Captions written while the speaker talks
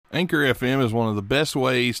Anchor FM is one of the best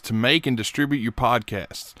ways to make and distribute your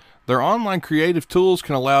podcasts. Their online creative tools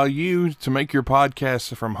can allow you to make your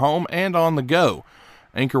podcasts from home and on the go.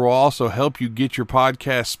 Anchor will also help you get your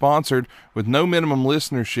podcast sponsored with no minimum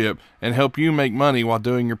listenership and help you make money while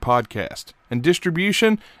doing your podcast. And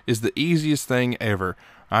distribution is the easiest thing ever.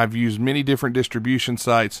 I've used many different distribution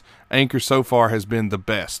sites. Anchor so far has been the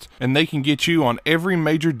best. And they can get you on every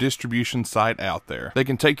major distribution site out there. They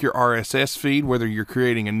can take your RSS feed, whether you're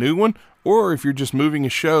creating a new one or if you're just moving a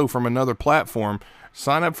show from another platform.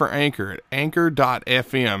 Sign up for Anchor at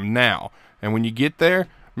anchor.fm now. And when you get there,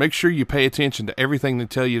 make sure you pay attention to everything they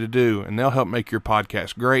tell you to do, and they'll help make your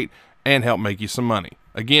podcast great and help make you some money.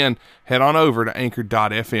 Again, head on over to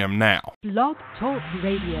anchor.fm now. Blog Talk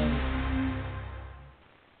Radio.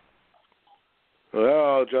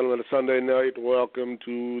 Well, gentlemen, it's Sunday night. Welcome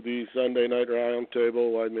to the Sunday Night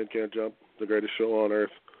Roundtable. White Men Can't Jump, the greatest show on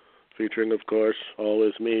earth, featuring, of course,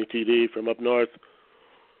 always me, TD, from up north,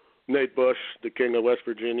 Nate Bush, the king of West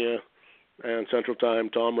Virginia, and Central Time,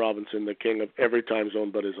 Tom Robinson, the king of every time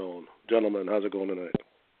zone but his own. Gentlemen, how's it going tonight?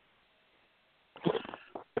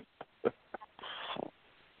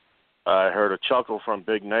 I heard a chuckle from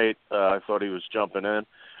Big Nate. I thought he was jumping in.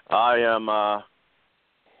 I am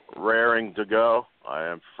raring to go. I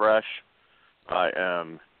am fresh. I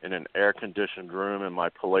am in an air-conditioned room in my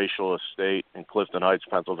palatial estate in Clifton Heights,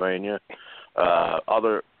 Pennsylvania.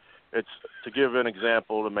 It's to give an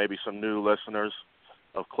example to maybe some new listeners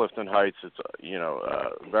of Clifton Heights. It's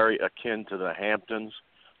very akin to the Hamptons.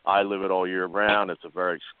 I live it all year round. It's a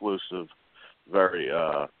very exclusive, very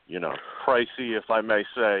pricey, if I may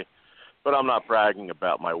say. But I'm not bragging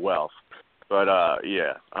about my wealth. But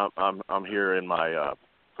I'm here in my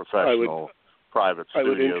professional private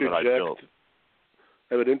studio that I built.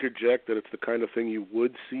 I would interject that it's the kind of thing you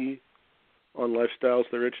would see on Lifestyles,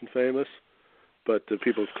 the Rich and Famous, but the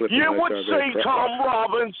people of Clifton Heights would say Tom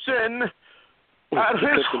Robinson at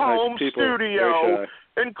his home studio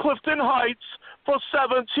in Clifton Heights for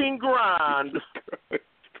 $17,000.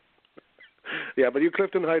 Yeah, but you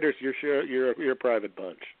Clifton Heighters, you're a private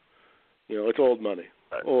bunch. You know, it's old money.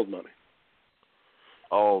 Right. Old money.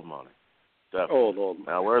 Old money. Definitely. Old money.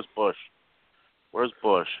 Now, where's Bush? Where's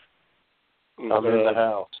Bush? I'm in the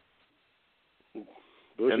house.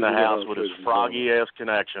 Bush in the house with his froggy-ass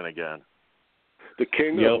connection again. The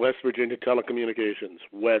king of West Virginia telecommunications,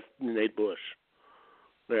 Nate Bush.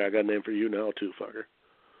 There, I got a name for you now, too, fucker.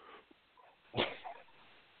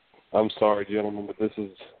 I'm sorry, gentlemen, but this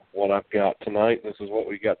is what I've got tonight. This is what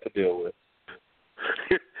we got to deal with.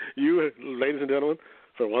 You, ladies and gentlemen,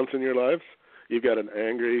 for once in your lives, you've got an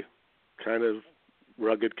angry, kind of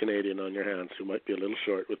rugged Canadian on your hands who might be a little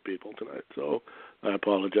short with people tonight. So I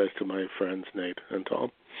apologize to my friends Nate and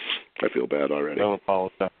Tom. I feel bad already. Don't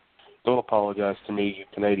apologize. Don't apologize to me, you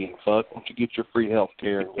Canadian fuck. Why don't you get your free health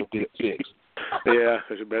care and go get it fixed? Yeah,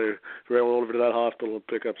 I should better roll over to that hospital and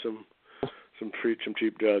pick up some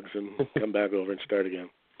cheap drugs and come back over and start again.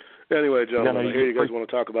 Anyway, gentlemen, I hear you guys want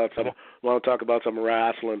to talk about some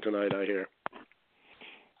wrestling tonight. I hear.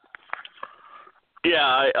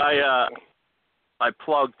 Yeah, I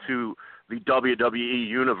plugged to the WWE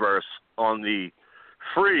Universe on the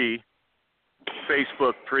free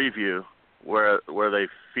Facebook preview where they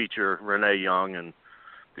feature Renee Young and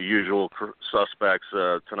the usual suspects.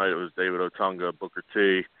 Tonight it was David Otunga, Booker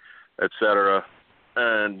T, etc.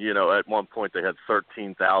 And, at one point they had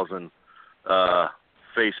 13,000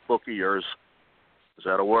 Facebookiers. Is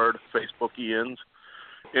that a word? Facebookians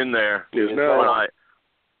in there. Is now.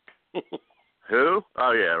 Who?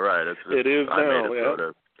 Oh, yeah, right. It is now,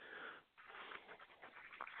 yeah.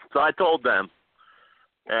 So I told them,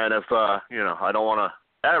 and if, I don't want to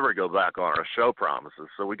ever go back on our show promises,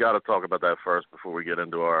 so we got to talk about that first before we get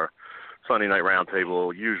into our Sunday Night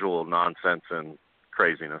Roundtable usual nonsense and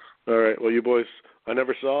craziness. All right. Well, you boys, I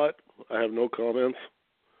never saw it. I have no comments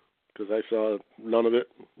because I saw none of it,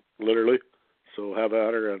 literally. So have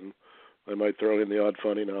at her, and I might throw in the odd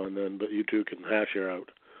funny now and then, but you two can hash her out.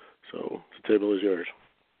 So the table is yours.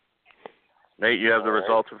 Nate, you have the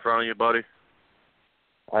results in front of you, buddy?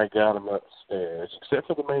 I got them upstairs, except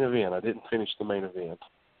for the main event. I didn't finish the main event.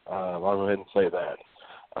 I'll go ahead and say that.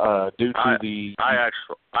 I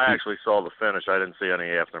actually saw the finish. I didn't see any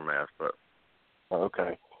aftermath, but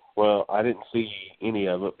okay. Well, I didn't see any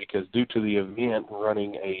of it because due to the event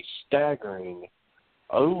running a staggering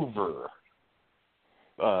over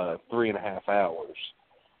 3.5 hours,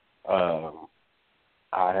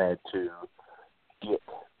 I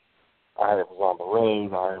was on the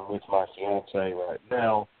road. I am with my fiance right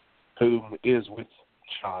now, whom is with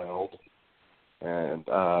child, and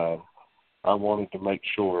I wanted to make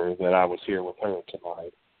sure that I was here with her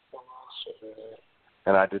tonight.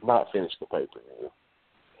 and I did not finish the pay-per-view.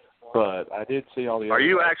 But I did see all the. Are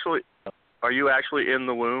you actually in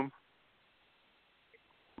the womb?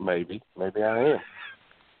 Maybe I am.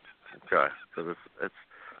 Okay, because it's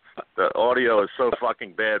the audio is so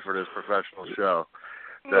fucking bad for this professional show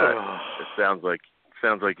that it sounds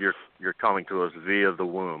like you're coming to us via the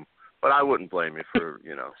womb. But I wouldn't blame you for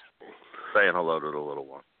saying hello to the little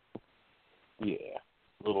one. Yeah,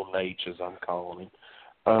 little Nate, as I'm calling him.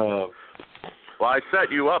 Well, I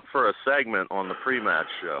set you up for a segment on the pre-match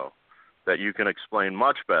show that you can explain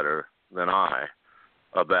much better than I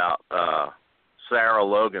about Sarah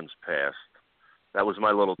Logan's past. That was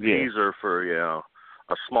my little teaser for a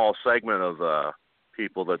small segment of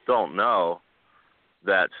people that don't know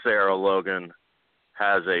that Sarah Logan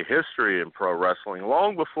has a history in pro wrestling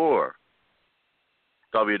long before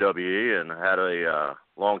WWE and had a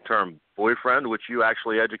long-term boyfriend, which you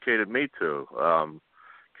actually educated me to.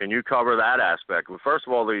 Can you cover that aspect? Well, first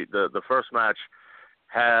of all, the first match,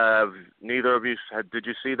 have neither of you, did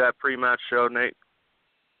you see that pre-match show, Nate?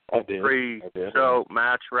 I did. Pre-show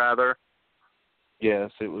match, rather?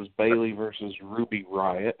 Yes, it was Bayley versus Ruby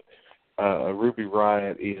Riott. Ruby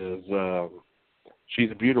Riott is,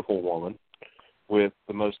 she's a beautiful woman with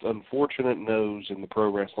the most unfortunate nose in the pro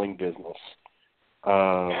wrestling business.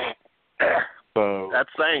 So that's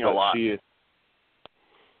saying a lot.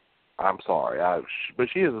 I'm sorry, but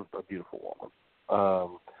she is a beautiful woman.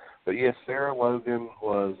 But yes, Sarah Logan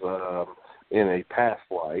was in a past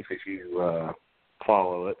life, if you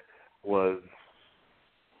follow it, was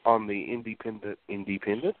on the independent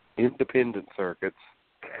circuits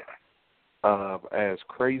as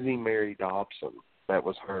Crazy Mary Dobson. That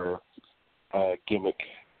was her gimmick.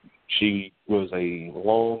 She was a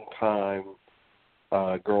long-time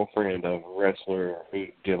girlfriend of a wrestler who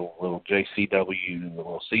did a little JCW, a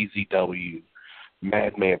little CZW,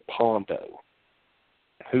 Madman Pondo,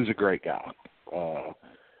 who's a great guy.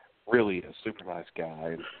 Really a super nice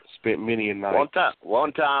guy. And spent many a night.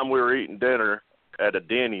 One time we were eating dinner at a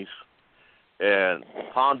Denny's, and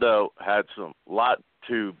Pondo had some light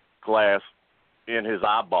tube glass in his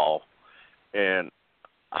eyeball, and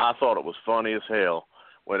I thought it was funny as hell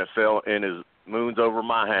when it fell in his moons over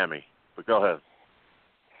my hammy. But go ahead.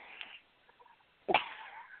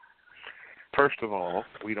 First of all,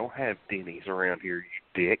 we don't have Denny's around here,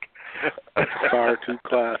 you dick. Far too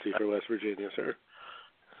classy for West Virginia, sir.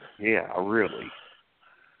 Yeah, really.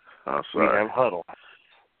 Oh, sorry. We have Huddle House.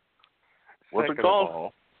 What's Second it called? of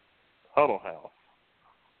all, Huddle House.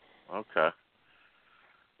 Okay.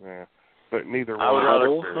 Yeah, but neither one. I would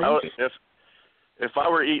rather, if I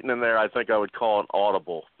were eating in there, I think I would call it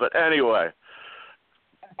audible. But anyway,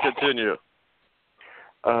 continue.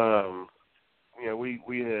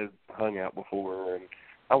 We had hung out before, and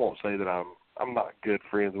I won't say that I'm not good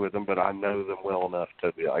friends with them, but I know them well enough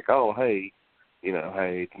to be like, oh, hey,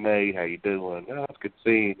 hey, it's Nate, how you doing? Oh, it's good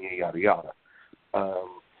seeing you, yada yada.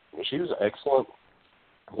 She was an excellent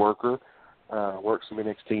worker. Worked some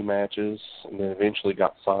NXT matches, and then eventually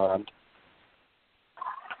got signed.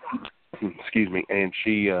 Excuse me. And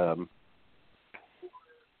she, I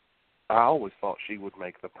always thought she would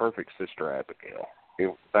make the perfect Sister Abigail.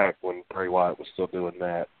 Back when Bray Wyatt was still doing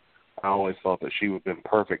that, I always thought that she would have been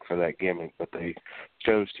perfect for that gimmick, but they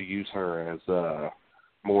chose to use her as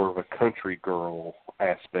more of a country girl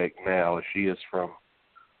aspect now, as she is from,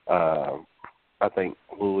 I think,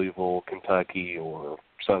 Louisville, Kentucky, or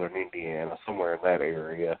Southern Indiana, somewhere in that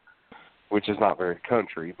area, which is not very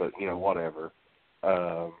country, but, whatever.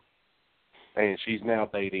 And she's now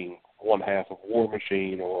dating one half of War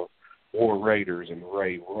Machine or War Raiders and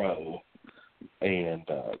Ray Rowe. And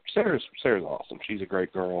Sarah's awesome. She's a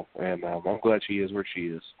great girl, and I'm glad she is where she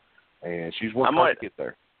is. And she's working hard to get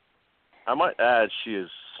there. I might add she is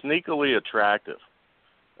sneakily attractive.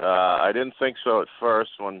 I didn't think so at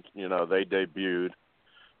first when, they debuted.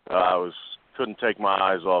 I couldn't take my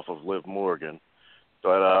eyes off of Liv Morgan.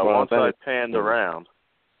 But once I panned around.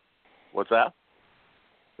 What's that?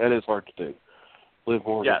 That is hard to do. Liv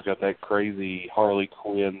Morgan's got that crazy Harley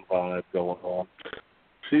Quinn vibe going on.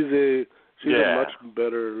 She's a much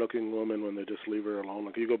better looking woman when they just leave her alone.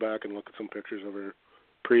 Like, you go back and look at some pictures of her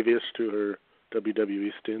previous to her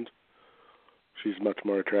WWE stint. She's much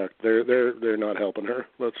more attractive. They're not helping her.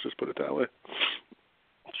 Let's just put it that way.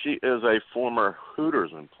 She is a former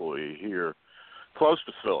Hooters employee here, close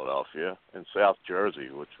to Philadelphia, in South Jersey,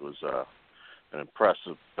 which was an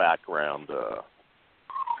impressive background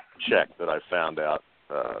check that I found out.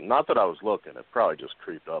 Not that I was looking. It probably just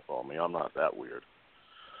creeped up on me. I'm not that weird.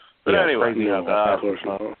 But anyway.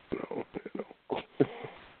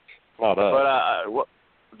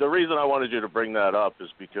 The reason I wanted you to bring that up is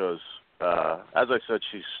because as I said,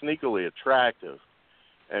 she's sneakily attractive.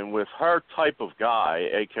 And with her type of guy,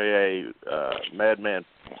 a.k.a. Madman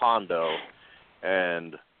Pondo,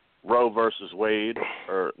 and Roe versus Wade,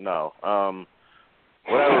 or no,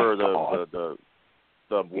 whatever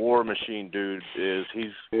the War Machine dude is,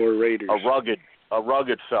 he's a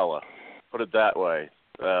rugged fella, put it that way.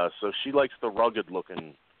 So she likes the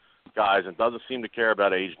rugged-looking guys and doesn't seem to care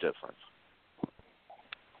about age difference.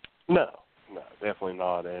 No, definitely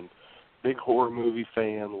not. And big horror movie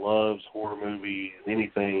fan, loves horror movies,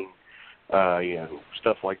 anything,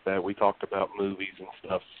 stuff like that. We talked about movies and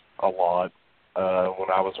stuff a lot when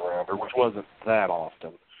I was around her, which wasn't that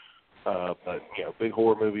often. But, big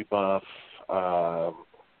horror movie buff,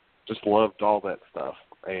 just loved all that stuff.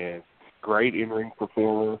 And great in-ring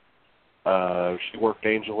performer. She worked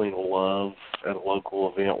Angelina Love at a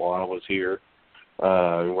local event while I was here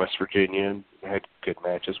in West Virginia, and had good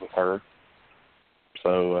matches with her.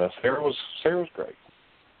 So Sarah was great.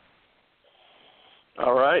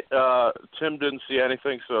 All right. Tim didn't see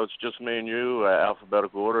anything, so it's just me and you,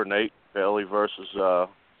 alphabetical order. Nate, Bailey versus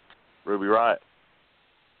Ruby Riott.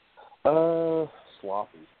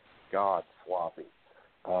 Sloppy. God, sloppy.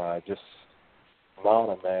 Just not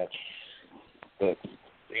a match that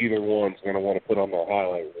either one's going to want to put on their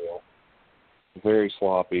highlight reel. Very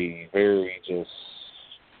sloppy, very just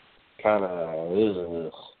kind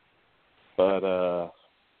of, but,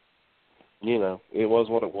 it was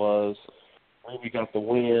what it was. Ruby got the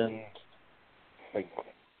win.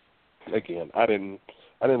 Again, I didn't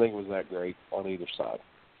think it was that great on either side.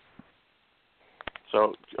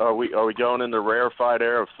 So are we going in the rarefied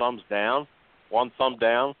air of thumbs down? One thumb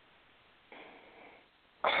down?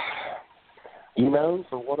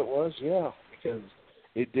 For what it was, yeah, because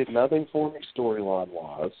it did nothing for me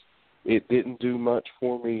storyline-wise. It didn't do much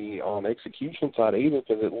for me on execution side either,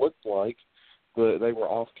 because it looked like they were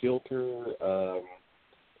off-kilter.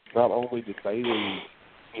 Not only did Bailey,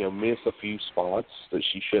 miss a few spots that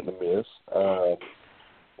she shouldn't have missed,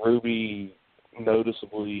 Ruby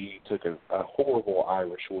noticeably took a horrible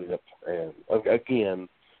Irish whip. And, again,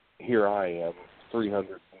 here I am,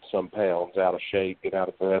 300 some pounds, out of shape, get out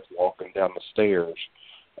of breath, walking down the stairs,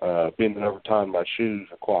 bending over tying my shoes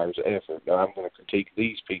requires effort. Now, I'm going to critique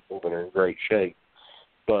these people that are in great shape,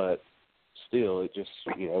 but still, it just,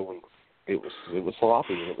 it was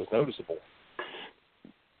sloppy and it was noticeable.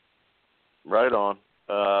 Right on.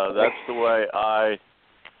 That's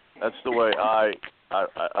the way I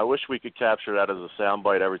wish we could capture that as a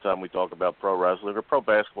soundbite every time we talk about pro wrestling or pro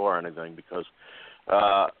basketball or anything, because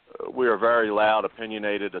we are very loud,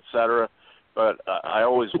 opinionated, etc. But I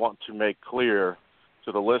always want to make clear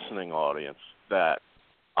to the listening audience that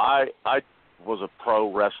I was a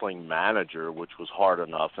pro wrestling manager, which was hard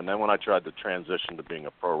enough. And then when I tried to transition to being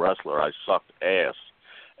a pro wrestler, I sucked ass.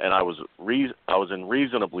 And I was in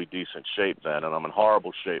reasonably decent shape then, and I'm in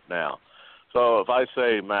horrible shape now. So if I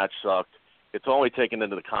say match sucked, it's only taken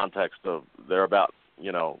into the context of there are about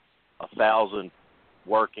 1,000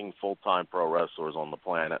 working full-time pro wrestlers on the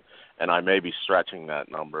planet, and I may be stretching that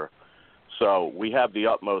number. So we have the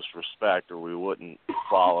utmost respect, or we wouldn't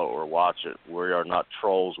follow or watch it. We are not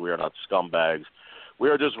trolls. We are not scumbags. We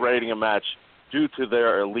are just rating a match due to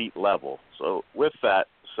their elite level. So with that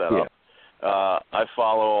set up, I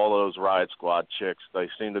follow all those Riot Squad chicks. They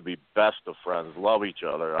seem to be best of friends, love each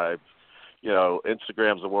other.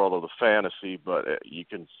 Instagram's the world of the fantasy, but you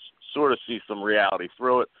can sort of see some reality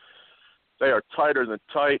through it. They are tighter than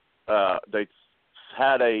tight. They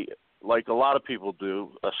had like a lot of people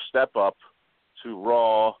do, a step up to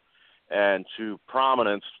Raw and to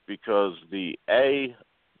prominence because the A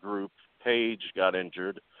group, Paige, got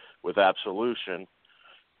injured with Absolution,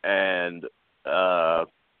 and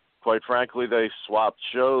quite frankly, they swapped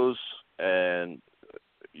shows, and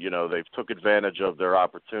they've took advantage of their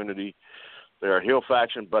opportunity. They're a heel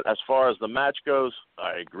faction, but as far as the match goes,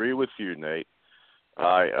 I agree with you, Nate.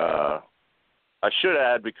 I should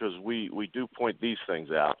add, because we do point these things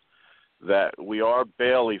out, that we are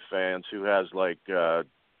Bailey fans who has would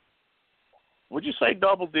you say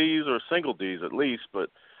double D's or single D's at least,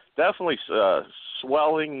 but definitely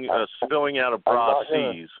swelling, spilling out of bra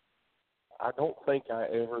C's. I don't think I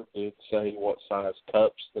ever did say what size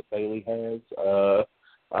cups that Bailey has.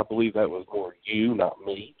 I believe that was more you, not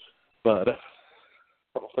me. But I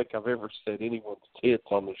don't think I've ever said anyone's tits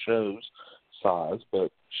on the show's size.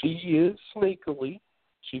 But she is sneakily.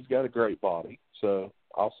 She's got a great body, so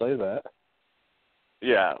I'll say that.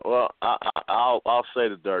 Yeah, well, I'll say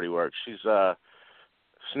the dirty work. She's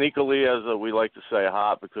sneakily, as we like to say,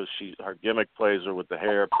 hot, because her gimmick plays her with the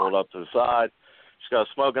hair pulled up to the side. She's got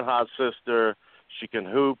a smoking hot sister. She can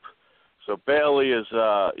hoop. So Bailey is,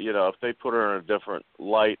 if they put her in a different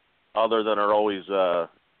light, other than her always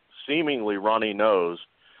seemingly runny nose.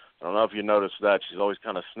 I don't know if you noticed that. She's always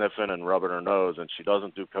kind of sniffing and rubbing her nose, and she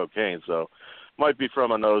doesn't do cocaine, so might be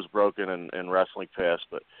from a nose broken in wrestling past,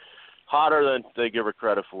 but hotter than they give her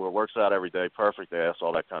credit for. Works out every day, perfect ass,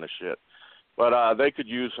 all that kind of shit. But they could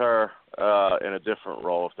use her in a different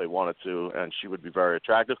role if they wanted to, and she would be very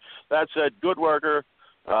attractive. That said, good worker.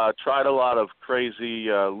 Tried a lot of crazy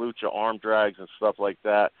lucha arm drags and stuff like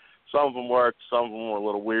that. Some of them worked. Some of them were a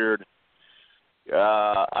little weird.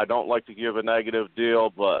 I don't like to give a negative deal,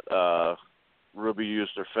 but Ruby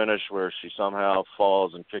used her finish where she somehow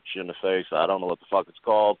falls and kicks you in the face. I don't know what the fuck it's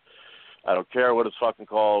called. I don't care what it's fucking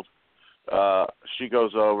called. She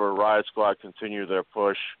goes over. Riot Squad continue their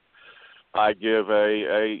push. I give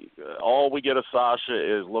all we get of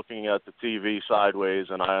Sasha is looking at the TV sideways,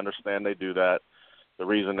 and I understand they do that. The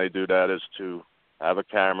reason they do that is to have a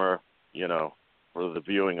camera, for the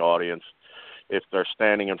viewing audience. If they're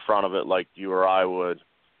standing in front of it like you or I would,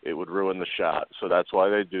 it would ruin the shot. So that's why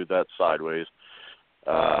they do that sideways.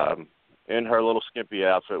 In her little skimpy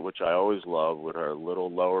outfit, which I always love, with her little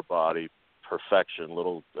lower body, perfection,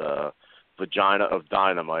 little vagina of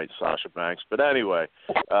dynamite, Sasha Banks. But anyway,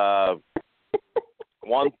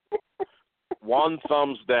 one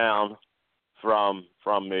thumbs down from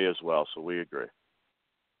me as well, so we agree.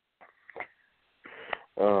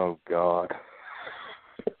 Oh, God.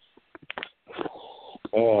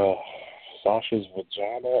 Sasha's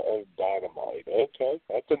vagina of dynamite. Okay,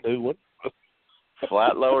 that's a new one.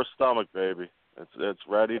 Flat lower stomach, baby. It's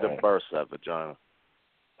ready to burst, that vagina.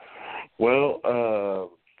 Well,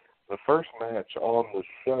 the first match on the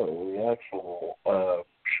show, the actual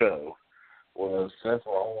show, was Seth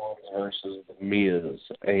Rollins versus The Miz.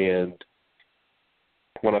 And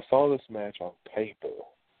when I saw this match on paper,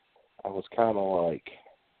 I was kind of like,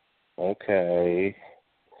 okay,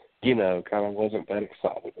 kind of wasn't that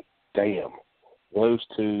excited. But damn, those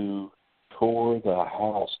two tore the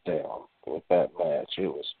house down with that match. It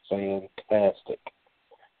was fantastic.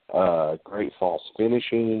 Great false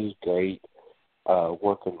finishes, great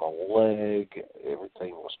working the leg.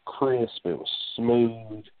 Everything was crisp. It was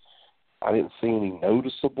smooth. I didn't see any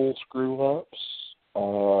noticeable screw-ups.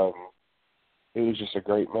 It was just a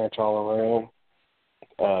great match all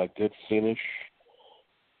around. Good finish.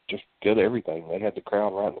 Just good everything. They had the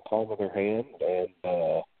crowd right in the palm of their hand,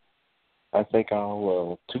 and I think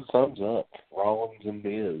I'll 2 thumbs up. Rollins and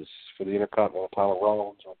Miz for the Intercontinental title.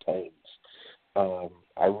 Rollins retains.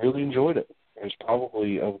 I really enjoyed it. It was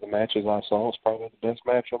probably, of the matches I saw, it's probably the best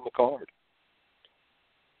match on the card.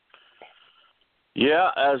 Yeah,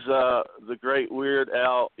 as the great Weird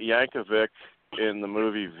Al Yankovic in the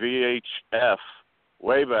movie VHF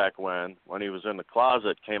way back when he was in the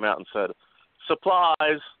closet, came out and said,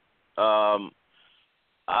 "Supplies."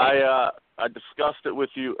 I discussed it with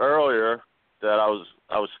you earlier that I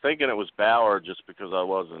was thinking it was Bauer just because I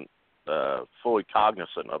wasn't fully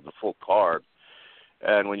cognizant of the full card.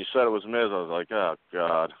 And when you said it was Miz, I was like, oh,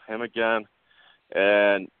 God, him again?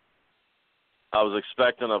 And I was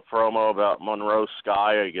expecting a promo about Monroe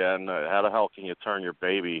Sky again. How the hell can you turn your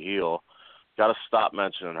baby heel? Got to stop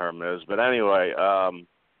mentioning her, Miz. But anyway,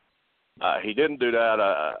 he didn't do that.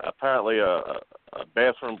 Apparently, a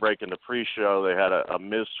bathroom break in the pre-show, they had a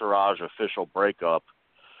Miz Taraj official breakup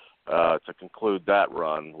to conclude that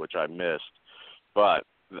run, which I missed. But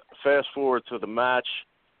fast forward to the match,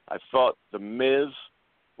 I thought the Miz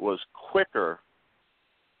was quicker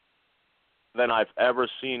than I've ever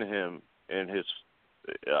seen him in his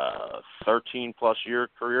 13-plus year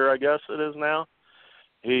career, I guess it is now.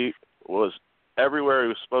 He was everywhere he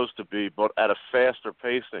was supposed to be, but at a faster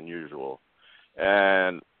pace than usual.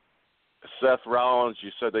 And Seth Rollins, you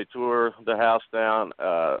said they tore the house down.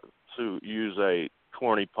 To use a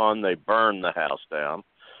corny pun, they burned the house down.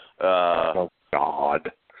 Oh, God.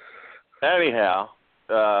 Anyhow,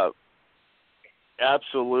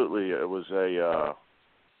 absolutely, it was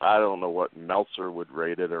I don't know what Meltzer would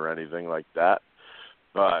rate it or anything like that,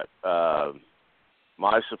 but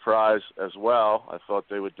my surprise as well, I thought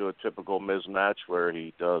they would do a typical Miz match where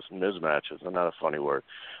he does Miz matches, isn't that a funny word,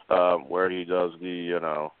 where he does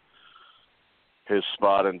his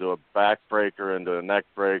spot into a backbreaker, into a neck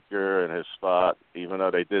breaker, and his spot, even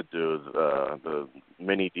though they did do the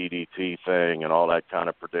mini DDT thing and all that kind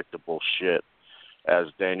of predictable shit, as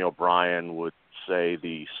Daniel Bryan would say,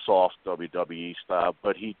 the soft WWE style,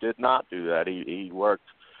 but he did not do that. He worked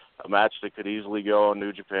a match that could easily go on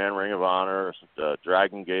New Japan, Ring of Honor,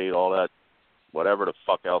 Dragon Gate, all that, whatever the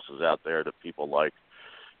fuck else is out there that people like.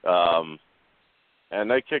 And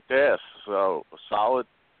they kicked ass. So a solid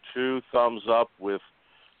 2 thumbs up with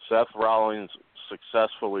Seth Rollins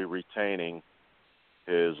successfully retaining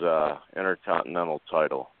his Intercontinental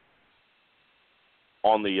title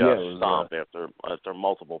on the stomp after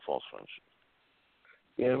multiple false finishes.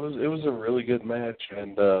 Yeah, it was a really good match,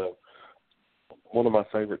 and one of my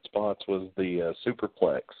favorite spots was the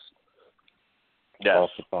superplex off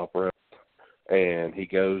the top rope, and he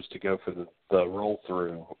goes for the roll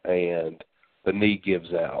through, and the knee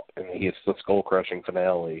gives out, and he hits the skull crushing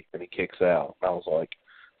finale, and he kicks out. And I was like,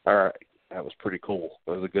 all right, that was pretty cool.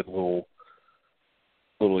 It was a good little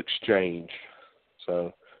exchange.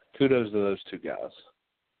 So kudos to those two guys.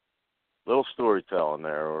 Little storytelling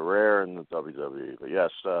there, rare in the WWE. But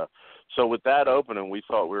yes, so with that opening, we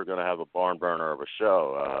thought we were going to have a barn burner of a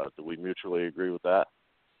show. Do we mutually agree with that?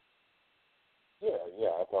 Yeah,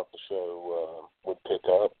 I thought the show would pick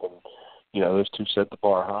up, and those two set the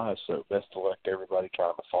bar high. So best of luck to everybody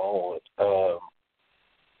trying to follow it.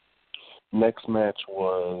 Next match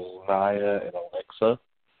was Nia and Alexa,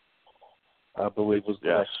 I believe was the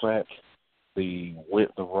next match. The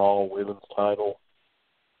Raw Women's title.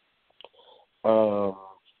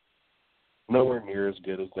 Nowhere near as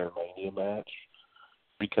good as their Mania match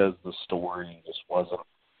because the story just wasn't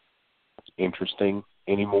interesting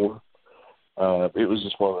anymore. It was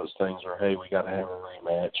just one of those things where, hey, we got to have a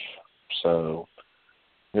rematch. So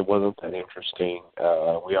it wasn't that interesting.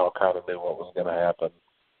 We all kind of knew what was going to happen,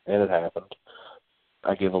 and it happened.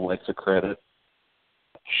 I give Alexa credit.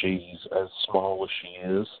 She's as small as she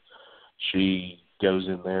is. She goes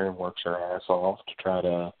in there and works her ass off to try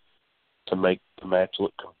to make the match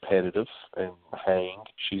look competitive and hang.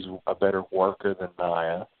 She's a better worker than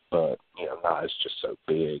Nia, but Nia's just so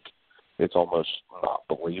big, it's almost not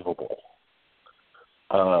believable.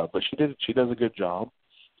 But she does a good job.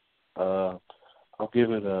 I'll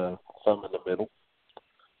give it a thumb in the middle.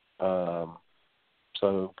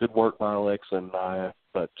 So good work by Alexa and Nia,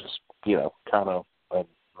 but just kind of a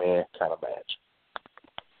meh kind of match.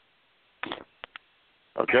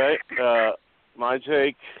 Okay, my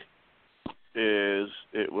take is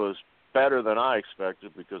it was better than I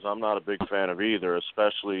expected because I'm not a big fan of either,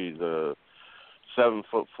 especially the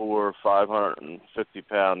 7'4",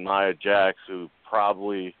 550-pound Nia Jax, who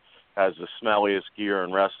probably has the smelliest gear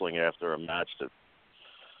in wrestling after a match. That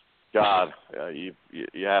God, you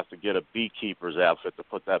have to get a beekeeper's outfit to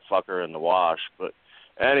put that fucker in the wash. But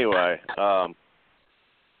anyway, and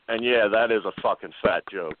yeah, that is a fucking fat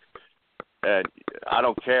joke. And I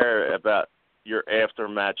don't care about your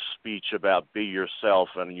after-match speech about be yourself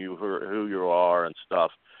and who you are and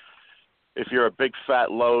stuff. If you're a big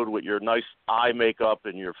fat load with your nice eye makeup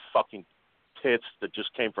and your fucking tits that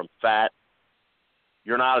just came from fat,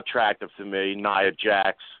 you're not attractive to me, Nia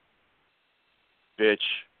Jax, bitch.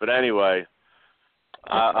 But anyway,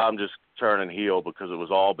 I'm just turning heel because it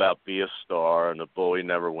was all about be a star and the bully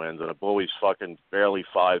never wins. And the bully's fucking barely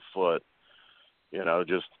 5 foot,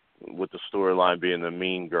 just with the storyline being the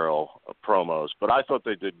mean girl promos. But I thought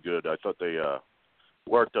they did good. I thought they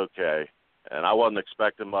worked okay. And I wasn't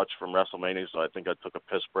expecting much from WrestleMania, so I think I took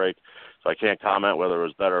a piss break. So I can't comment whether it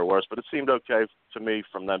was better or worse, but it seemed okay to me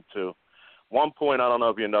from them too. One point, I don't know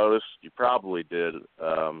if you noticed, you probably did,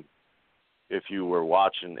 if you were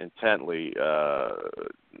watching intently,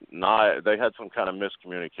 Nia, they had some kind of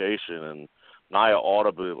miscommunication, and Nia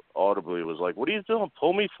audibly was like, "What are you doing?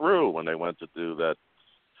 Pull me through," when they went to do that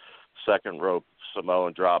second rope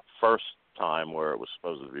Samoan drop first time where it was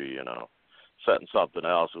supposed to be, setting something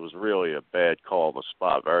else. It was really a bad call on the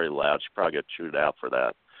spot, very loud. She probably got chewed out for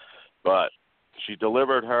that. But she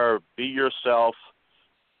delivered her be yourself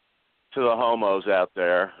to the homos out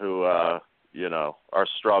there who, are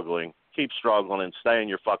struggling. Keep struggling and stay in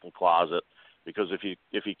your fucking closet, because if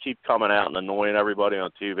you keep coming out and annoying everybody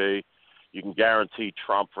on TV, you can guarantee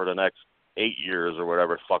Trump for the next 8 years or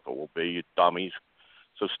whatever the fuck it will be, you dummies.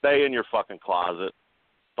 So stay in your fucking closet.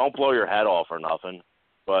 Don't blow your head off or nothing,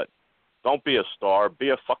 but don't be a star. Be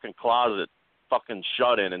a fucking closet fucking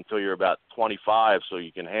shut-in until you're about 25 so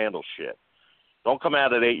you can handle shit. Don't come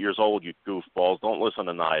out at 8 years old, you goofballs. Don't listen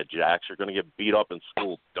to Nia Jax. You're going to get beat up in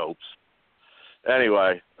school, dopes.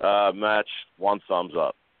 Anyway, match, 1 thumbs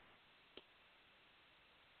up.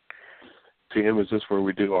 Tim, is this where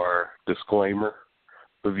we do our disclaimer?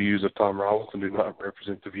 The views of Tom Robinson do not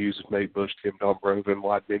represent the views of Nate Bush, Tim Dombrova, and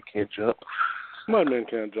Wide Men Can't Jump. Wide Men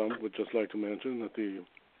Can't Jump would just like to mention that the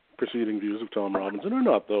preceding views of Tom Robinson are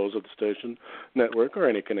not those of the station, network, or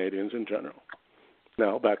any Canadians in general.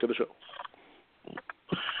 Now, back to the show.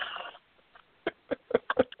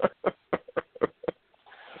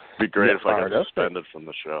 Be great if I got suspended from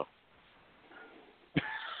the show.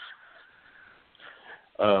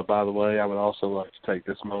 By the way, I would also like to take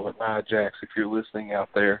this moment. Nia Jax, if you're listening out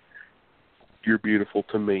there, you're beautiful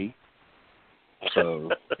to me.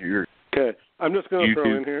 So you're okay. I'm just going to throw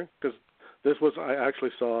too. in here because I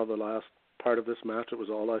actually saw the last part of this match. It was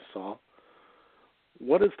all I saw.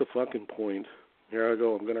 What is the fucking point? Here I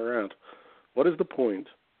go. I'm going to rant. What is the point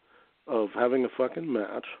of having a fucking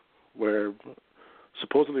match where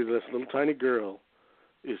supposedly this little tiny girl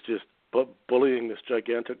is just bullying this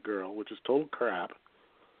gigantic girl, which is total crap.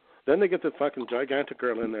 Then they get the fucking gigantic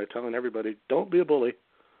girl in there telling everybody, don't be a bully.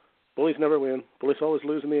 Bullies never win. Bullies always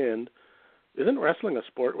lose in the end. Isn't wrestling a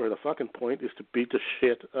sport where the fucking point is to beat the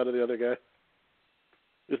shit out of the other guy?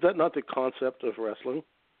 Is that not the concept of wrestling?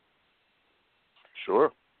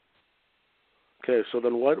 Sure. Okay, so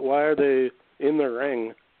then why are they in the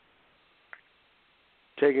ring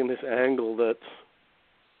taking this angle that...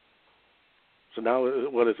 So now,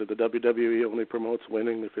 what is it? The WWE only promotes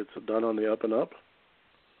winning if it's done on the up and up?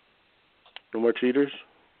 No more cheaters?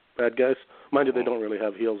 Bad guys? Mind you, they don't really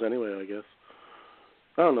have heels anyway, I guess.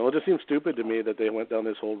 I don't know. It just seems stupid to me that they went down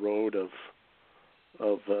this whole road of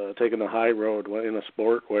taking the high road in a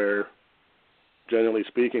sport where, generally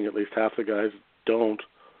speaking, at least half the guys don't,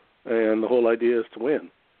 and the whole idea is to win.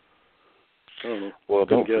 I don't know. Well,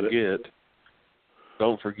 don't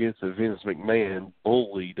forget that Vince McMahon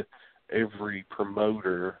bullied every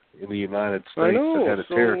promoter in the United States that had a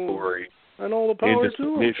territory. And all the power to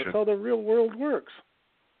them. Submission. That's how the real world works.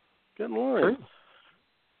 Get in line. True.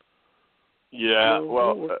 Yeah,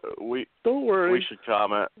 don't worry. We should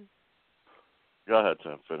comment. Go ahead,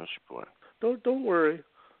 Tim. Finish your point. Don't worry.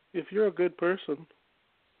 If you're a good person,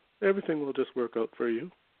 everything will just work out for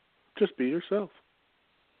you. Just be yourself.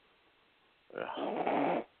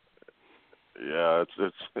 Yeah,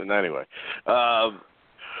 it's and anyway.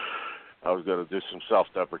 I was going to do some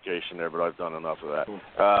self-deprecation there, but I've done enough of that.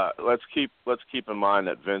 Let's keep in mind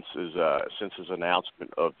that Vince is since his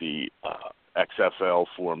announcement of the XFL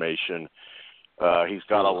formation, he's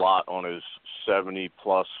got a lot on his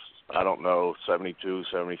 70-plus, I don't know, 72,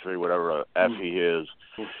 73, whatever F he is,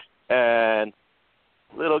 and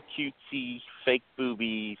little cutesy, fake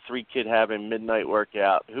booby, 3-kid having midnight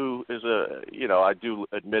workout, who is I do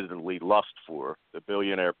admittedly lust for, the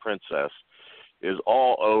billionaire princess, is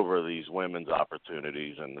all over these women's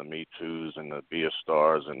opportunities and the Me Too's and the Be a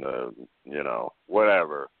Stars and the,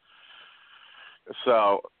 whatever.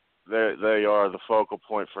 So they are the focal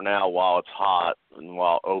point for now while it's hot and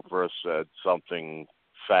while Oprah said something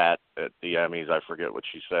fat at the Emmys. I forget what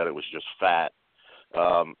she said. It was just fat.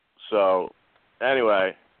 So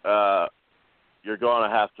anyway, you're going to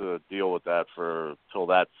have to deal with that till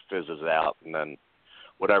that fizzes out, and then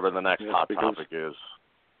whatever the next hot topic is.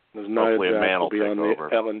 Hopefully a man will take over.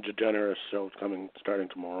 The Ellen DeGeneres show starting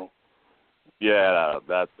tomorrow. Yeah,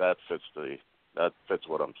 that fits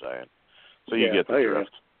what I'm saying. So you get the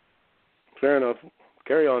drift. Fair enough.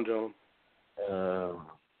 Carry on, gentlemen.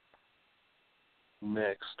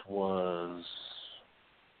 Next was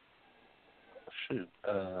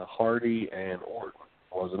Hardy and Orton,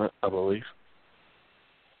 wasn't it? I believe.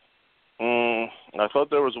 I thought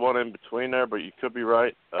there was one in between there, but you could be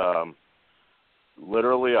right.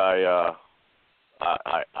 Literally, I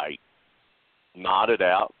nodded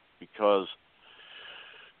out because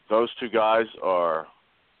those two guys are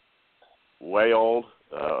way old.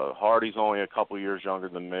 Hardy's only a couple years younger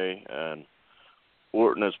than me, and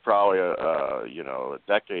Orton is probably a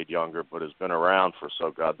decade younger, but has been around for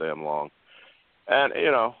so goddamn long. And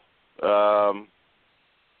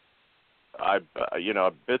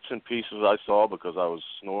bits and pieces I saw because I was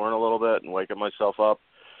snoring a little bit and waking myself up.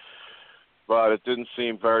 But it didn't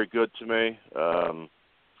seem very good to me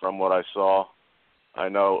from what I saw. I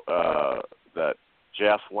know that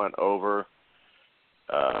Jeff went over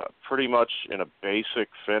pretty much in a basic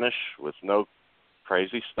finish with no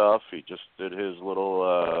crazy stuff. He just did his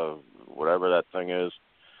little whatever that thing is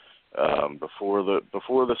before the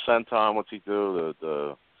senton. What's he do?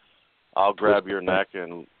 The I'll grab your neck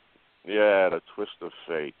and the twist of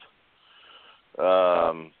fate.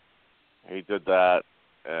 He did that,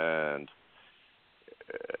 and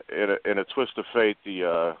in a twist of fate,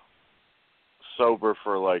 the sober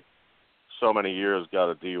for like so many years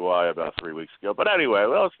got a DUI about 3 weeks ago. But anyway,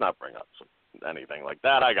 let's not bring up anything like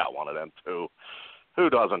that. I got one of them too. Who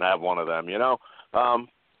doesn't have one of them,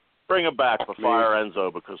 Bring him back for Fire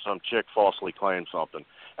Enzo because some chick falsely claimed something.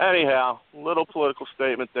 Anyhow, little political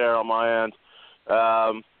statement there on my end.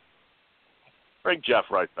 Bring Jeff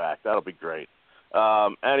right back. That'll be great.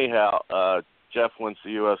 Anyhow, Jeff wins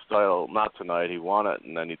the U.S. title, not tonight. He won it,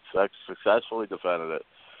 and then he successfully defended it.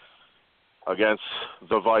 against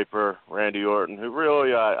the Viper, Randy Orton, who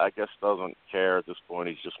really, I guess, doesn't care at this point.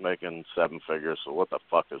 He's just making 7 figures, so what the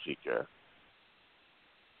fuck does he care?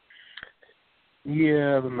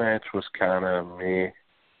 Yeah, the match was kind of meh.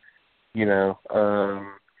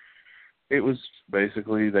 It was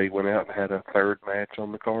basically they went out and had a third match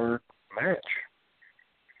on the card.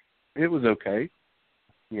 It was okay.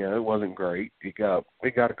 It wasn't great. It got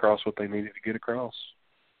across what they needed to get across.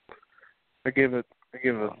 I give it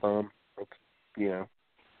a thumb. It's,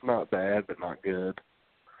 not bad, but not good.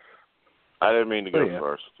 I didn't mean to go yeah.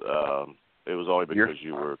 first. It was only because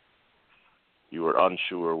you were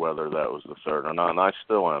unsure whether that was the third or not, and I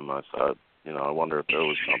still am. I thought, I wonder if there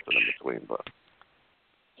was something in between, but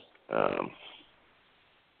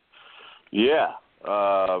yeah.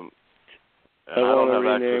 I don't have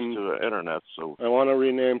access to the internet, so I want to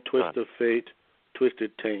rename Twist of Fate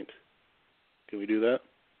Twisted Taint. Can we do that?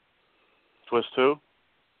 Twist who?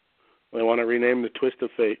 I want to rename the Twist of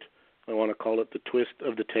Fate. I want to call it the Twist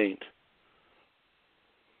of the Taint.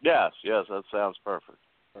 Yes, that sounds perfect.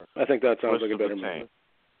 I think that sounds Twist like a better of the name. Taint.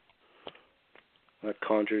 That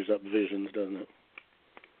conjures up visions, doesn't it?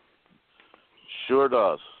 Sure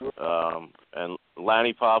does. And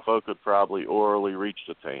Lanny Poffo could probably orally reach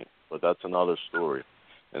the taint, but that's another story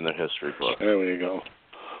in the history book. There we go.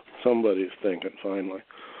 Somebody's thinking, finally.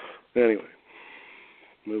 Anyway,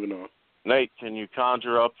 moving on. Nate, can you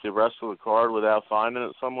conjure up the rest of the card without finding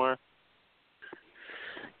it somewhere?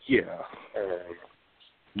 Yeah.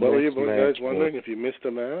 What were you guys wondering if you missed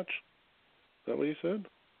a match? Is that what you said?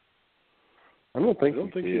 I don't think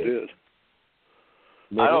you did.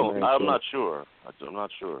 I'm not sure. I'm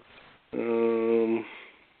not sure.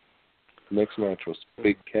 Next match was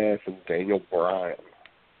Big Cass and Daniel Bryan,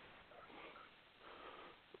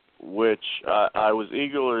 which I was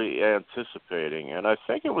eagerly anticipating, and I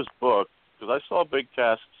think it was booked because I saw Big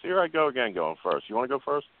Cass. Here I go again, going first. You want to go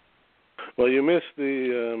first? Well, you missed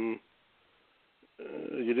the.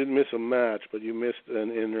 You didn't miss a match, but you missed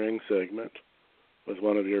an in-ring segment with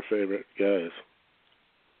one of your favorite guys.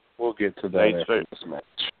 We'll get to that after this match.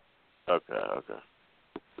 Okay.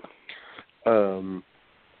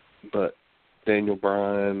 But Daniel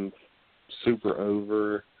Bryan, super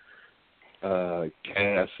over.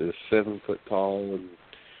 Cass is 7 foot tall and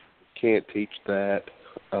can't teach that.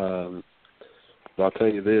 But I'll tell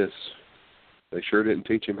you this, they sure didn't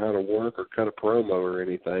teach him how to work or cut a promo or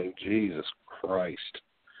anything. Jesus Christ.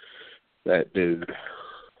 That dude.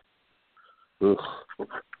 Ugh.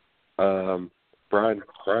 Brian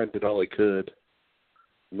did all he could.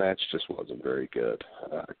 Match just wasn't very good.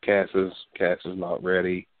 Cass is not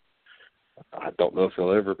ready. I don't know if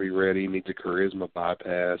he'll ever be ready. He needs a charisma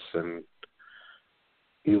bypass, and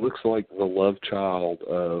he looks like the love child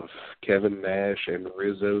of Kevin Nash and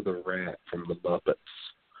Rizzo the Rat from the Muppets.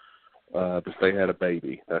 If they had a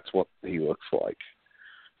baby, that's what he looks like.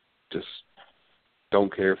 Just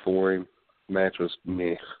don't care for him. Match was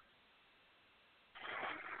meh.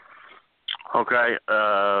 Okay.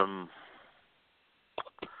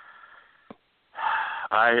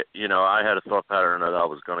 I had a thought pattern that I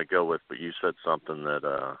was going to go with, but you said something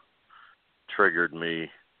that triggered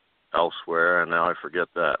me elsewhere, and now I forget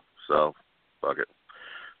that. So, fuck it.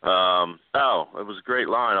 It was a great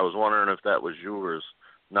line. I was wondering if that was yours,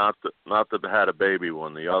 not the had a baby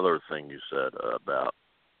one. The other thing you said about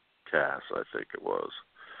Cass, I think it was.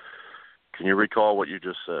 Can you recall what you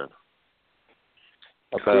just said?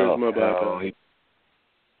 About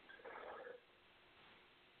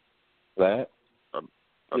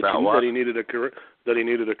About what? That he needed a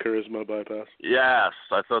charisma bypass. Yes,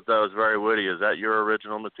 I thought that was very witty. Is that your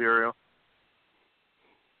original material?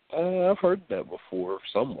 I've heard that before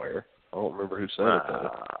somewhere. I don't remember who said it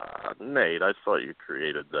though. Nate, I thought you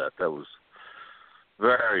created that. That was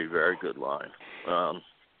very, very good line. Oh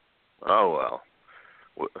well.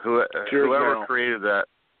 Whoever created that,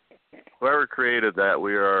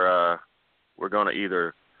 we're going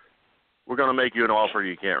to make you an offer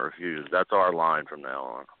you can't refuse. That's our line from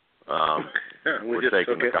now on. We're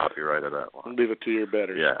taking the copyright of that one. Leave it to your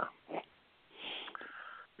better.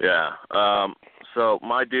 Yeah. So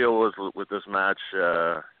my deal was with this match.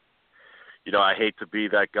 I hate to be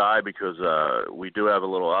that guy because we do have a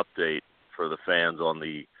little update for the fans on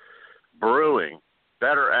the brewing.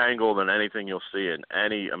 Better angle than anything you'll see in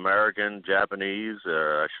any American, Japanese,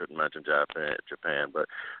 I shouldn't mention Japan, but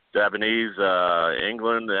Japanese,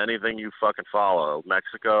 England, anything you fucking follow,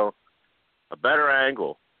 Mexico. A better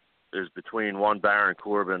angle is between one Baron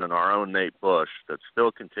Corbin and our own Nate Bush that's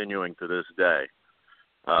still continuing to this day.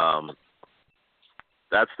 That's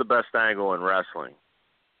the best angle in wrestling.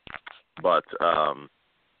 But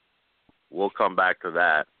we'll come back to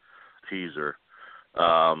that. teaser.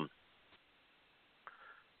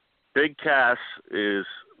 Big Cass is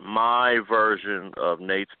my version of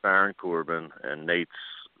Nate's Baron Corbin, and Nate's,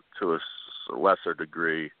 to a lesser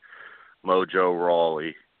degree, Mojo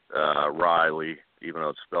Rawley, Riley, even though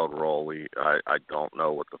it's spelled Rawley. I don't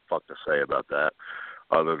know what the fuck to say about that,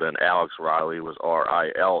 other than Alex Riley was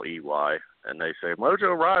Riley, and they say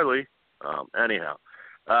Mojo Riley. Anyhow,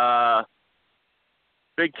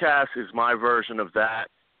 Big Cass is my version of that.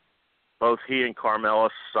 Both he and Carmella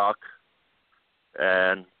suck,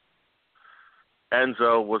 and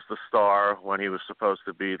Enzo was the star when he was supposed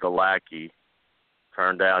to be the lackey.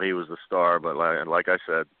 Turned out he was the star, but like I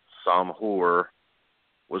said, some whore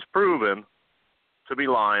was proven to be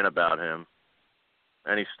lying about him,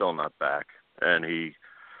 and he's still not back. And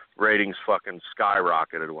ratings fucking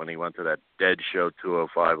skyrocketed when he went to that dead show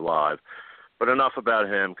 205 Live. But enough about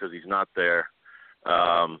him, because he's not there.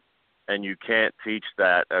 And you can't teach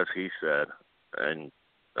that, as he said. And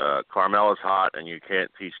Carmella's hot, and you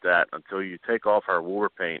can't teach that until you take off her war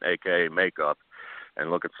paint, a.k.a. makeup,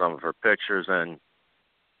 and look at some of her pictures. And,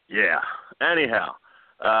 yeah. Anyhow,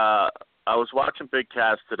 I was watching Big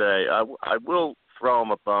Cass today. I will throw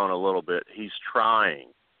him a bone a little bit. He's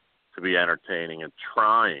trying to be entertaining and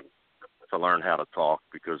trying to learn how to talk,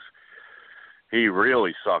 because he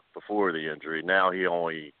really sucked before the injury. Now he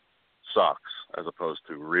only sucks as opposed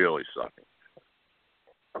to really sucking.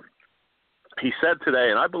 He said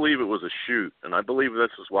today, and I believe it was a shoot, and I believe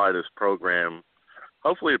this is why this program,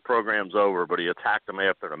 hopefully the program's over, but he attacked him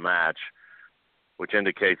after the match, which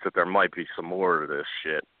indicates that there might be some more to this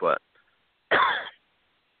shit. But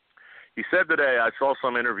he said today, I saw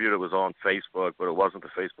some interview that was on Facebook, but it wasn't the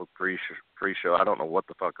Facebook pre-show. I don't know what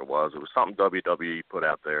the fuck it was. It was something WWE put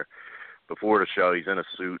out there before the show. He's in a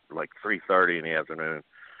suit, like 3:30 in the afternoon.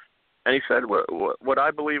 And he said what I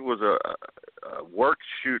believe was a work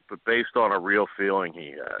shoot, but based on a real feeling he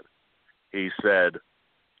had. He said,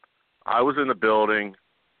 I was in the building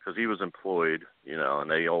because he was employed, and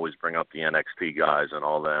they always bring up the NXT guys and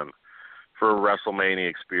all them for a WrestleMania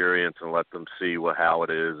experience and let them see how it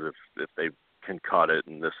is if they can cut it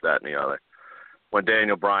and this, that, and the other. When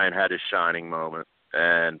Daniel Bryan had his shining moment,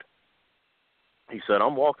 and he said,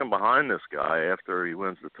 I'm walking behind this guy after he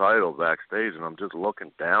wins the title backstage, and I'm just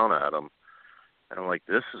looking down at him. And I'm like,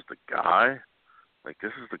 this is the guy? Like,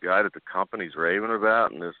 this is the guy that the company's raving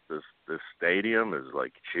about and this stadium is,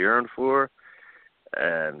 like, cheering for?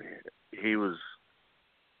 And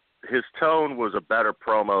his tone was a better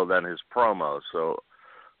promo than his promo. So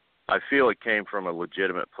I feel it came from a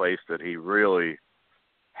legitimate place that he really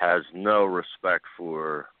has no respect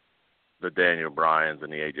for the Daniel Bryans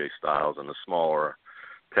and the AJ Styles and the smaller,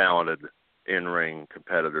 talented in-ring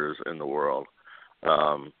competitors in the world.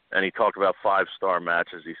 And he talked about 5-star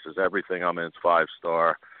matches. He says, everything I'm in is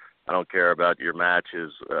 5-star. I don't care about your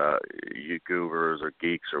matches, you goobers or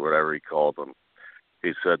geeks or whatever he called them.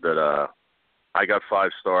 He said that I got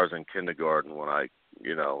 5 stars in kindergarten when I,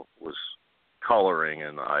 was coloring,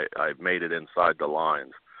 and I made it inside the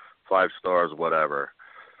lines. 5 stars, whatever.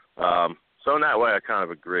 So in that way, I kind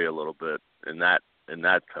of agree a little bit in that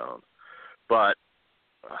tone. But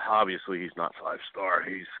obviously, he's not 5-star.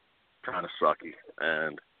 He's kind of sucky,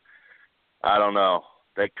 and I don't know.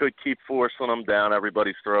 They could keep forcing him down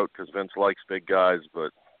everybody's throat because Vince likes big guys,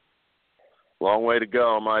 but long way to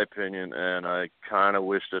go, in my opinion. And I kind of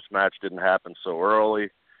wish this match didn't happen so early.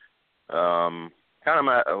 I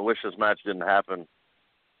wish this match didn't happen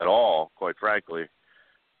at all, quite frankly.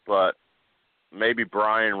 But maybe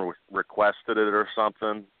Brian requested it or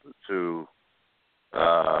something to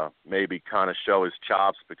maybe kind of show his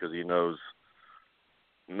chops, because he knows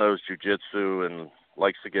jiu-jitsu and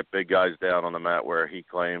likes to get big guys down on the mat, where he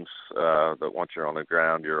claims that once you're on the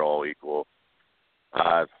ground, you're all equal.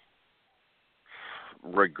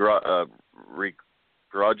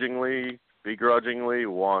 Begrudgingly,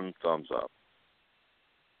 1 thumbs up.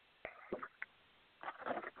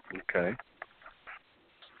 Okay.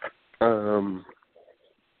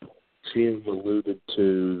 Tim alluded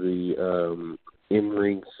to the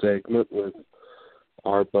in-ring segment with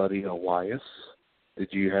our buddy Elias. Did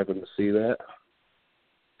you happen to see that?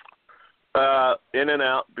 In and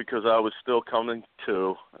out, because I was still coming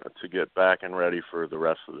to get back and ready for the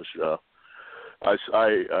rest of the show.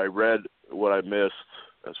 I read what I missed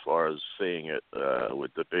as far as seeing it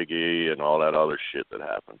with the Big E and all that other shit that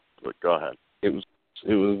happened. But go ahead. It was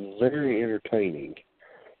very entertaining.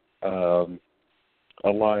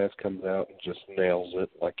 Elias comes out and just nails it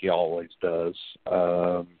like he always does.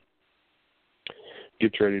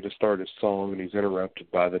 Gets ready to start his song, and he's interrupted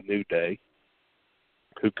by the New Day,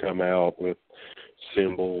 who come out with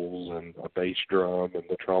cymbals and a bass drum and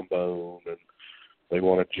the trombone, and they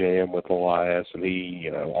want to jam with Elias, and he,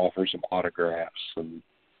 offers them autographs and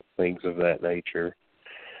things of that nature.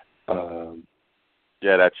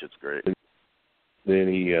 Yeah, that shit's great. Then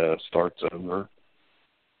he starts over,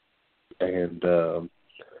 and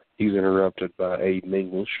he's interrupted by Aiden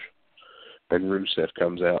English, and Rusev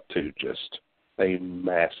comes out to just a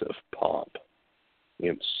massive pop.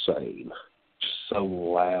 Insane. Just so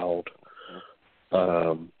loud.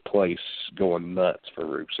 Place going nuts for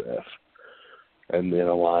Rusev. And then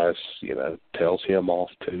Elias, tells him off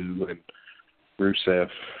too, and Rusev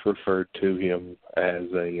referred to him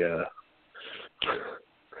as I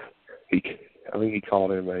think he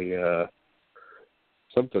called him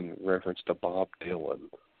something reference to Bob Dylan,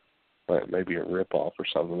 like maybe a ripoff or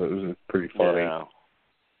something. It was pretty funny.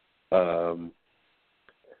 Yeah.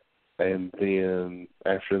 And then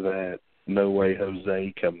after that, No Way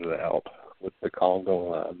Jose comes out with the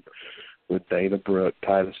Congo line with Dana Brooke,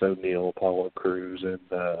 Titus O'Neil, Apollo Crews, and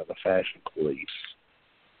the Fashion Police.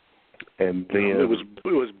 And then it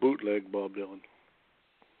was bootleg Bob Dylan.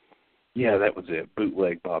 Yeah, that was it.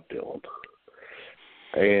 Bootleg Bob Dylan.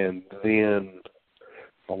 And then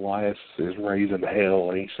Elias is raising hell,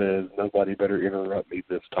 and he says, nobody better interrupt me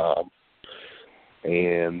this time.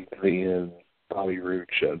 And then Bobby Roode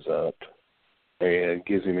shows up and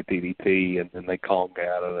gives him a DDT, and then they call him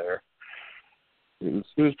out of there. It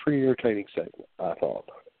was a pretty entertaining segment, I thought.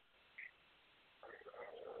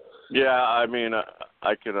 Yeah, I mean,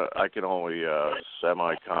 I could only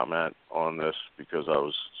semi-comment on this because I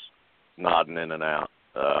was nodding in and out.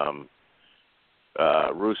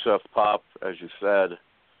 Rusev pop, as you said.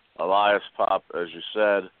 Elias pop, as you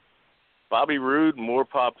said. Bobby Roode, more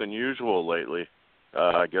pop than usual lately.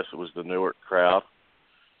 I guess it was the Newark crowd.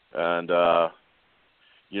 And,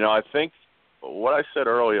 I think what I said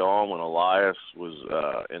early on when Elias was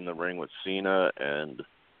in the ring with Cena and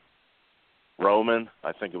Roman,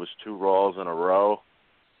 I think it was 2 Raws in a row,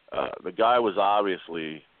 the guy was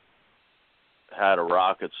obviously had a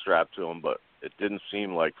rocket strapped to him, but it didn't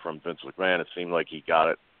seem like from Vince McMahon. It seemed like he got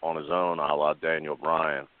it on his own, a la Daniel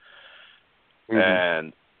Bryan. Mm-hmm.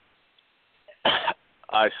 And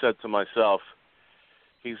I said to myself,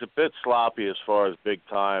 he's a bit sloppy as far as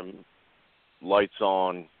big-time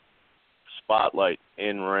lights-on spotlight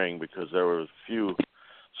in-ring, because there were a few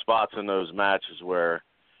spots in those matches where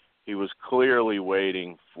he was clearly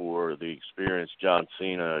waiting for the experienced John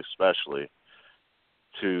Cena especially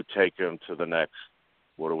to take him to the next,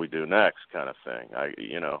 what do we do next kind of thing.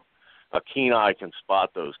 A keen eye can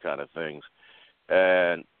spot those kind of things.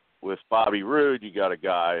 And with Bobby Roode, you got a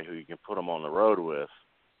guy who you can put him on the road with,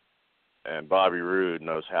 and Bobby Roode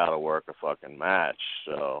knows how to work a fucking match.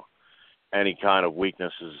 So any kind of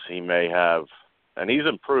weaknesses he may have, and he's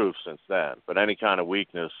improved since then, but any kind of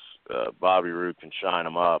weakness, Bobby Roode can shine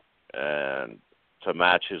him up, and to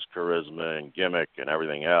match his charisma and gimmick and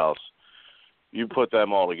everything else, you put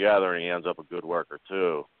them all together and he ends up a good worker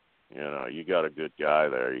too. You got a good guy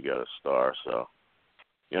there, you got a star. So,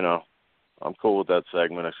 I'm cool with that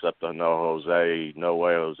segment, except I know No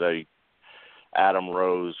Way Jose, Adam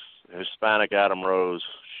Rose, Hispanic Adam Rose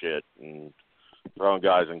shit, and throwing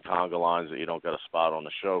guys in conga lines that you don't got a spot on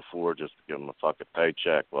the show for just to give them a fucking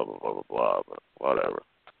paycheck, blah, blah, blah, blah, blah, but whatever.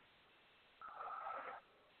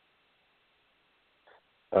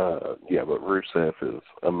 But Rusev is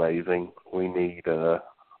amazing. We need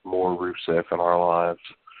more Rusev in our lives.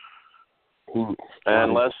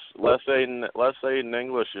 And less Aiden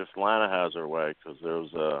English if Lana has her way, because there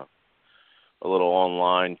was a little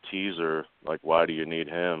online teaser, like, why do you need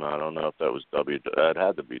him? I don't know if that was it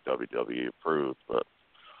had to be WWE approved, but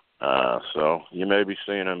so you may be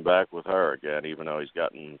seeing him back with her again, even though he's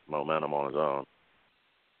gotten momentum on his own.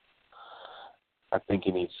 I think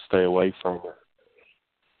he needs to stay away from her.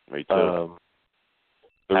 Me too.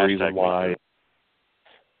 The reason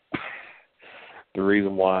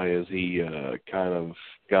why is he kind of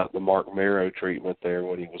got the Mark Marrow treatment there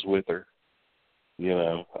when he was with her.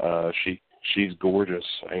 She's gorgeous,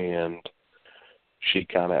 and she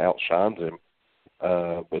kind of outshines him.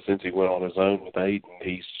 But since he went on his own with Aiden,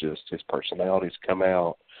 his personality's come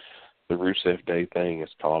out. The Rusev Day thing has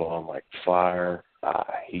caught on like fire.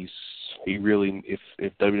 He really, if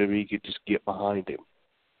WWE could just get behind him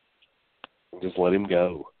and just let him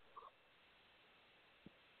go.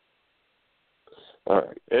 All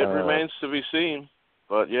right. It remains to be seen,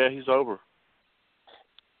 but yeah, he's over.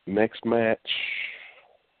 Next match,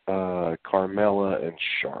 Carmella and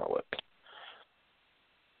Charlotte.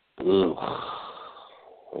 Ugh.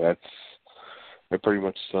 That pretty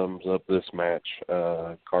much sums up this match.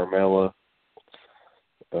 Carmella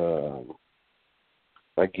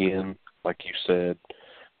again, like you said,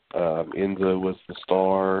 Enzo was the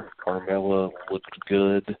star. Carmella looked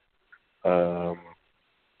good.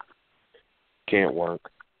 Can't work.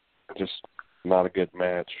 Just not a good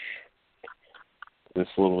match. This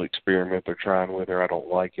little experiment they're trying with her, I don't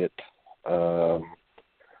like it. I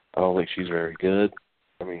don't think she's very good.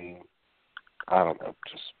 I mean, I don't know.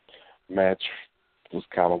 Just match was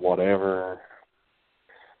kind of whatever.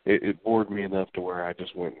 It bored me enough to where I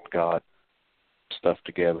just went and got stuff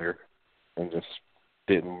together and just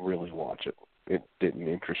didn't really watch it. It didn't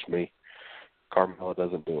interest me. Carmella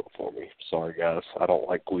doesn't do it for me. Sorry, guys. I don't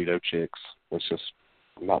like Guido chicks. It's just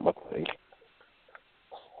not my thing.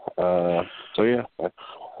 So, yeah,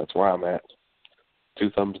 that's where I'm at. 2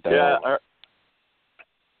 thumbs down. Yeah,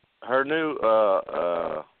 her new,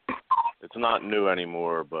 it's not new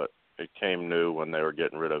anymore, but it came new when they were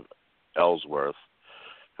getting rid of Ellsworth,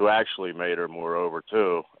 who actually made her more over,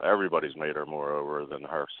 too. Everybody's made her more over than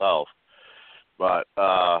herself. But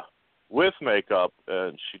with makeup,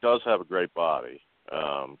 and she does have a great body.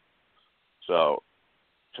 So,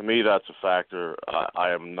 to me, that's a factor.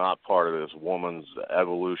 I am not part of this woman's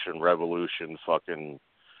evolution, revolution, fucking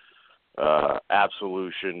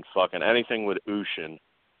absolution, fucking anything with ocean.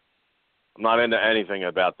 I'm not into anything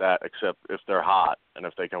about that except if they're hot, and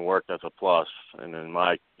if they can work, that's a plus. And in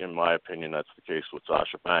my opinion, that's the case with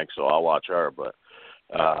Sasha Banks. So I'll watch her, but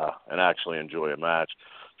and actually enjoy a match.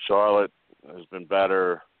 Charlotte has been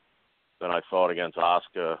better than I thought against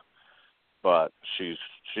Asuka, but she's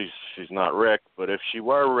not Rick. But if she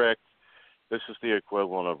were Rick, this is the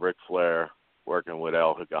equivalent of Ric Flair working with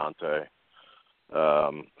El Gigante.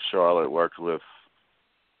 Charlotte worked with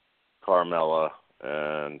Carmella,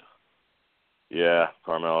 and yeah,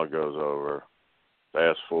 Carmella goes over.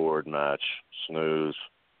 Fast forward match, snooze.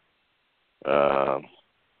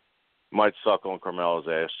 Might suck on Carmella's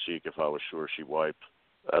ass cheek if I was sure she wiped.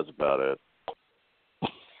 That's about it.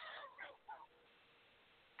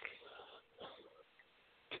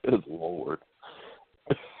 Good Lord.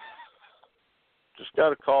 Just got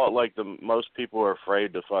to call it like the most people are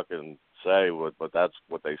afraid to fucking say, but that's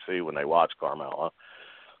what they see when they watch Carmella.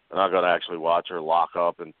 They're not going to actually watch her lock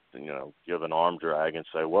up and, give an arm drag and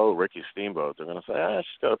say, whoa, Ricky Steamboat. They're going to say,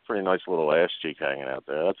 she's got a pretty nice little ass cheek hanging out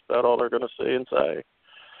there. That's about all they're going to see and say.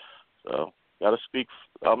 So, got to speak.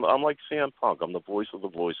 I'm like CM Punk. I'm the voice of the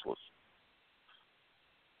voiceless.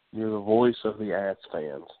 You're the voice of the ass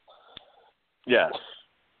fans. Yes.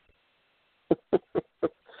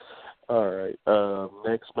 All right.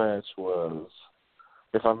 Next match was,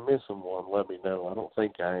 if I'm missing one, let me know. I don't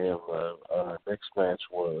think I am, though. Next match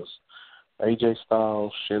was AJ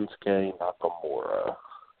Styles, Shinsuke Nakamura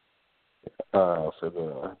for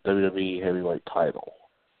the WWE Heavyweight title.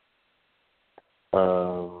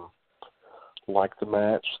 Liked the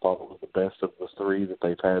match. Thought it was the best of the 3 that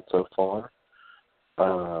they've had so far.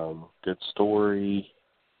 Good story.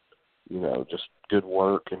 Just good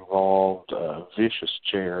work involved. Vicious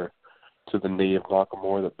chair to the knee of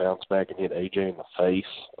Nakamura that bounced back and hit AJ in the face.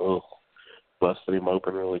 Oh, busted him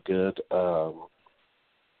open really good.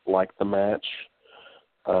 Liked the match.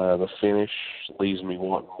 The finish leaves me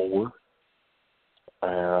wanting more.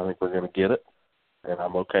 I think we're going to get it, and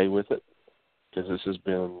I'm okay with it because this has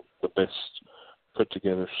been the best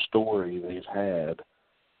put-together story they've had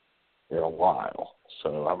in a while.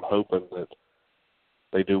 So I'm hoping that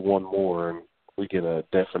they do one more and we get a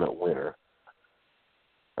definite winner.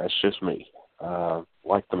 That's just me.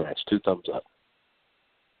 Like the match. 2 thumbs up.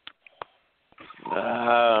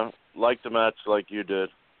 Like the match like you did.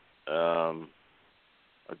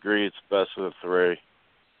 Agree it's best of the 3.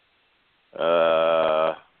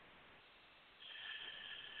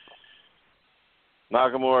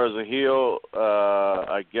 Nakamura as a heel,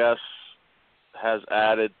 I guess, has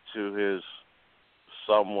added to his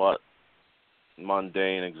somewhat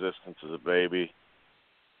mundane existence as a baby.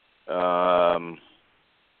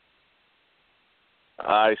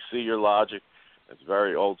 I see your logic. It's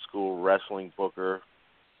very old school wrestling booker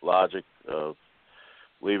logic of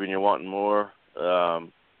leaving you wanting more.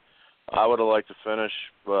 I would have liked to finish,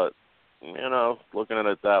 but looking at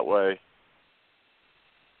it that way,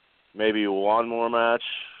 maybe one more match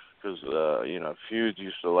because feuds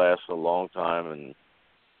used to last a long time, and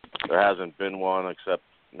there hasn't been one except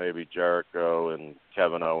maybe Jericho and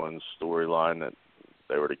Kevin Owens storyline that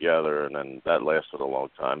they were together, and then that lasted a long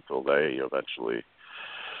time till they eventually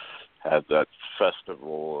had that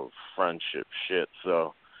festival of friendship shit.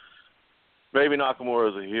 So maybe Nakamura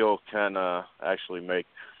as a heel can actually make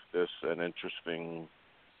this an interesting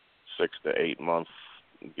 6 to 8 month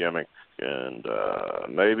gimmick, and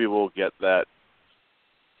maybe we'll get that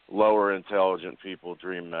lower intelligent people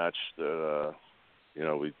dream match that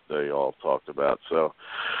they all talked about. So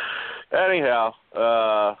anyhow,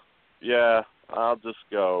 yeah, I'll just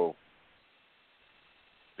go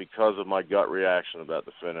because of my gut reaction about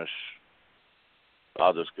the finish.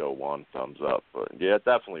 I'll just go 1 thumbs up. But yeah,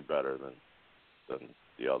 definitely better than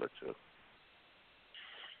the other two.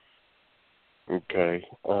 Okay.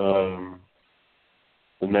 The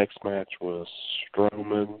next match was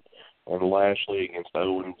Strowman and Lashley against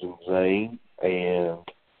Owens and Zayn, and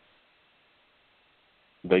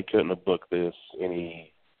they couldn't have booked this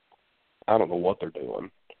any. I don't know what they're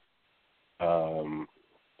doing.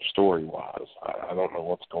 Story-wise, I don't know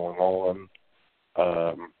what's going on.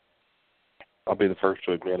 I'll be the first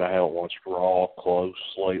to admit I haven't watched Raw close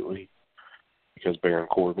lately because Baron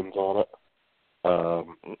Corbin's on it.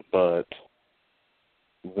 But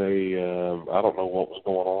they, I don't know what was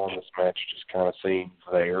going on. This match just kind of seemed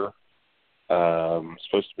there.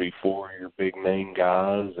 Supposed to be 4 of your big name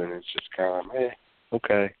guys, and it's just kind of,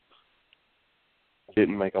 okay.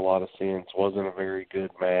 Didn't make a lot of sense. Wasn't a very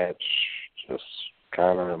good match. Just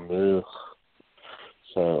kind of ugh.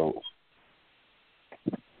 So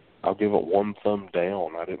I'll give it 1 thumb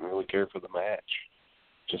down. I didn't really care for the match.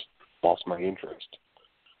 Just lost my interest.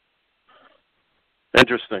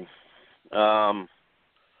 Interesting.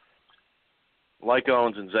 Like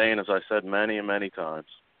Owens and Zayn, as I said many and many times,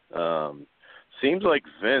 seems like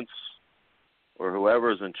Vince or whoever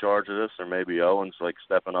is in charge of this, or maybe Owens, like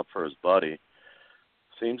stepping up for his buddy.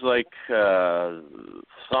 Seems like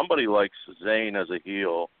somebody likes Zayn as a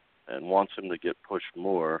heel and wants him to get pushed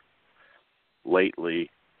more lately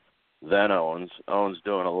than Owens. Owens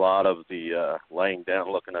doing a lot of the laying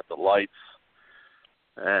down, looking at the lights,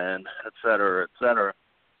 and et cetera, et cetera.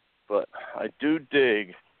 But I do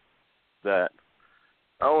dig that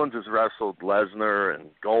Owens has wrestled Lesnar and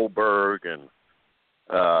Goldberg and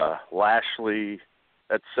Lashley,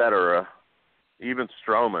 et cetera, even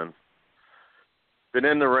Strowman. Been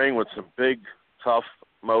in the ring with some big, tough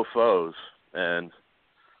mofos. And,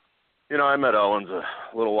 I met Owens a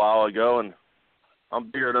little while ago, and I'm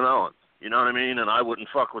bigger than Owens. You know what I mean? And I wouldn't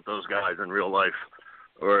fuck with those guys in real life.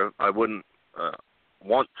 Or I wouldn't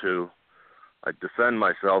want to. I'd defend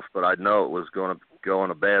myself, but I'd know it was going to go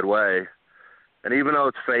in a bad way. And even though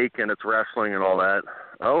it's fake and it's wrestling and all that,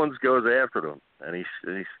 Owens goes after them. And he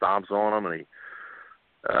stomps on them, and he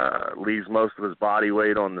leaves most of his body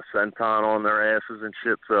weight on the senton on their asses and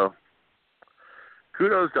shit. So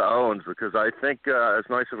kudos to Owens, because I think as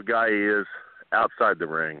nice of a guy he is outside the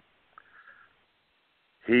ring,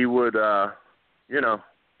 he would,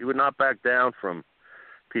 he would not back down from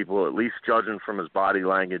people, at least judging from his body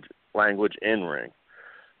language in ring,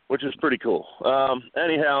 which is pretty cool.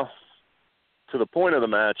 Anyhow, to the point of the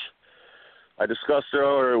match, I discussed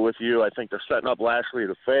earlier with you, I think they're setting up Lashley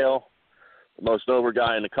to fail. The most over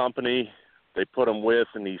guy in the company, they put him with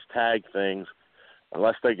in these tag things,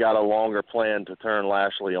 unless they got a longer plan to turn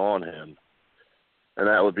Lashley on him. And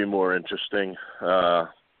that would be more interesting than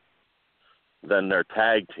their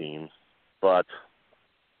tag team. But,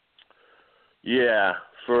 yeah,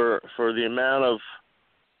 for the amount of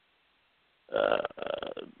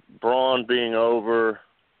Braun being over,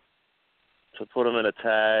 to put him in a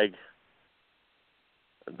tag,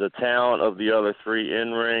 the talent of the other three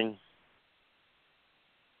in-ring,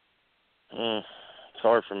 it's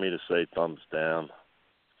hard for me to say thumbs down.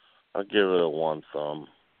 I'll give it a 1 thumb,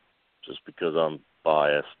 just because I'm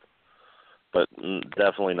biased, but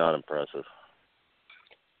definitely not impressive.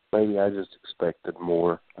 Maybe I just expected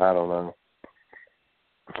more. I don't know.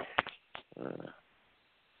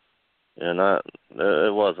 Yeah,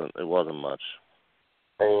 it wasn't much.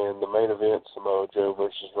 And the main event, Samoa Joe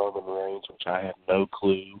versus Roman Reigns, which I had no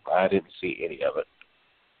clue. I didn't see any of it.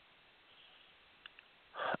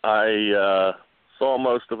 I saw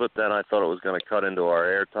most of it, then I thought it was going to cut into our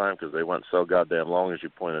airtime because they went so goddamn long, as you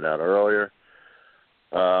pointed out earlier.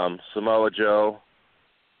 Samoa Joe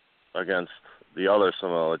against the other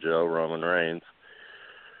Samoa Joe, Roman Reigns.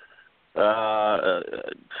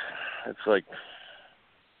 It's like,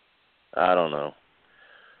 I don't know.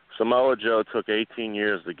 Samoa Joe took 18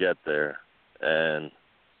 years to get there, and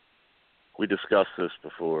we discussed this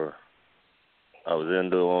before. I was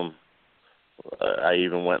into him. I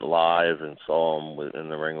even went live and saw him in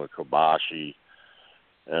the ring with Kobashi,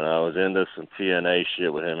 and I was into some TNA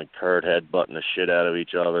shit with him and Kurt headbutting the shit out of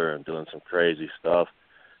each other and doing some crazy stuff.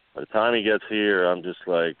 By the time he gets here, I'm just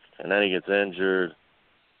like, and then he gets injured.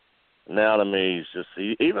 Now to me, he's just,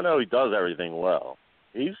 even though he does everything well,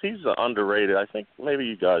 he's underrated. I think maybe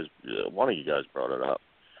you guys, one of you guys brought it up.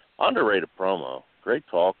 Underrated promo, great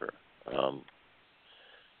talker,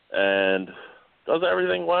 and does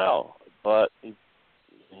everything well. But he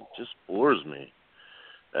just bores me.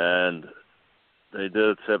 And they did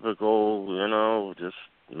a typical, just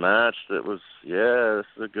match that was, this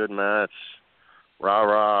is a good match,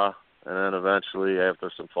 rah-rah. And then eventually, after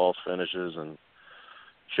some false finishes and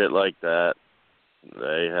shit like that,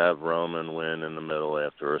 they have Roman win in the middle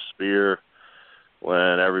after a spear.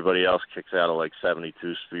 When everybody else kicks out of like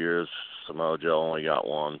 72 spears, Samoa Joe only got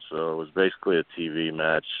one. So it was basically a TV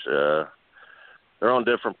match. They're on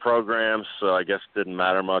different programs, so I guess it didn't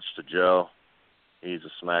matter much to Joe. He's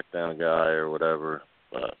a SmackDown guy or whatever.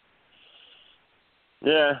 But,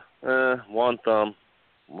 one thumb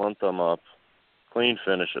up. Clean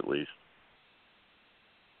finish at least.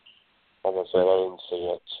 Like I said, I didn't see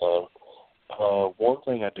it. So one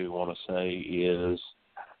thing I do want to say is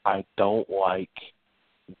I don't like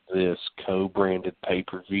this co-branded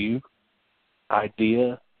pay-per-view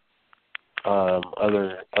idea.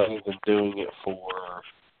 Other than doing it for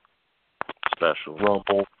special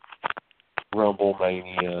Rumble,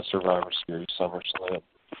 Mania, Survivor Series, SummerSlam.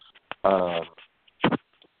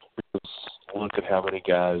 Because look at how many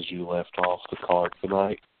guys you left off the card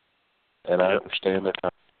tonight, and I understand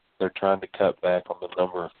they're trying to cut back on the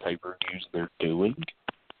number of pay-per-views they're doing.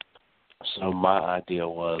 So my idea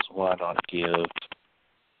was, why not give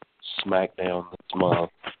SmackDown this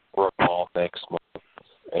month, Raw next month,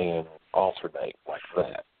 and alternate like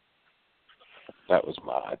that. That was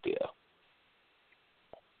my idea.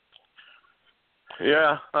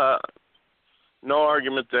 Yeah, no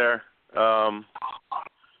argument there.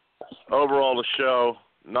 Overall, the show,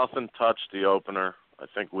 nothing touched the opener. I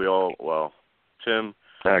think Tim,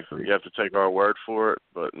 I agree. You have to take our word for it,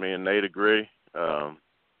 but me and Nate agree.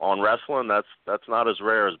 On wrestling, that's not as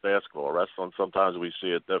rare as basketball. Wrestling, sometimes we see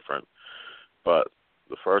it different. But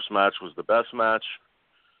the first match was the best match.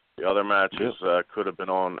 The other matches could have been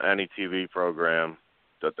on any TV program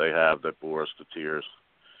that they have that bore us to tears.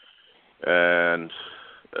 And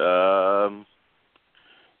the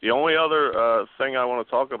only other thing I want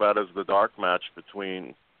to talk about is the dark match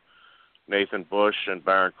between Nathan Bush and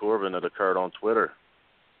Baron Corbin that occurred on Twitter.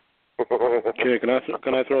 Okay, can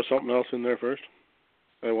I throw something else in there first?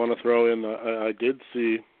 I want to throw in. I did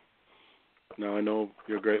see. Now I know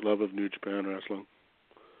your great love of New Japan Wrestling,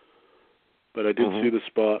 but I did see the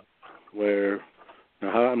spot where. Now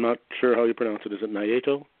I'm not sure how you pronounce it. Is it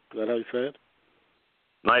Naito? Is that how you say it?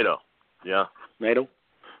 Naito. Yeah. Naito.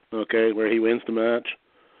 Okay, where he wins the match,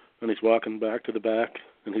 and he's walking back to the back,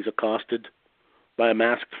 and he's accosted by a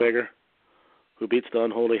masked figure who beats the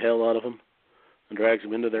unholy hell out of him and drags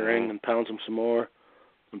him into the ring and pounds him some more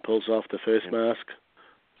and pulls off the face mask,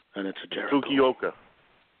 and it's a Jericho. Fukuoka.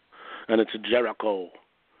 And it's a Jericho.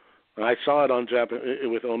 And I saw it on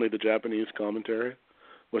with only the Japanese commentary,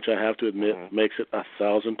 which I have to admit makes it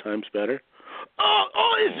 1,000 times better.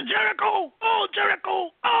 Oh, it's Jericho! Oh,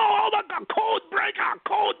 Jericho! Oh my God! Code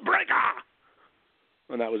breaker!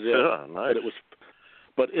 And that was it. Yeah, nice.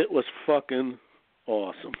 But it was fucking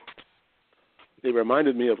awesome. It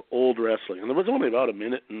reminded me of old wrestling, and there was only about a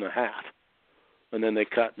minute and a half, and then they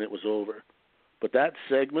cut and it was over. But that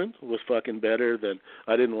segment was fucking better than,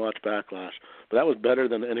 I didn't watch Backlash, but that was better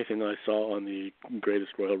than anything I saw on the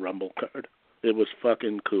Greatest Royal Rumble card. It was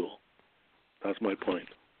fucking cool. That's my point.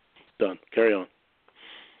 Done. Carry on.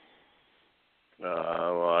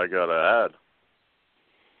 Well, I gotta add.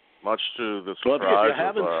 Much to the surprise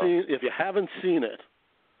if you haven't seen it,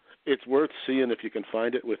 it's worth seeing if you can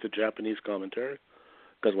find it with the Japanese commentary.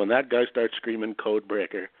 Because when that guy starts screaming "Code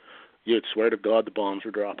Breaker," you'd swear to God the bombs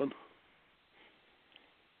are dropping.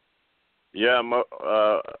 Yeah,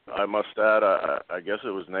 I must add, I guess it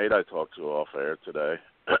was Nate I talked to off air today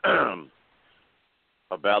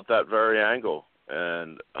about that very angle.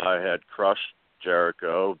 And I had crushed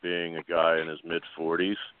Jericho, being a guy in his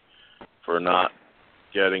mid-40s, for not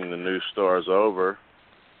getting the new stars over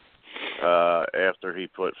after he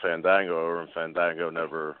put Fandango over, and Fandango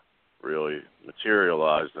never really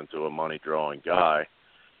materialized into a money-drawing guy.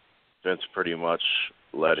 Vince pretty much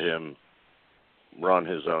let him run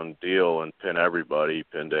his own deal and pin everybody,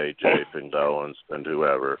 pinned AJ, pinned Owens, pinned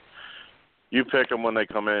whoever. You pick them when they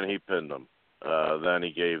come in, he pinned them. Then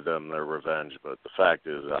he gave them their revenge. But the fact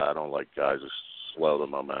is, I don't like guys who slow the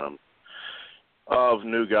momentum of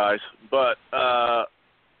new guys. But,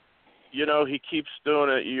 he keeps doing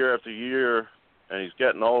it year after year, and he's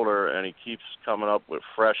getting older, and he keeps coming up with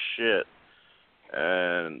fresh shit.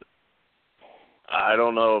 And I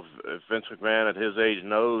don't know if Vince McMahon at his age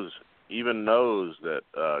knows that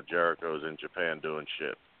Jericho's in Japan doing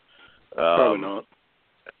shit. Probably not.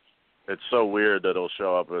 It's so weird that he'll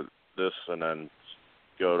show up at this and then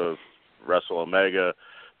go to Wrestle Omega,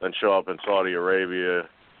 then show up in Saudi Arabia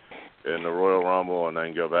in the Royal Rumble, and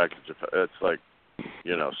then go back to Japan. It's like,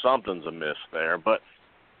 something's amiss there. But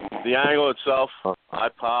the angle itself, I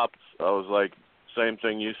popped. I was like, same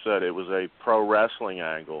thing you said. It was a pro wrestling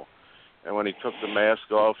angle. And when he took the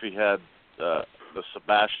mask off, he had the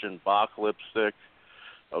Sebastian Bach lipstick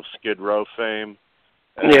of Skid Row fame.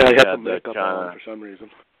 And he had the some makeup on for some reason.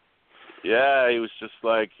 Yeah, he was just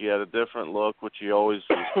like, he had a different look, which he always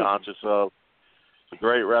was conscious of. A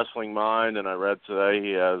great wrestling mind, and I read today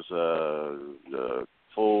he has a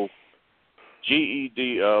full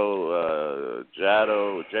GEDO,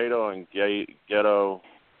 Jado and Ghetto,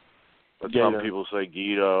 but some people say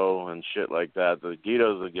Guido and shit like that. The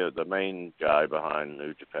Guido's the main guy behind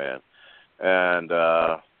New Japan. And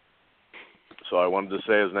so I wanted to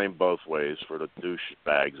say his name both ways for the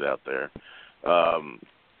douchebags out there.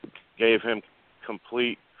 Gave him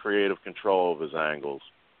complete creative control of his angles,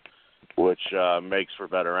 which makes for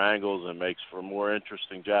better angles and makes for more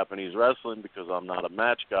interesting Japanese wrestling, because I'm not a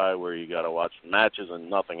match guy where you got to watch matches and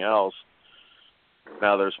nothing else.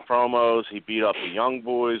 Now there's promos. He beat up the Young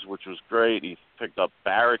Boys, which was great. He picked up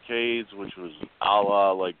barricades, which was a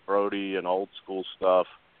la like Brody and old school stuff.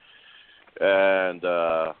 And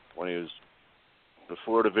when he was,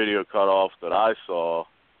 before the video cut off that I saw,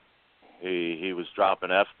 he was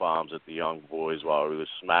dropping F-bombs at the Young Boys while he was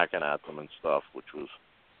smacking at them and stuff, which was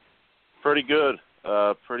pretty good,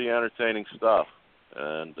 pretty entertaining stuff.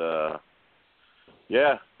 And,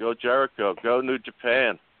 yeah, go Jericho, go New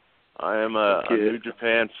Japan. I am a New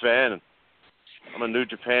Japan fan. I'm a New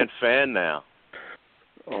Japan fan now.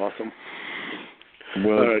 Awesome.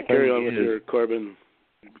 Well, all right, carry on with your Corbin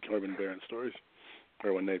Baron stories,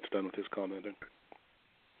 or when Nate's done with his commenting.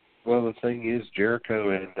 Well, the thing is,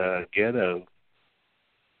 Jericho and Ghetto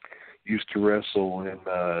used to wrestle in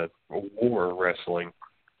war wrestling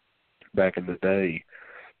back in the day,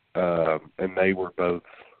 and they've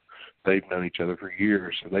known each other for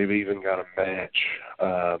years. They've even got a match.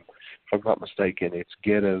 If I'm not mistaken, it's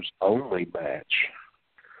Ghetto's only match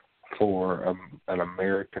for an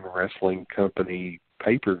American Wrestling Company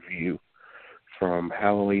pay-per-view from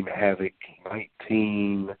Halloween Havoc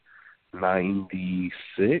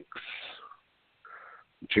 1996.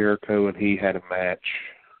 Jericho and he had a match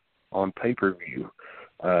on pay-per-view.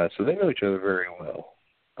 So they know each other very well.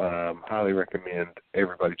 Highly recommend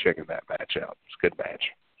everybody checking that match out. It's a good match.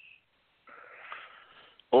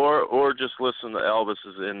 Or just listen to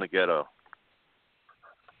Elvis's In the Ghetto.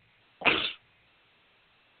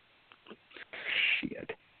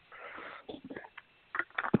 Shit.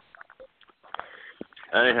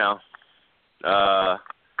 Anyhow, I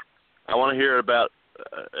want to hear about,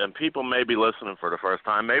 and people may be listening for the first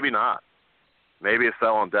time, maybe not. Maybe it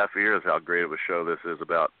fell on deaf ears how great of a show this is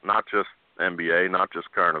about not just NBA, not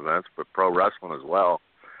just current events, but pro wrestling as well.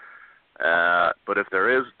 But if there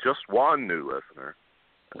is just one new listener,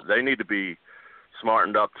 they need to be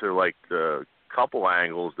smartened up to like the couple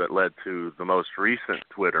angles that led to the most recent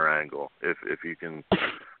Twitter angle. If you can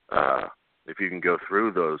go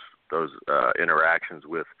through those interactions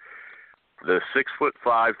with the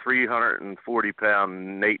 6'5",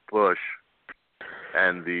 340-pound Nate Bush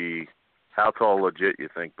and the how tall legit you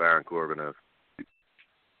think Baron Corbin is?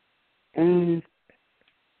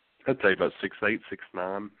 I'd say about 6'8",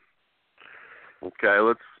 6'9". Okay,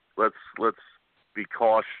 let's be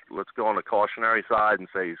cautious. Let's go on the cautionary side and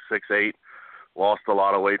say 6'8". Lost a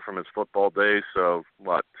lot of weight from his football days, so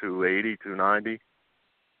what, 280, 290?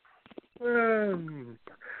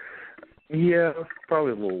 Yeah,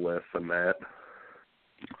 probably a little less than that.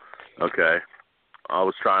 Okay. I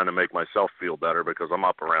was trying to make myself feel better because I'm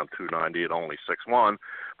up around 290 at only 6'1".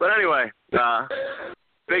 But anyway,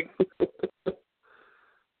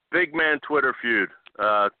 big man Twitter feud.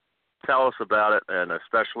 Tell us about it, and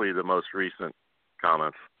especially the most recent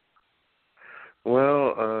comments.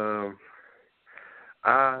 Well,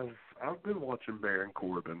 I've been watching Baron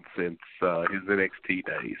Corbin since his NXT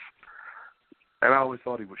days, and I always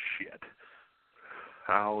thought he was shit.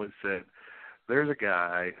 I always said, there's a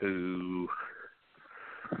guy who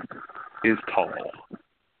is tall,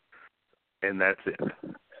 and that's it.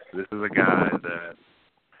 This is a guy that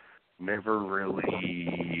never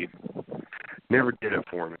did it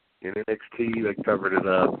for me. In NXT, they covered it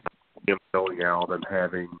up, him going out and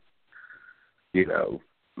having,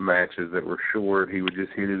 matches that were short. He would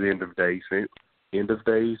just hit his end of days. End of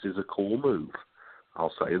days is a cool move.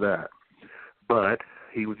 I'll say that. But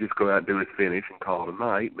he would just go out and do his finish and call it a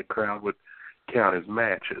night, and the crowd would count his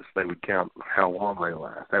matches. They would count how long they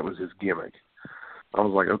last. That was his gimmick. I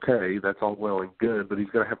was like, okay, that's all well and good, but he's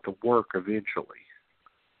going to have to work eventually.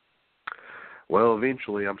 Well,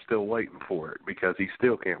 eventually I'm still waiting for it because he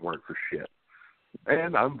still can't work for shit.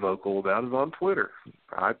 And I'm vocal about it on Twitter.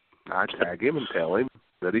 I tag him and tell him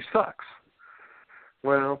that he sucks.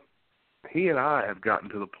 Well, he and I have gotten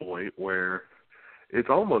to the point where it's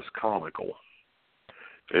almost comical.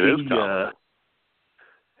 It is comical.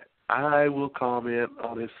 I will comment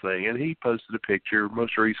on his thing, and he posted a picture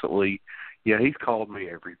most recently. Yeah, he's called me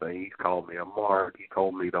everything. He's called me a mark. He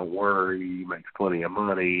told me, don't worry, he makes plenty of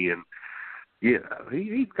money. And,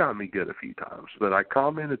 he's got me good a few times. But I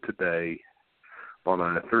commented today on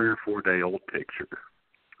a 3 or 4 day old picture.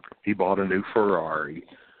 He bought a new Ferrari,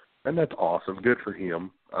 and that's awesome. Good for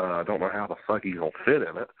him. I don't know how the fuck he's going to fit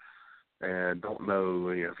in it. And don't know,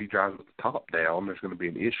 if he drives with the top down, there's going to be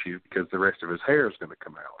an issue because the rest of his hair is going to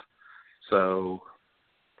come out. So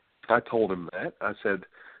I told him that. I said,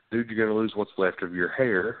 dude, you're going to lose what's left of your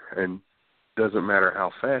hair, and doesn't matter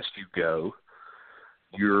how fast you go,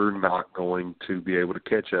 you're not going to be able to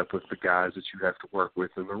catch up with the guys that you have to work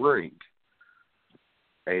with in the ring.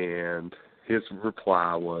 And his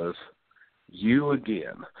reply was, you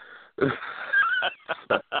again.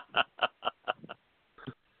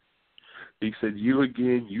 He said, you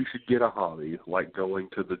again, you should get a hobby like going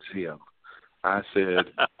to the gym. I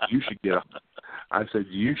said, you should get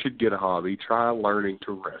a hobby. Try learning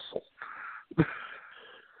to wrestle.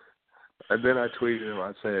 And then I tweeted him.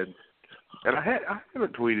 I said, and I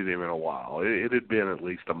haven't tweeted him in a while. It had been at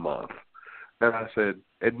least a month. And I said,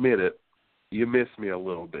 admit it, you missed me a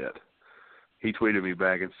little bit. He tweeted me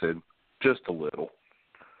back and said, just a little.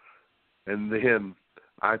 And then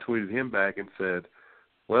I tweeted him back and said,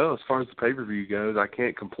 well, as far as the pay-per-view goes, I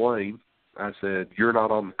can't complain. I said, you're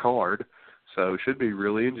not on the card, so it should be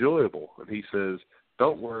really enjoyable. And he says,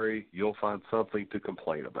 don't worry, you'll find something to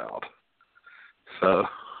complain about. So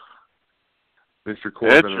Mr.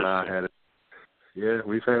 Corbin and I had it. Yeah,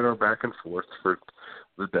 we've had our back and forth for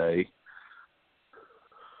the day.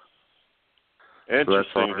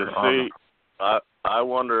 Interesting to see. I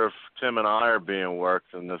wonder if Tim and I are being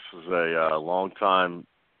worked, and this is a long-time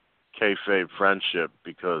kayfabe friendship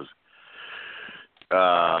because,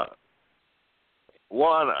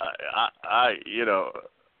 one, I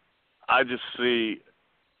just see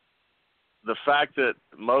the fact that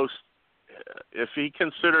if he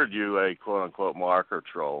considered you a quote-unquote marker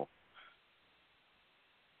troll,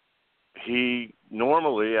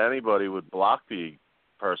 anybody would block the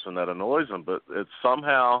person that annoys him, but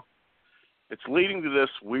it's leading to this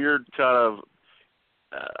weird kind of,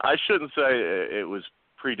 I shouldn't say it was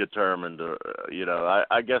predetermined,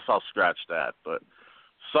 I guess I'll scratch that, but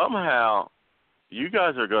somehow you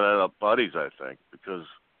guys are going to end up buddies, I think, because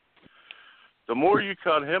the more you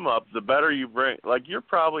cut him up, the better you bring, like you're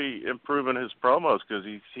probably improving his promos because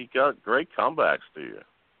he got great comebacks to you.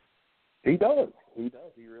 He does, he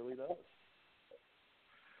really does.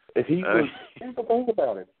 If he was, here's the thing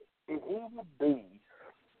about him, if he would be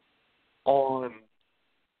on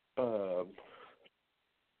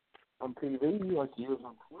TV like he was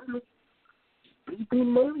on Twitter, he'd be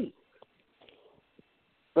money.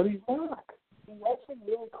 But he's not. He's actually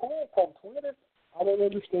really cool on Twitter. I don't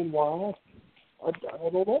understand why. I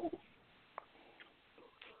don't know.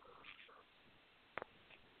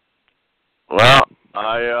 Well,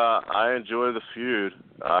 I enjoy the feud.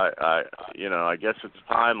 I guess it's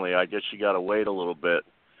timely. I guess you got to wait a little bit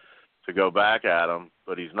to go back at him,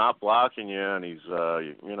 but he's not blocking you, and he's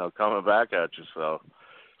coming back at you. So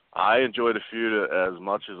I enjoy the feud as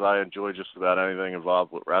much as I enjoy just about anything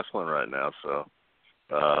involved with wrestling right now. So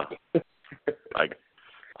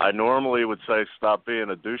I normally would say stop being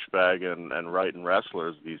a douchebag and writing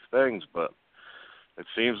wrestlers these things, but it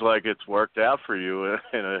seems like it's worked out for you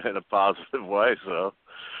in a positive way. So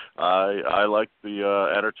I like the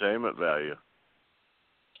entertainment value.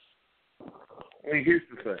 Hey, here's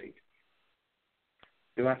the thing.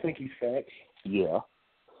 Do I think he's fat? Yeah.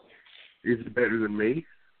 Is it better than me?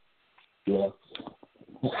 Yeah.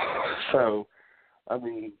 So, I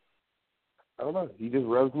mean, I don't know. He just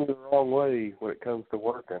rubs me the wrong way when it comes to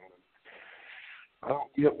working. I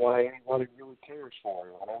don't get why anybody really cares for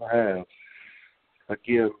him. I don't have.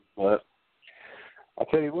 Again, but I'll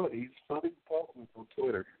tell you what, he's funny talking on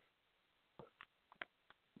Twitter.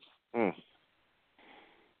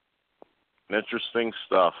 Interesting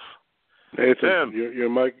stuff. Nathan, your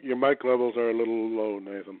mic levels are a little low,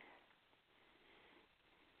 Nathan.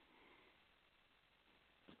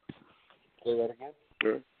 Say that again?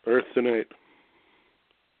 Earth tonight.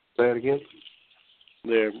 Say it again?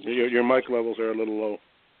 There, your mic levels are a little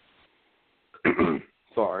low.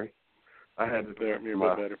 Sorry. I had it there. You're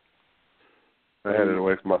a bit better. I had it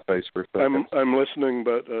away from my face for a second. I'm listening,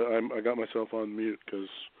 but I got myself on mute because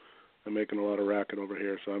I'm making a lot of racket over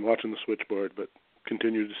here. So I'm watching the switchboard, but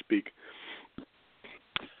continue to speak.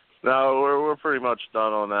 No, we're pretty much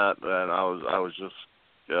done on that, and I was just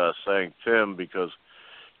saying Tim because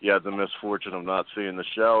you had the misfortune of not seeing the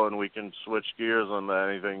show, and we can switch gears on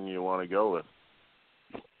anything you want to go with.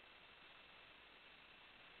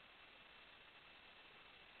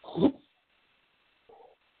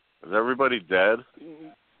 Is everybody dead?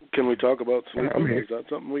 Can we talk about sleeping? Is that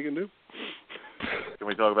something we can do? Can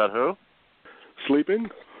we talk about who? Sleeping?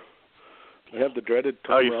 I have the dreaded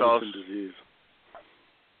Tom Robinson disease.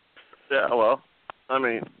 Yeah, well, I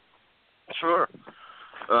mean, sure.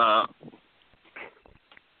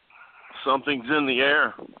 Something's in the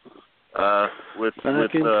air with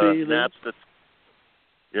naps that.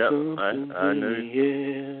 Yep, I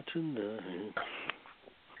knew. Tonight.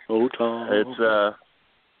 Oh, Tom. It's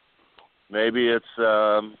maybe it's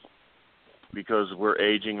because we're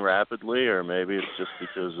aging rapidly, or maybe it's just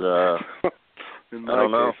because in my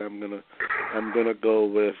case, I'm gonna go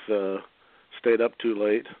with stayed up too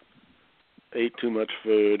late, ate too much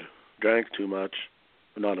food, drank too much,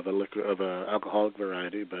 not of a alcoholic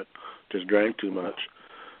variety, but just drank too much,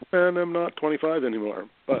 and I'm not 25 anymore.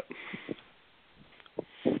 But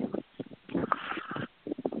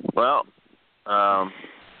well, I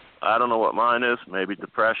don't know what mine is. Maybe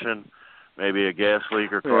depression, maybe a gas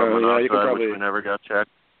leak or carbon monoxide, which we never got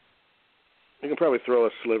checked. You can probably throw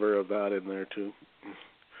a sliver of that in there too.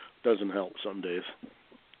 Doesn't help some days.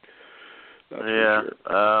 That's sure.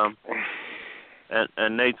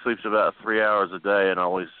 And Nate sleeps about 3 hours a day and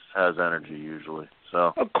always has energy usually.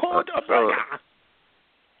 So a quarter of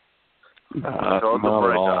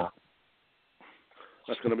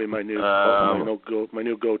That's going to be my new my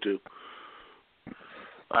new go-to.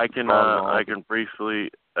 I can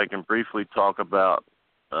briefly talk about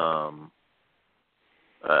a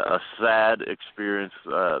sad experience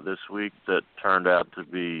this week that turned out to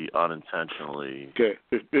be unintentionally. Okay,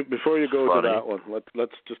 before you go funny. to that one,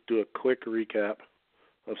 let's just do a quick recap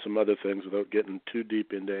of some other things without getting too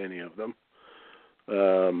deep into any of them.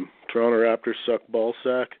 Toronto Raptors suck ball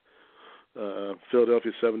sack.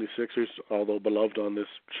 Philadelphia 76ers, although beloved on this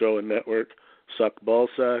show and network, suck ball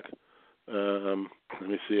sack. Let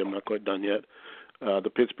me see, I'm not quite done yet. The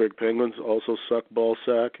Pittsburgh Penguins also suck ball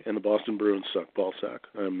sack, and the Boston Bruins suck ball sack.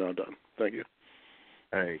 I am now done. Thank you.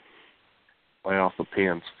 Hey, lay off the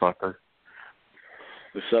pins, fucker.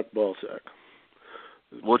 They suck ball sack.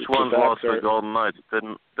 Which ones lost the Golden Knights?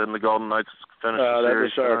 Didn't the Golden Knights finish the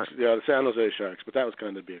series? The Sharks, yeah, the San Jose Sharks, but that was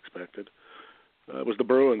kind of to be expected. It was the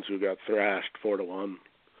Bruins who got thrashed 4-1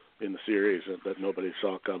 in the series that nobody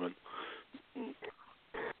saw coming.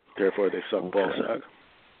 Therefore, they suck ball sack.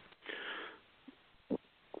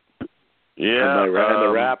 Yeah, and the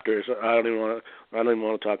Raptors. I don't even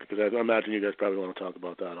want to talk because I imagine you guys probably want to talk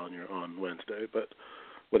about that on Wednesday. But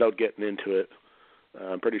without getting into it,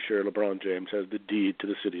 I'm pretty sure LeBron James has the deed to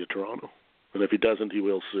the city of Toronto, and if he doesn't, he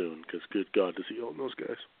will soon. Because good God, does he own those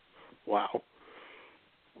guys? Wow.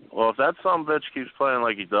 Well, if that son of a bitch keeps playing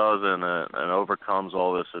like he does and overcomes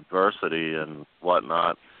all this adversity and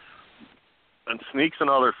whatnot, and sneaks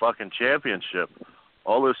another fucking championship,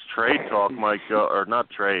 all this trade talk might go, or not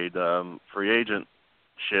trade, free agent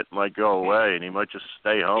shit might go away, and he might just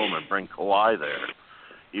stay home and bring Kawhi there.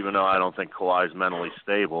 Even though I don't think Kawhi's mentally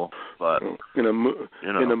stable, but in a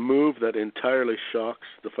move that entirely shocks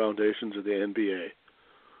the foundations of the NBA,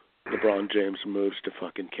 LeBron James moves to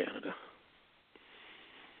fucking Canada.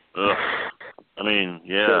 Ugh. I mean,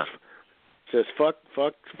 yeah. Says fuck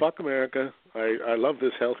America. I love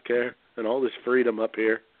this healthcare and all this freedom up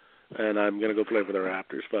here, and I'm gonna go play for the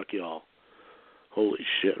Raptors. Fuck y'all. Holy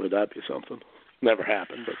shit, would that be something? Never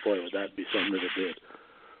happened, but boy, would that be something if it did.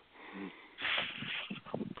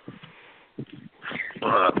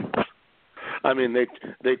 I mean, they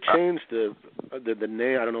changed the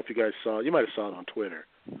name. I don't know if you guys saw. You might have saw it on Twitter,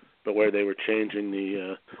 but where they were changing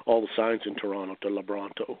the all the signs in Toronto to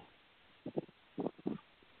LeBronto.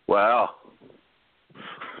 Wow.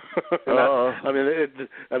 I mean,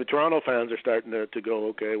 Toronto fans are starting to go,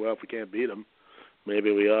 okay, well, if we can't beat him,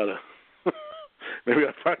 maybe we ought to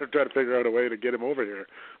try to figure out a way to get him over here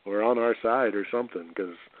or on our side or something.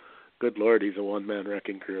 Because, good Lord, he's a one-man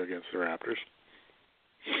wrecking crew against the Raptors.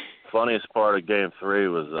 Funniest part of Game 3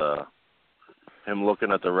 was him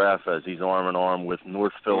looking at the ref as he's arm in arm with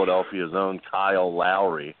North Philadelphia's own Kyle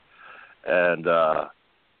Lowry, and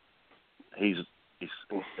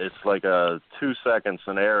it's like a 2-second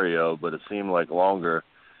scenario, but it seemed like longer,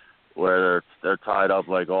 where they're tied up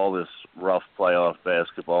like all this rough playoff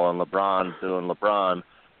basketball, and LeBron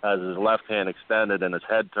has his left hand extended and his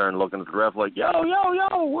head turned, looking at the ref like, yo,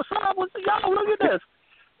 what's up? Yo, look at this.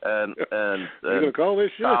 And you gonna call this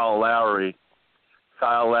shit? Kyle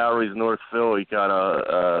Kyle Lowry's North Philly kind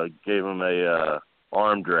of gave him a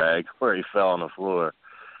arm drag where he fell on the floor,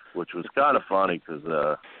 which was kind of funny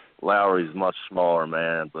because Lowry's a much smaller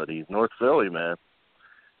man, but he's North Philly, man.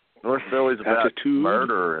 North Philly's about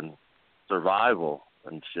murder and survival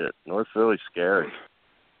and shit. North Philly's scary.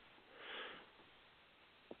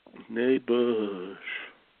 Nate Bush.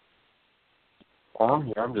 I'm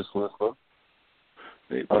here. I'm just listening.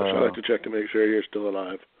 Nate Bush. I like to check to make sure you're still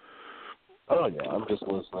alive. Oh, yeah. I'm just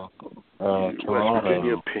listening.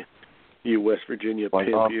 You West Virginia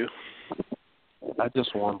pimp, you. I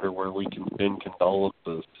just wonder where we can send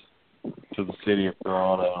condolences to the city of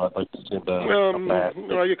Toronto. I'd like to send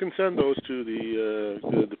well, you can send those to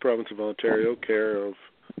the province of Ontario, care of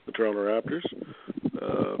the Toronto Raptors.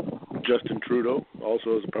 Justin Trudeau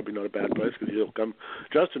also is probably not a bad place because he'll come.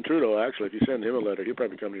 Justin Trudeau, actually, if you send him a letter, he'll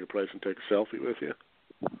probably come to your place and take a selfie with you.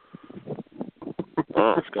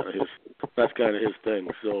 That's kind of his thing.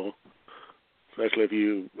 So, especially if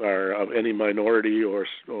you are of any minority or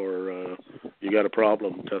you got a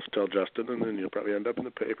problem, just tell Justin, and then you'll probably end up in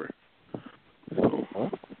the paper. So,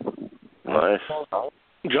 nice.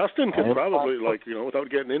 Justin could probably, without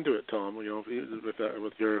getting into it, Tom, with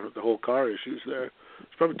the whole car issues there,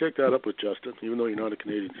 probably take that up with Justin, even though you're not a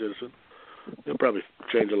Canadian citizen. He'll probably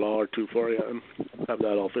change a law or two for you and have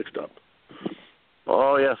that all fixed up.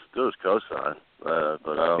 Oh, yes, do his cosign, but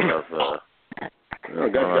I don't know if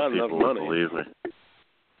got people enough money. Believe me.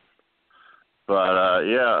 But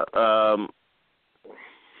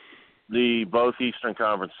both Eastern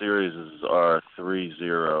Conference series are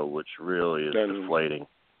 3-0, which really is deflating.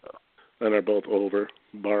 And are both over,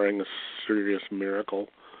 barring a serious miracle,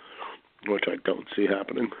 which I don't see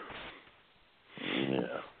happening.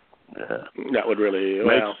 Yeah. That would really,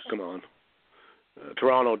 come on.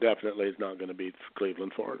 Toronto definitely is not going to beat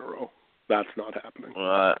Cleveland 4 in a row. That's not happening.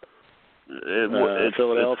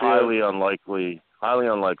 It's highly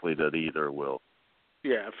unlikely that either will.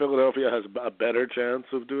 Yeah, Philadelphia has a better chance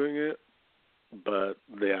of doing it, but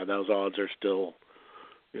those odds are still,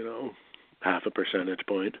 half a percentage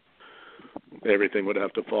point. Everything would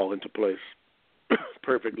have to fall into place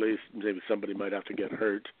perfectly. Maybe somebody might have to get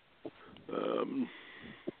hurt. And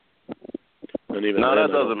even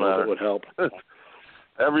that doesn't matter. It would help.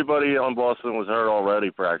 Everybody on Boston was hurt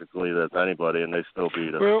already, practically. That's anybody, and they still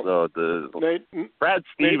beat us. Well, Brad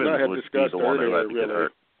Stevens would be the one who had to get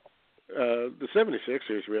hurt. The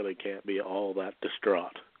 76ers really can't be all that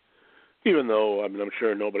distraught, even though I'm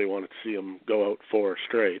sure nobody wanted to see them go out 4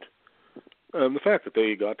 straight. The fact that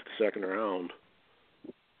they got to the second round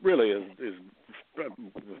really is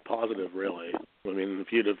positive, really. I mean,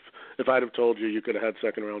 if I'd have told you you could have had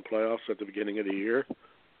second round playoffs at the beginning of the year,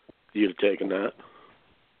 you'd have taken that.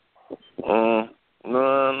 No,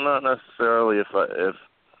 not necessarily. If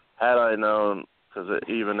had I known, because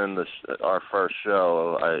even in our first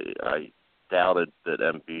show, I doubted that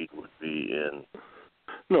Embiid would be in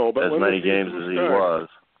as many games as he was.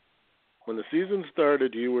 When the season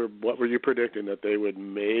started, what were you predicting, that they would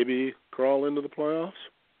maybe crawl into the playoffs?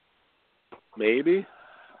 Maybe?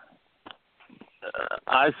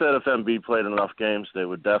 I said if Embiid played enough games, they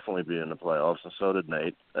would definitely be in the playoffs, and so did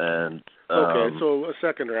Nate. And okay, so a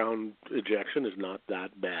second-round ejection is not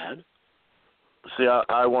that bad. See,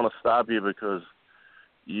 I want to stop you because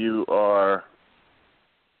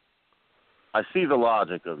I see the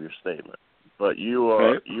logic of your statement, but you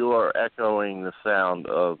are echoing the sound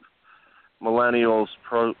of millennials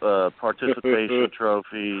participation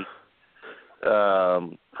trophy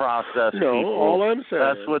process people. All I'm saying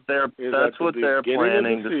that's what they're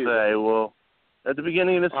planning to say. Well, at the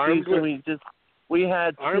beginning of the season, we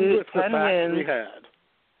had 10 wins.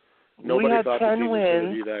 Nobody thought the 10 season was wins. going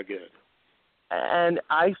to be that good. And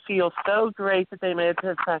I feel so great that they made it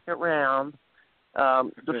to the second round.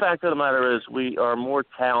 The fact of the matter is we are more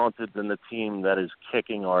talented than the team that is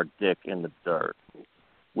kicking our dick in the dirt.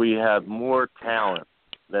 We have more talent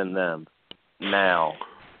than them now.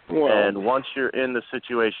 Well, and once you're in the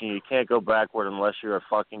situation, you can't go backward unless you're a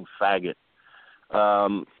fucking faggot.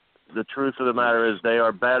 The truth of the matter is they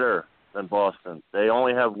are better than Boston. They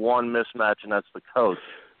only have one mismatch, and that's the coach.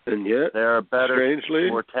 And yet, they're a better, strangely,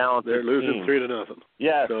 more talented they're losing team. 3-0.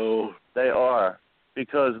 Yes, so they are,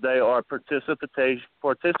 because they are participation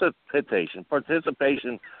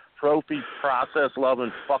trophy process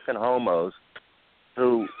loving fucking homos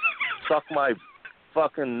who suck my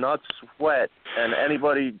fucking nuts wet, and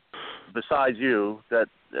anybody besides you that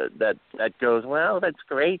goes, well, that's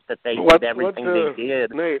great that they did everything they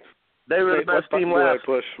did. Nate, they were the best team left.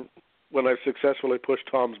 When I successfully push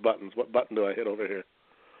Tom's buttons, what button do I hit over here?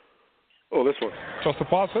 Oh, this one. Just a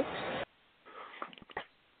pass it.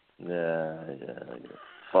 Yeah.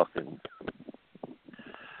 Fucking.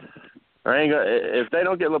 If they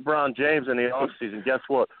don't get LeBron James in the offseason, guess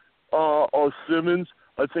what? Simmons,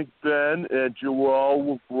 I think Ben and Joel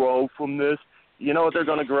will grow from this. You know what they're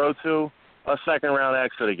going to grow to? A second-round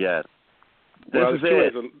exit again. This is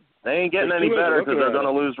it. They ain't getting any better because they're going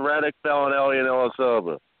to lose Redick, Bellinelli, and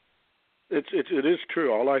Ilyasova. It is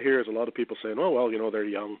true. All I hear is a lot of people saying, "Oh well, they're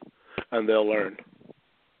young, and they'll learn."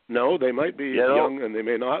 No, they might be young, and they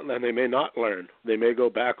may not learn. They may go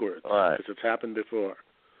backwards because it's happened before.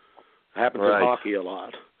 It happens in hockey a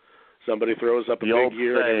lot. Somebody throws up a big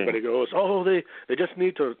year, and everybody goes, "Oh, they just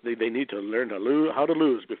need to need to learn how to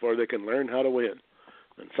lose before they can learn how to win."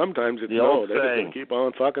 And sometimes it's they're just going to keep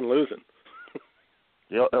on fucking losing.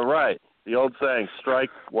 Right. The old saying, strike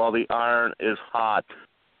while the iron is hot.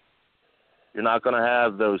 You're not going to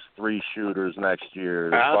have those 3 shooters next year.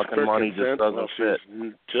 The fucking money just doesn't fit.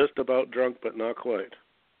 She's just about drunk, but not quite.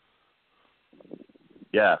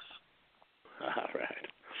 Yes. All right.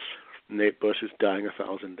 Nate Bush is dying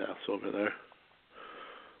 1,000 deaths over there.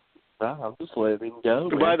 I'm just letting him go.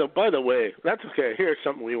 By the way, that's okay. Here's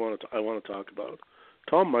something I want to talk about.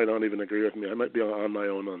 Tom might not even agree with me. I might be on my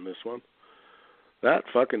own on this one. That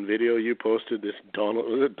fucking video you posted, was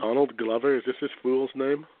it Donald Glover? Is this his fool's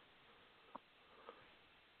name?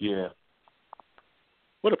 Yeah.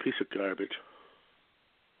 What a piece of garbage.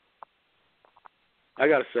 I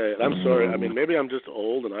got to say it. I'm sorry. I mean, maybe I'm just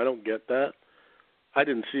old and I don't get that. I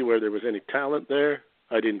didn't see where there was any talent there.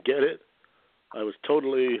 I didn't get it. I was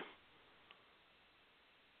totally...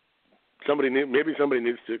 Maybe somebody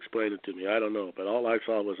needs to explain it to me. I don't know. But all I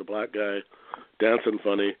saw was a black guy dancing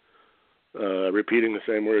funny, repeating the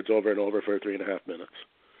same words over and over for 3.5 minutes.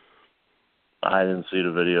 I didn't see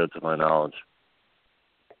the video to my knowledge.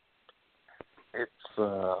 It's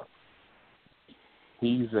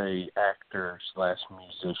he's a actor /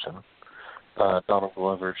 musician. Donald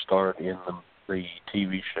Glover starred in the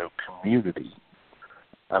TV show Community.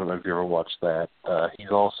 I don't know if you ever watched that.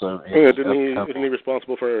 He's also in isn't he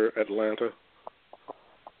responsible for Atlanta?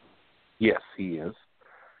 Yes, he is.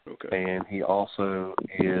 Okay. And he also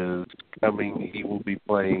is coming. He will be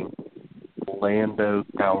playing Lando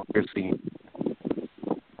Calrissian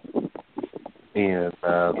in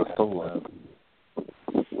the Solo.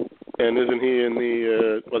 And isn't he in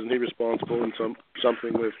the? Wasn't he responsible in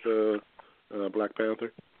something with Black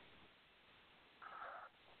Panther?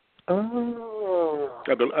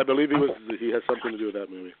 I believe he was. He has something to do with that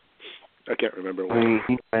movie. I can't remember what.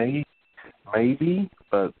 He maybe,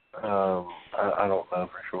 but I don't know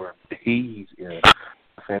for sure. He's a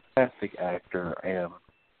fantastic actor, and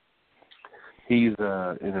he's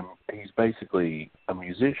basically a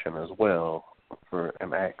musician as well for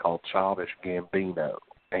an act called Childish Gambino.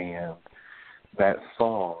 And that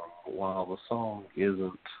song, while the song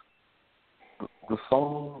isn't, the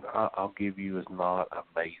song I'll give you is not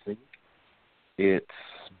amazing. It's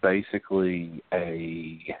basically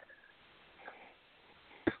it's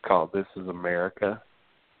called This Is America,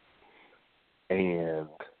 and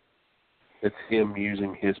it's him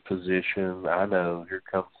using his position. I know, here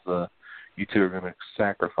comes you two are going to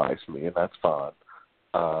sacrifice me, and that's fine.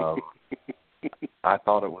 I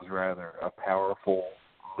thought it was rather a powerful,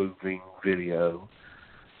 moving video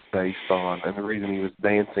based on, and the reason he was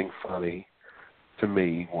dancing funny to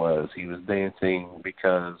me was he was dancing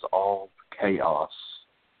because all the chaos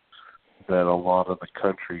that a lot of the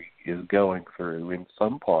country is going through in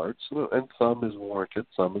some parts, and some is warranted,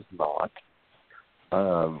 some is not.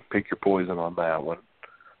 Pick your poison on that one.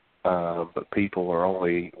 But people are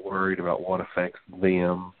only worried about what affects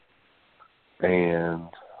them and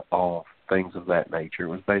all things of that nature. It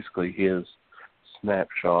was basically his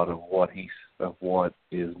snapshot of what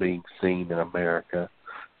is being seen in America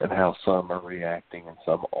and how some are reacting and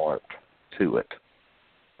some aren't to it.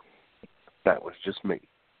 That was just me.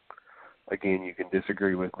 Again, you can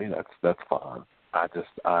disagree with me. That's fine.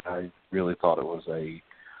 I really thought it was a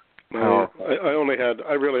powerful.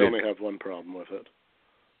 I really only have one problem with it.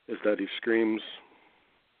 Is that he screams.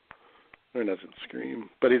 Or doesn't scream,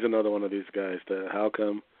 but he's another one of these guys that how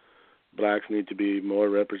come blacks need to be more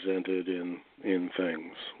represented in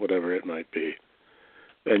things, whatever it might be,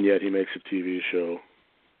 and yet he makes a TV show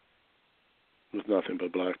with nothing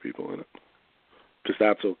but black people in it. Because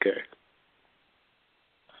that's okay.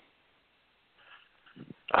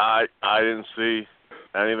 I didn't see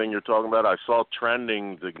anything you're talking about. I saw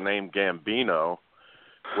trending the name Gambino.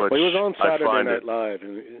 Which well, he was on Saturday Night Live,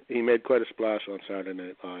 and he made quite a splash on Saturday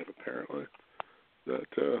Night Live, apparently.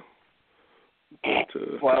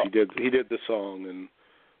 He did the song, and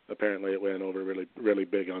apparently it went over really, really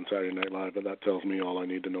big on Saturday Night Live, but that tells me all I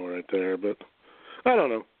need to know right there. But I don't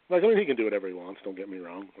know. Like, I mean, he can do whatever he wants. Don't get me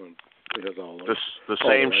wrong. It has all the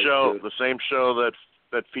same show, the same show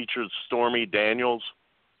that featured Stormy Daniels.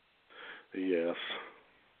 Yes,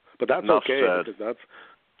 but that's Enough okay said. because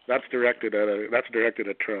that's directed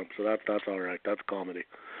at Trump, so that's all right. That's comedy.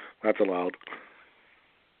 That's allowed.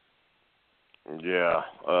 Yeah.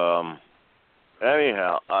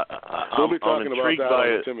 Anyhow, We'll be talking I'm about intrigued that by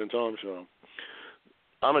on it. the Tim and Tom show.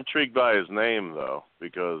 I'm intrigued by his name though,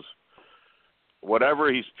 because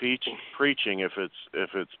whatever he's preaching, if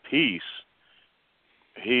it's peace,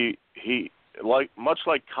 he much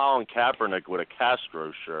like Colin Kaepernick with a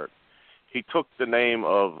Castro shirt, he took the name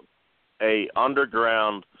of a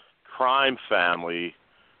underground crime family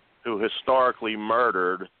who historically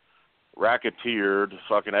murdered, racketeered,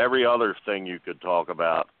 fucking every other thing you could talk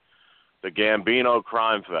about, the Gambino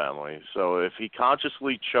crime family. So if he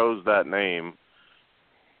consciously chose that name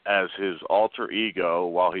as his alter ego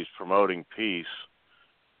while he's promoting peace,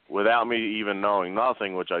 without me even knowing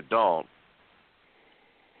nothing, which I don't,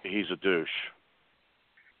 he's a douche.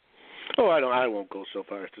 Oh, I won't go so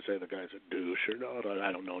far as to say the guy's a douche or not.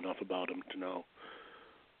 I don't know enough about him to know.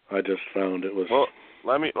 I just found it was. Well,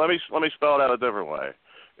 let me spell it out a different way.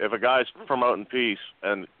 If a guy's promoting peace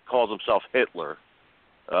and calls himself Hitler,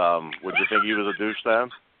 would you think he was a douche then?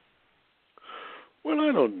 Well,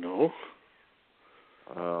 I don't know.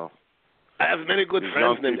 I have many good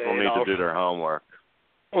friends young named people Adolf. need to do their homework.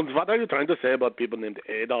 And what are you trying to say about people named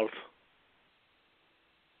Adolf?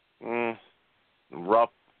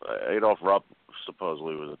 Adolf Rupp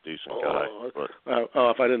supposedly was a decent guy. But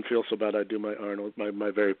If I didn't feel so bad, I'd do my Arnold,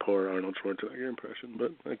 my very poor Arnold Schwarzenegger impression,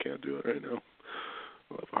 but I can't do it right now.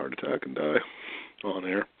 I'll have a heart attack and die on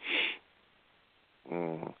air.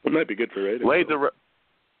 It might be good for ratings.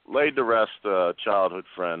 Laid to rest childhood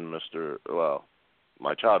friend,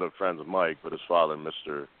 my childhood friend's Mike, but his father,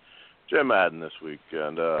 Mr. Jim Madden, this week.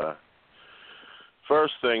 And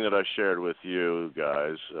first thing that I shared with you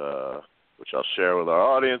guys, which I'll share with our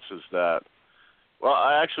audience, is that, well,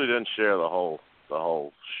 I actually didn't share the whole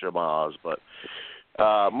shamaz, but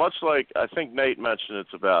much like I think Nate mentioned,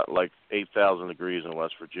 it's about like 8,000 degrees in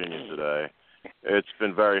West Virginia today. It's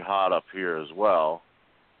been very hot up here as well,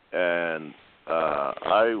 and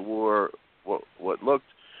I wore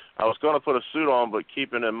I was going to put a suit on, but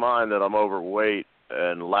keeping in mind that I'm overweight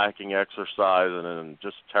and lacking exercise and in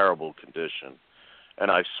just terrible condition,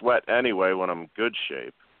 and I sweat anyway when I'm in good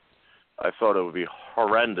shape, I thought it would be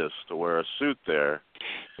horrendous to wear a suit there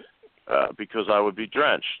because I would be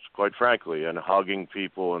drenched, quite frankly, and hugging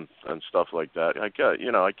people and stuff like that.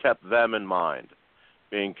 I kept them in mind,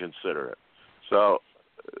 being considerate. So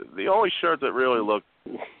the only shirt that really looked,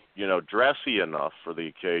 dressy enough for the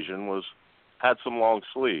occasion had some long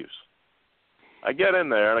sleeves. I get in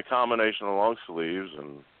there in a combination of long sleeves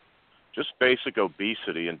and just basic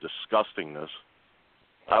obesity and disgustingness.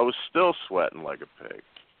 I was still sweating like a pig.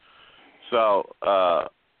 So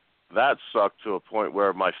that sucked to a point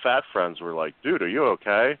where my fat friends were like, dude, are you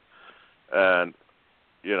okay? And,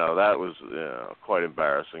 that was quite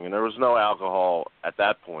embarrassing. And there was no alcohol at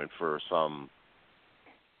that point for some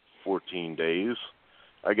 14 days,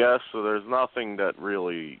 I guess. So there's nothing that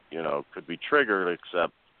really, could be triggered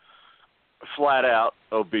except flat out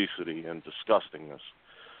obesity and disgustingness.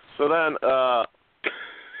 So then I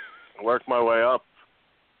worked my way up.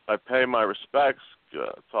 I pay my respects,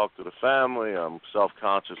 talk to the family. I'm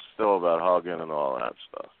self-conscious still about hugging and all that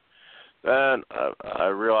stuff. Then I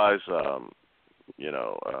realized,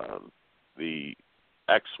 the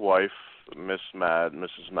ex-wife, Mrs.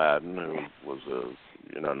 Madden, who was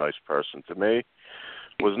a nice person to me,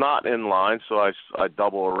 was not in line, so I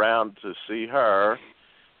double around to see her.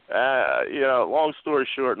 Long story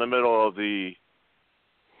short, in the middle of the,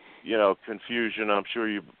 confusion, I'm sure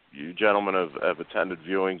you gentlemen have attended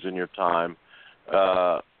viewings in your time.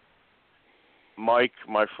 Mike,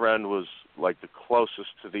 my friend, was like the closest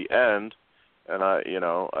to the end, and I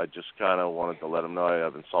just kind of wanted to let him know I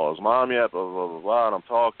haven't saw his mom yet, blah, blah, blah, blah, and I'm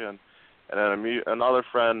talking. And then another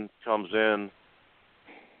friend comes in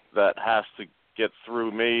that has to get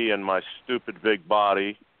through me and my stupid big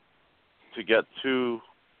body to get to,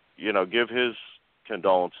 give his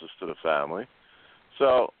condolences to the family.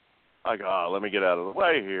 So I go, let me get out of the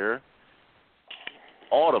way here,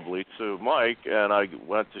 audibly to Mike, and I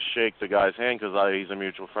went to shake the guy's hand because he's a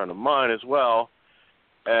mutual friend of mine as well.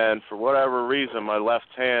 And for whatever reason, my left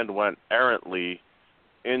hand went errantly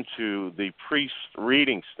into the priest's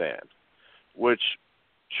reading stand, which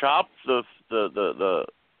chopped the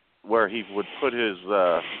where he would put his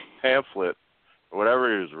pamphlet or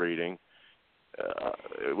whatever he was reading.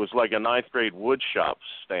 It was like a 9th grade wood shop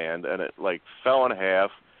stand, and it like fell in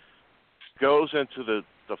half, goes into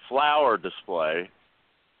the the flower display,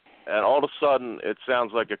 and all of a sudden it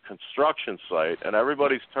sounds like a construction site, and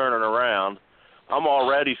everybody's turning around. I'm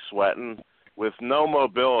already sweating with no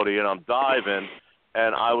mobility, and I'm diving,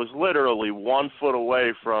 and I was literally 1 foot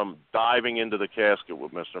away from diving into the casket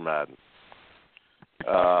with Mr. Madden.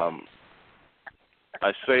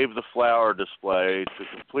 I saved the flower display to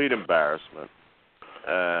complete embarrassment,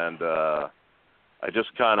 and I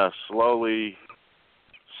just kind of slowly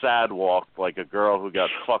sad walked like a girl who got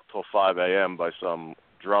fucked till 5 a.m. by some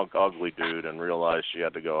drunk, ugly dude and realized she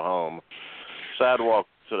had to go home. Sad walked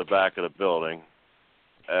to the back of the building,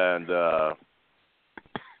 and that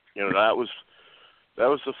was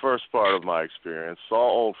the first part of my experience. Saw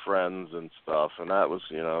old friends and stuff, and that was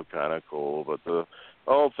kind of cool. But the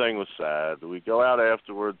whole thing was sad. We go out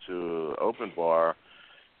afterward to open bar,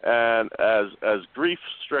 and as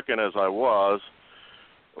grief-stricken as I was,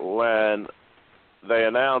 when they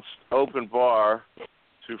announced open bar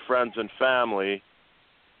to friends and family,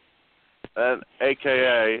 and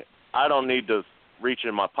AKA, I don't need to reach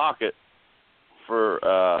in my pocket for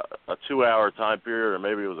a 2-hour time period, or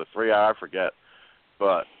maybe it was a 3-hour, I forget.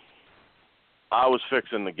 But I was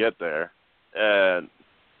fixing to get there, and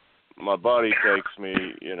my buddy takes me,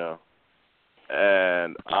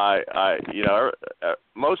 and I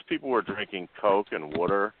most people were drinking Coke and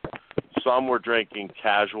water. Some were drinking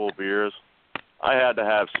casual beers. I had to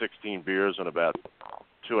have 16 beers in about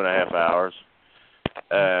 2.5 hours,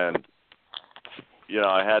 and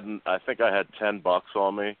I think I had $10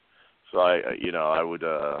 on me, so I would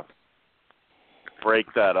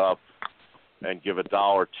break that up and give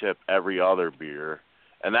 $1 tip every other beer,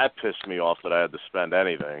 and that pissed me off that I had to spend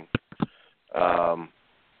anything.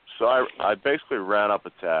 So I basically ran up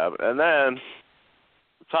a tab, and then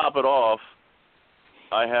to top it off,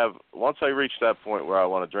 once I reach that point where I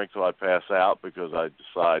want to drink till I pass out because I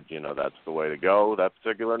decide, that's the way to go that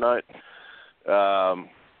particular night,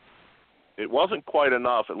 it wasn't quite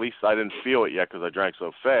enough. At least I didn't feel it yet because I drank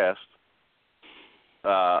so fast.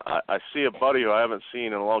 I see a buddy who I haven't seen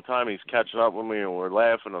in a long time. He's catching up with me, and we're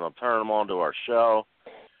laughing, and I'm turning him on to our show.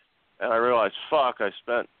 And I realized, fuck, I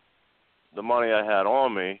spent the money I had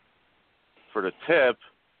on me for the tip,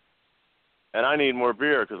 and I need more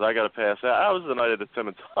beer because I got to pass out. That was the night of the Tim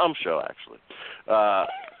and Tom show, actually.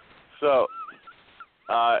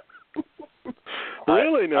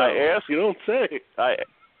 Really? No, I asked, you don't say.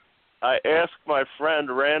 I asked my friend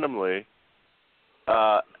randomly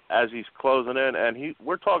as he's closing in, and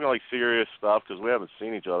we're talking like serious stuff because we haven't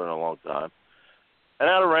seen each other in a long time. And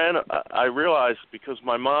out of random, I realized, because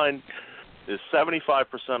my mind is 75%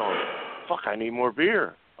 on, fuck, I need more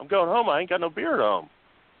beer. I'm going home. I ain't got no beer at home.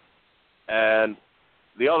 And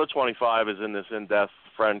the other 25 is in this in-depth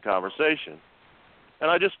friend conversation. And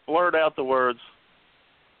I just blurted out the words,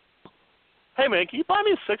 hey, man, can you buy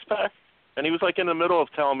me a six-pack? And he was, like, in the middle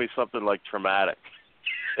of telling me something, like, traumatic.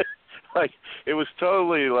 Like, it was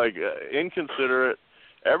totally, like, inconsiderate,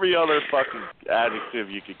 every other fucking adjective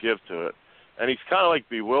you could give to it. And he's kind of, like,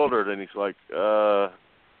 bewildered, and he's like,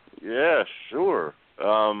 yeah, sure.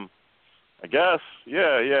 I guess,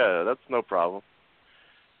 yeah, that's no problem.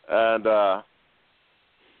 And,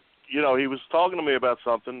 he was talking to me about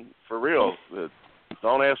something for real.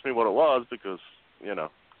 Don't ask me what it was because,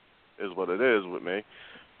 is what it is with me.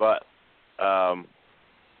 But,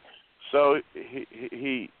 so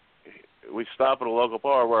we stop at a local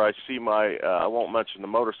bar where I see I won't mention the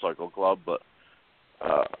motorcycle club, but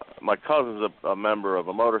my cousin's a member of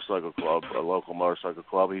a motorcycle club, a local motorcycle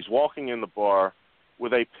club. He's walking in the bar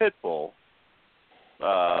with a pit bull.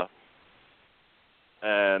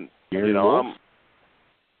 And, Gary Wolf?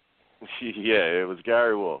 Yeah, it was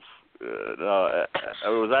Gary Wolf. It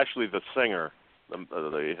was actually the singer,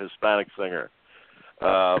 the Hispanic singer.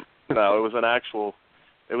 No, it was an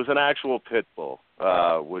actual pit bull,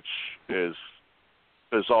 which is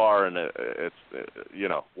bizarre, and it's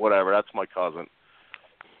whatever. That's my cousin.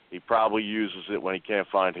 He probably uses it when he can't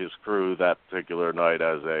find his crew that particular night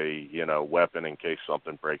as a weapon in case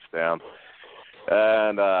something breaks down.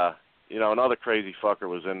 And another crazy fucker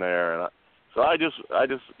was in there, and so I just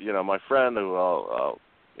my friend who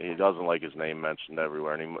he doesn't like his name mentioned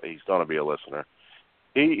everywhere, and he's going to be a listener.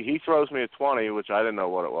 He throws me a 20, which I didn't know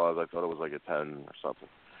what it was. I thought it was like a 10 or something.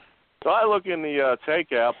 So I look in the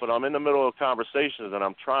takeout, but I'm in the middle of conversations, and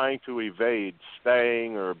I'm trying to evade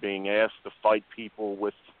staying or being asked to fight people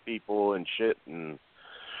with people and shit, and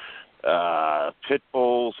pit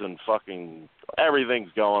bulls and fucking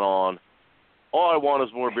everything's going on. All I want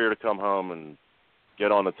is more beer to come home and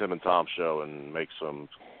get on the Tim and Tom show and make some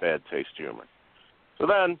bad taste humor. So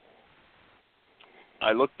then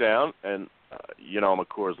I look down, and I'm a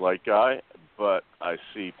Coors Light guy, but I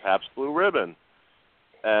see Pabst Blue Ribbon,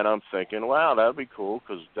 and I'm thinking, wow, that'd be cool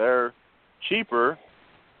because they're cheaper,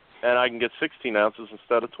 and I can get 16 ounces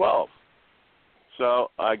instead of 12.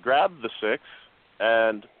 So I grabbed the 6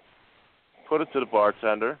 and put it to the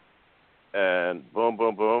bartender, and boom,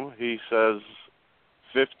 boom, boom, he says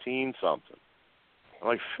 15 something. I'm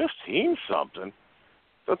like, 15 something?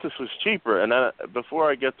 I thought this was cheaper. And then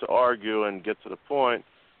before I get to argue and get to the point,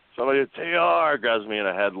 somebody at TR grabs me in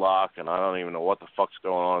a headlock, and I don't even know what the fuck's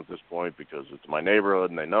going on at this point because it's my neighborhood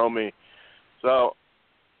and they know me. So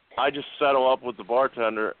I just settle up with the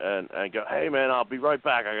bartender and go, hey, man, I'll be right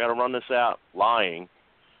back. I got to run this out. Lying.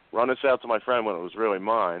 Run this out to my friend when it was really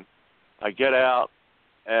mine. I get out,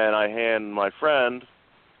 and I hand my friend,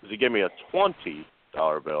 because he gave me a $20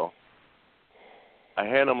 bill, I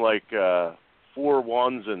hand him like 4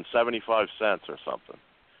 ones and 75 cents or something.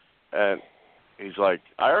 And he's like,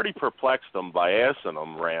 I already perplexed him by asking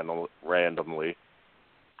him randomly.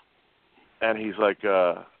 And he's like,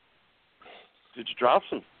 did you drop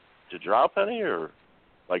any or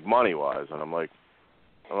like money-wise? And I'm like,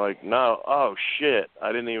 no. Oh, shit.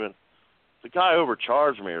 I didn't even, the guy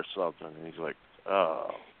overcharged me or something. And he's like,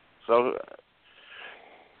 oh. So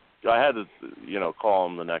I had to, call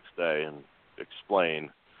him the next day and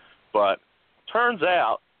explain. But turns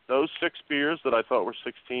out those 6 beers that I thought were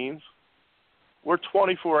 16s were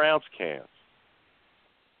 24-ounce cans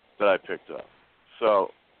that I picked up.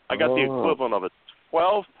 So I got the equivalent of a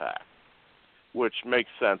 12-pack, which makes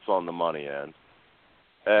sense on the money end.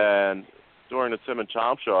 And during the Tim and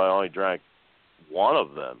Tom show, I only drank one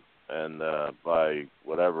of them. And by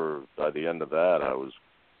the end of that, I was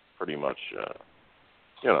pretty much,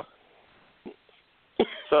 So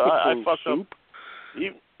I fucked up.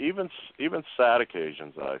 Even sad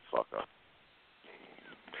occasions I fuck up.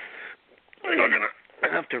 I'm gonna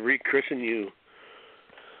have to rechristen you.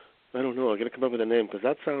 I don't know. I'm gonna come up with a name because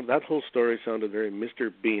that whole story sounded very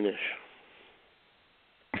Mr. Beanish.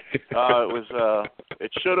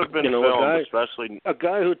 It should have been filmed, especially a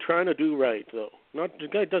guy who's trying to do right, though. Not the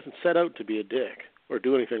guy doesn't set out to be a dick or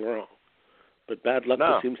do anything wrong, but bad luck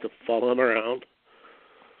just seems to follow him around.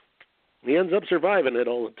 He ends up surviving it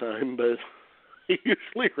all the time, but he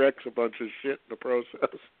usually wrecks a bunch of shit in the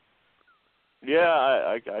process. Yeah,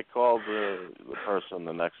 I called the person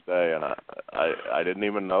the next day, and I didn't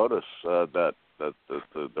even notice that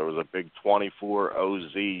there was a big 24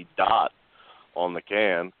 OZ dot on the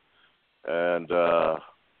can, and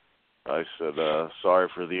I said, sorry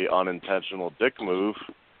for the unintentional dick move.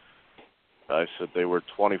 I said they were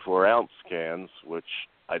 24-ounce cans, which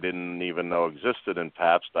I didn't even know existed in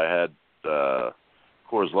Pabst. I had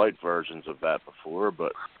Coors Light versions of that before,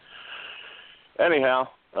 but anyhow,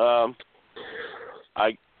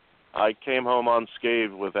 I came home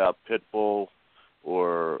unscathed without pit bull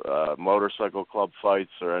or motorcycle club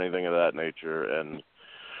fights or anything of that nature, and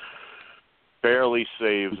barely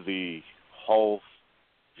saved the whole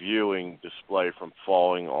viewing display from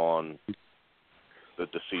falling on the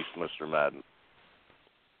deceased Mr. Madden.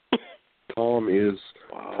 Tom is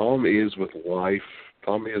with life.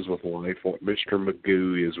 Tom is with life what Mr.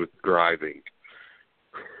 Magoo is with driving.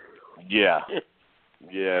 Yeah.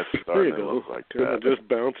 Yeah, it's starting to look like that. Just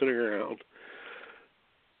bouncing around.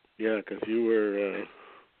 Yeah, because you were,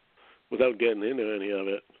 without getting into any of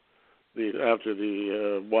it, after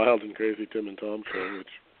the Wild and Crazy Tim and Tom show, which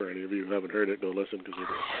for any of you who haven't heard it, go listen because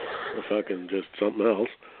it's fucking just something else.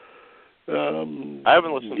 I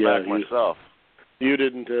haven't listened back myself. You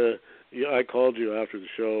didn't. I called you after the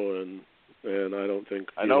show, and I don't think.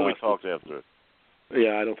 I know we talked after it.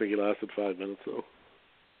 Yeah, I don't think you lasted 5 minutes though.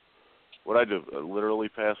 What I do? Literally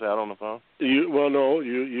pass out on the phone? No.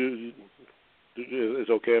 You. Is it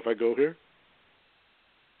okay if I go here?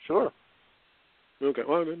 Sure. Okay.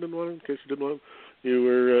 Well, I didn't want. In case you didn't want. You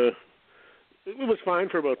were. It was fine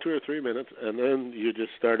for about 2 or 3 minutes, and then you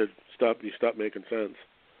just stopped. You stopped making sense.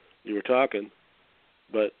 You were talking,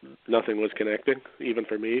 but nothing was connecting, even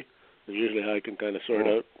for me. And usually I can kind of sort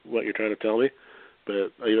out what you're trying to tell me,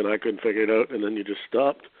 but even I couldn't figure it out. And then you just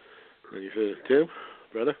stopped, and you said, "Tim,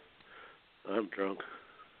 brother, I'm drunk."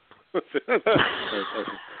 I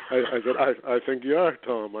said, I think you are,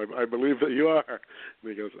 Tom. I believe that you are.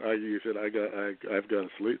 And he goes, you said, I've got to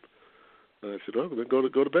sleep. And I said, oh, then go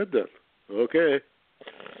to bed then. Okay.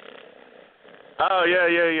 Oh yeah.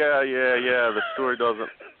 The story doesn't.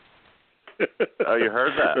 Oh, you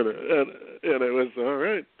heard that? and it was all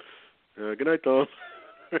right. Good night, Tom.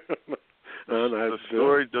 The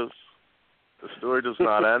story does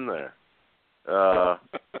not end there.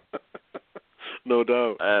 No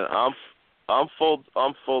doubt. And I'm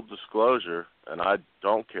full disclosure, and I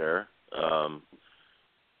don't care.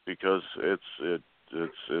 because it's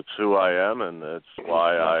who I am, and it's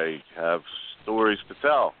why I have stories to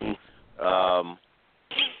tell.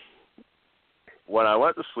 When I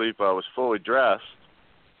went to sleep, I was fully dressed,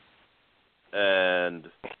 and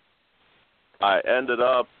I ended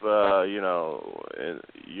up, you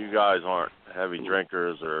guys aren't heavy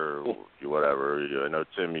drinkers or whatever. I know,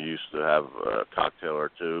 Tim, you used to have a cocktail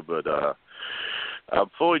or two, but I'm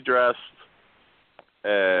fully dressed,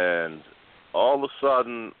 and all of a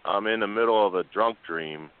sudden I'm in the middle of a drunk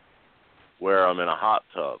dream where I'm in a hot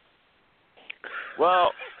tub.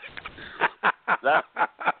 Well, that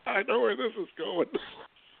I know where this is going.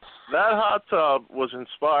 That hot tub was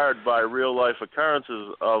inspired by real-life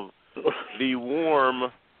occurrences of the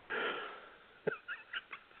warm,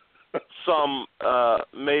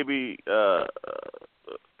 maybe, I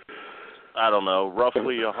don't know,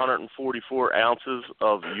 roughly 144 ounces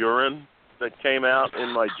of urine that came out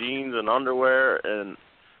in my jeans and underwear and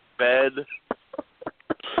bed.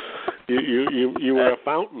 You were a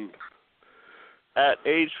fountain. At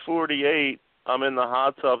age 48, I'm in the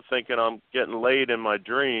hot tub thinking I'm getting laid in my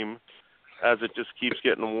dream as it just keeps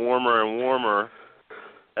getting warmer and warmer.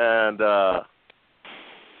 And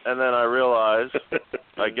then I realize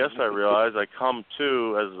I come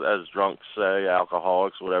to, as drunks say,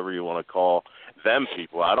 alcoholics, whatever you want to call them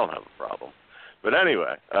people. I don't have a problem. But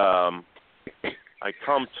anyway, I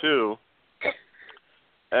come to,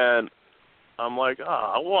 and I'm like,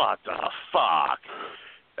 what the fuck?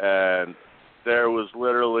 And there was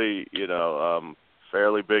literally,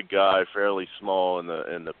 fairly big guy, fairly small in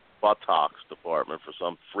the buttocks department for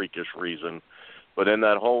some freakish reason. But in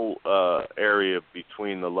that whole area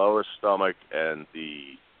between the lower stomach and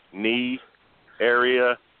the knee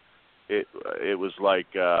area, it was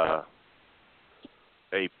like a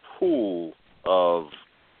pool of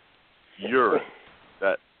urine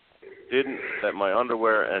that my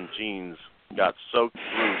underwear and jeans got soaked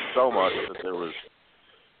through so much that there was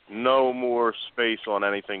no more space on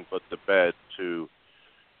anything but the bed to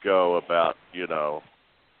go about,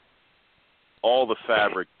 all the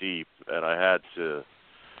fabric deep, and I had to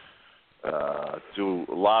do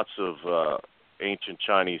lots of ancient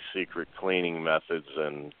Chinese secret cleaning methods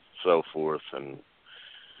and so forth, and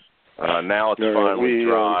now it's finally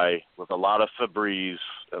dry with a lot of Febreze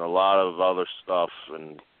and a lot of other stuff.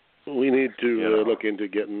 And we need to look into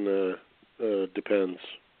getting Depends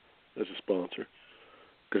as a sponsor,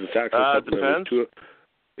 because it's actually something that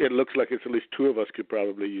it looks like it's at least two of us could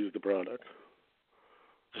probably use the product.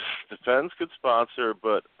 Depends could sponsor,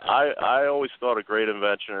 but I always thought a great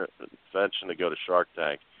invention to go to Shark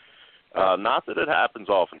Tank. Not that it happens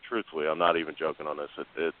often, truthfully. I'm not even joking on this.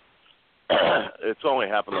 It's only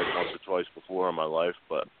happened like once or twice before in my life,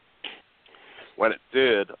 but when it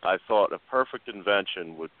did, I thought a perfect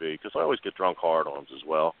invention would be, because I always get drunk hard-ons as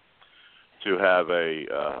well, to have a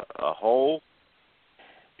hole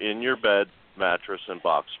in your bed mattress and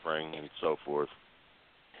box spring and so forth,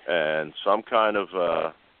 and some kind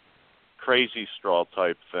of crazy straw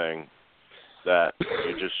type thing that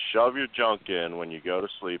you just shove your junk in when you go to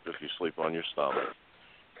sleep if you sleep on your stomach.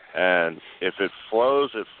 And if it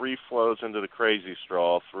flows, it free flows into the crazy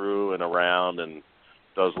straw through and around and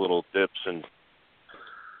does little dips and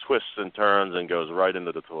twists and turns and goes right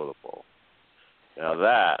into the toilet bowl. Now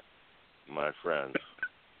that, my friends,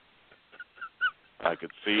 I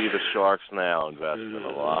could see the sharks now investing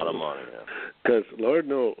a lot of money in. Because Lord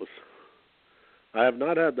knows, I have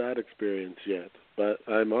not had that experience yet, but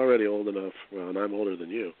I'm already old enough, well, and I'm older than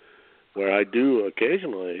you, where I do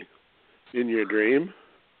occasionally, in your dream,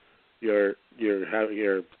 I got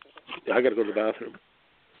to go to the bathroom,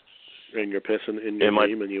 and you're pissing in your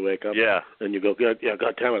dream, and you wake up, and you go, God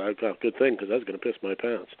damn it, I've got a good thing, because I was going to piss my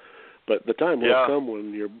pants. But the time will come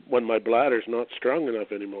when my bladder's not strong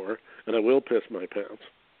enough anymore, and I will piss my pants.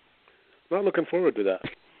 Not looking forward to that.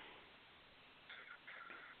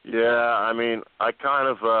 Yeah, I mean, I've kind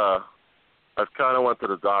of went to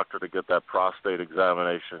the doctor to get that prostate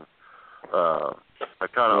examination. I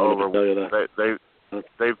kind of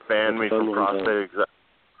they've banned me from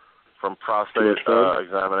prostate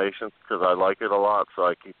examinations because I like it a lot, so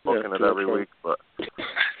I keep booking it every week. But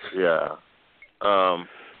yeah, the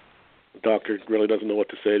doctor really doesn't know what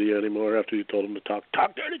to say to you anymore after you told him to talk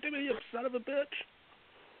dirty to me, you son of a bitch.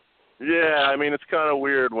 Yeah, I mean, it's kind of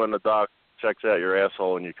weird when the doc checks out your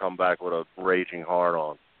asshole and you come back with a raging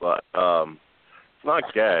hard-on. But it's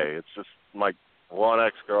not gay. It's just my one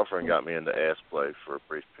ex-girlfriend got me into ass play for a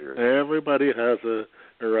brief period. Everybody has a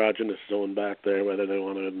erogenous zone back there, whether they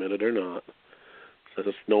want to admit it or not. So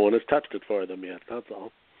just no one has touched it for them yet, that's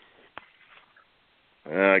all.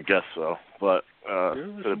 Yeah, I guess so. But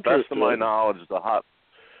to the best of my knowledge, the hot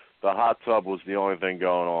the hot tub was the only thing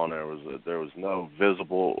going on. There was no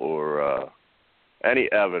visible or any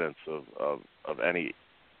evidence of any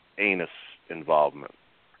anus involvement.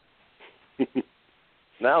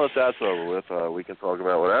 Now that that's over with, we can talk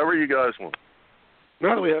about whatever you guys want.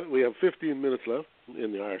 Now we have 15 minutes left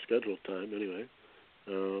in our scheduled time anyway.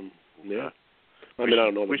 Yeah. I mean, I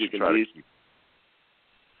don't know if you can beat.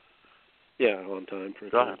 Yeah, on time for a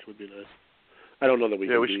finish would be nice. I don't know that we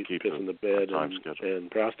can beat pissing the bed and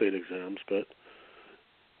prostate exams, but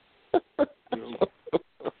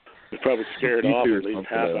we're probably scared off. At least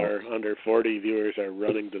half our under 40 viewers are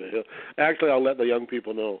running to the hill. Actually, I'll let the young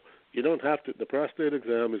people know. You don't have to. The prostate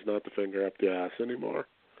exam is not the finger up the ass anymore.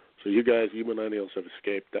 So you guys, you millennials, have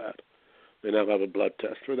escaped that. They now have a blood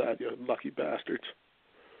test for that. You lucky bastards,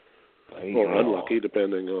 or unlucky,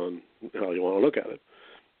 depending on how you want to look at it.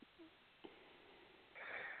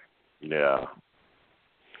 Yeah.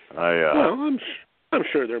 Well, I'm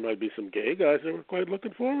sure there might be some gay guys that were quite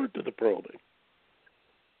looking forward to the probing.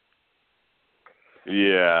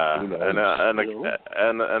 Yeah, and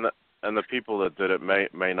the people that did it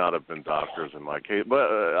may not have been doctors in my case,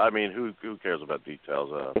 but I mean, who cares about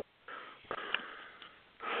details?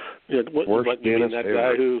 Yeah, what you mean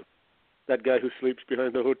that guy who sleeps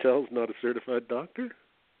behind the hotel is not a certified doctor?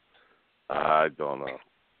 I don't know.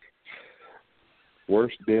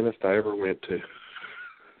 Worst dentist I ever went to.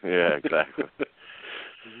 Yeah, exactly.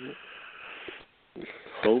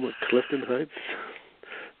 Home at Clifton Heights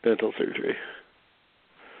Dental Surgery.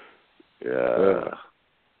 Yeah.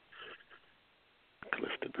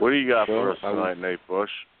 Clifton. What do you got for us tonight, Nate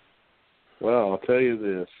Bush? Well, I'll tell you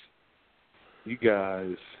this. You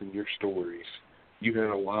guys and your stories, you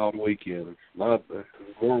had a wild weekend. More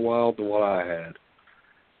wild than what I had.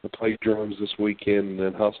 I played drums this weekend and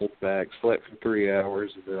then hustled back, slept for 3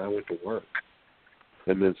 hours, and then I went to work.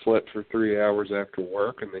 And then slept for 3 hours after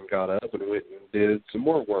work, and then got up and went and did some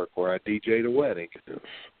more work where I DJ'd a wedding.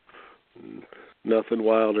 Nothing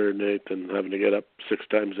wilder, Nate, than having to get up 6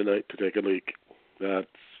 times a night to take a leak.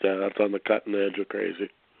 That's on the cutting edge of crazy.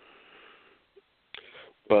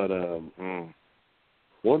 But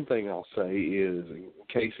one thing I'll say is, in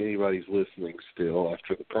case anybody's listening still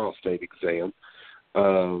after the prostate exam,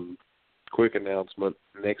 quick announcement,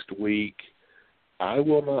 next week I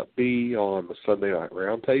will not be on the Sunday Night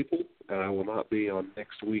Roundtable, and I will not be on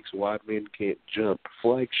next week's Wide Men Can't Jump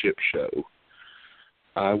flagship show.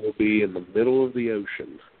 I will be in the middle of the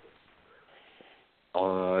ocean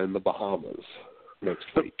in the Bahamas next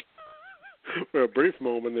week. For a brief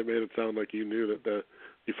moment, it made it sound like you knew that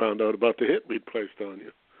you found out about the hit we'd placed on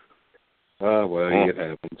you. It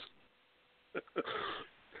happens.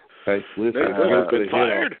 Hey, listen, been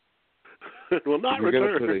fired. Will not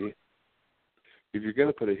return. If you're going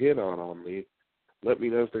to put a hit on me, let me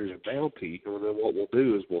know if there's a bounty, and then what we'll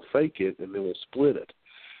do is we'll fake it, and then we'll split it.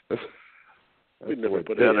 We'd never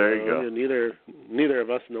put there you go. Neither of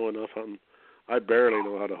us know enough on. I barely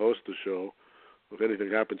know how to host the show. If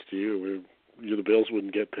anything happens to you, the bills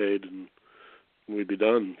wouldn't get paid, and we'd be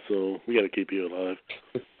done. So we got to keep you alive.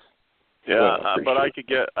 Yeah, but I could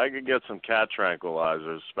get some cat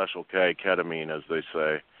tranquilizers, Special K, ketamine, as they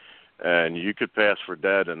say, and you could pass for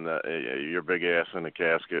dead, and your big ass in the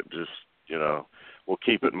casket. Just we'll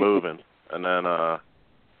keep it moving, and then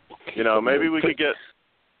maybe we could get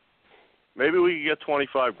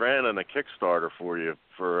 $25,000 in a Kickstarter for you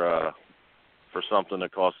for something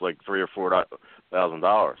that costs like $3,000 or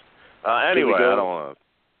 $4,000. Anyway, I don't want to.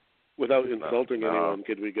 Without insulting anyone,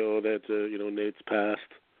 could we go that Nate's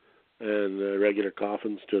passed and regular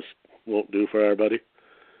coffins just won't do for our buddy,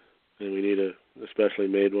 and we need a specially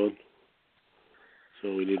made one.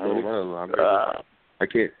 So we need money. I don't know. I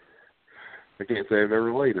can't say I've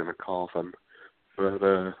never laid in a coffin, but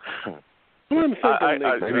well, I'm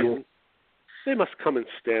thinking they must come in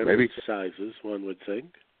standard sizes. One would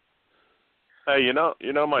think. Hey,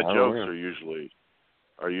 my jokes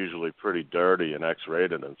are usually pretty dirty and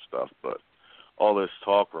X-rated and stuff, but all this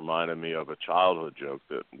talk reminded me of a childhood joke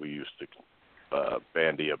that we used to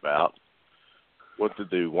bandy about. What did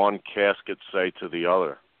the one casket say to the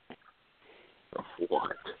other?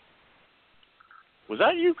 What? Was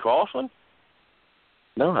that you, Coughlin?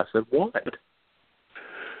 No, I said what?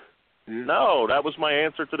 No, that was my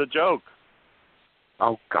answer to the joke.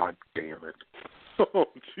 Oh, God damn it. Oh,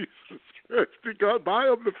 Jesus Christ. We got by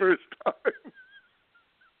him the first time.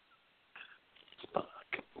 Fuck.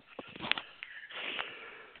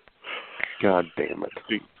 God damn it.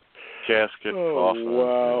 The casket coffin.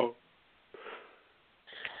 Wow.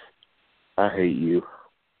 I hate you.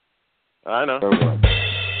 I know. So much.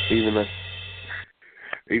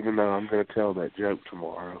 Even though I'm going to tell that joke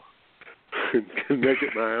tomorrow. can make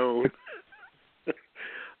it my own.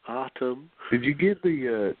 Autumn. Did you get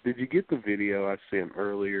the video I sent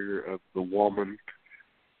earlier of the woman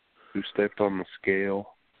who stepped on the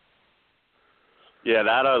scale? Yeah,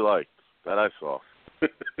 that I liked. That I saw. I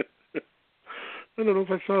don't know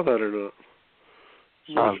if I saw that or not.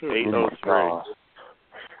 Not sure. 803.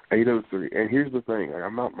 803. And here's the thing.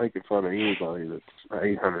 I'm not making fun of anybody that's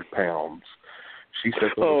 800 pounds. She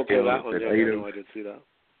stepped on the scale that one. and said I did see that.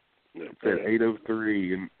 Yeah, said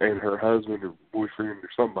 803, and her husband or boyfriend or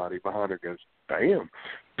somebody behind her goes, damn.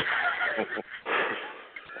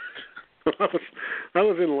 I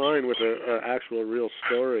was in line with an actual real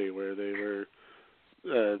story where they were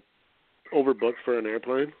overbooked for an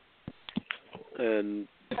airplane, and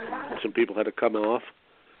some people had to come off,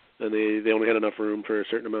 and they only had enough room for a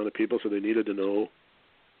certain amount of people, so they needed to know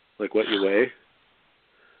like what you weigh.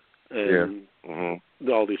 And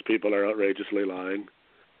all these people are outrageously lying.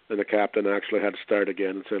 And the captain actually had to start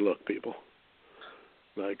again and say, look, people,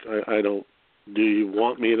 like, I don't, do you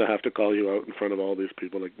want me to have to call you out in front of all these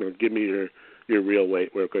people? Like, no, give me your real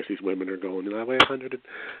weight, where, of course, these women are going, I weigh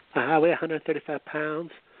 135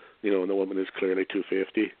 pounds. You know, and the woman is clearly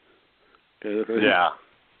 250. Yeah.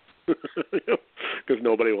 Because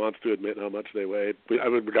nobody wants to admit how much they weigh. I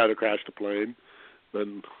would rather crash the plane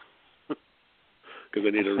than, because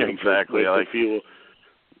they need a room exactly, for fuel.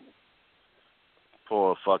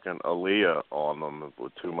 Pull a fucking Aaliyah on them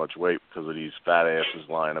with too much weight because of these fat asses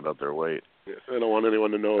lying about their weight. Yeah, I don't want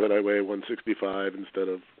anyone to know that I weigh 165 instead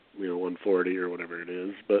of 140 or whatever it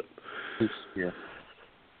is. But yeah,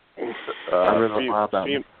 I don't know why about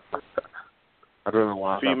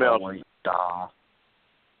female my weight. Duh.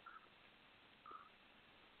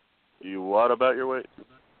 You what about your weight?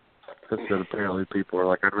 I said apparently people are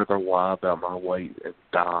like, I'd rather lie about my weight and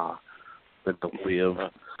die than to live.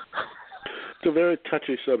 It's a very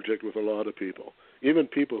touchy subject with a lot of people, even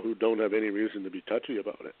people who don't have any reason to be touchy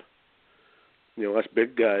about it. Us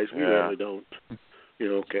big guys, we really don't.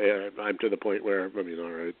 Okay, I'm to the point where,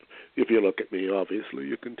 all right, if you look at me, obviously,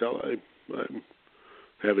 you can tell I'm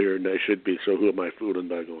heavier than I should be, so who am I fooling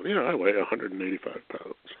by going, I weigh 185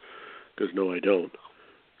 pounds? Because no, I don't.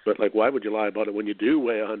 But, like, why would you lie about it when you do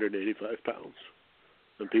weigh 185 pounds?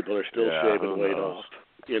 And people are still shaving weight off.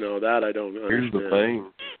 That I don't understand. Here's the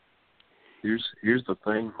thing. Here's the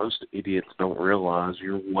thing. Most idiots don't realize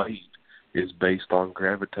your weight is based on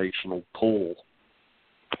gravitational pull.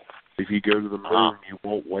 If you go to the moon, you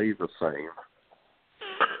won't weigh the same.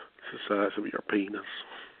 It's the size of your penis.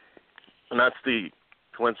 And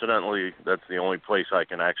coincidentally, that's the only place I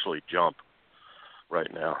can actually jump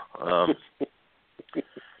right now.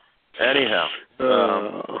 Anyhow,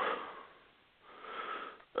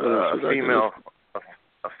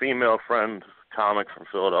 a female friend, comic from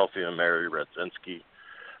Philadelphia, Mary Radzinski,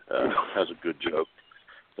 has a good joke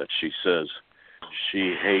that she says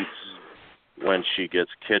she hates when she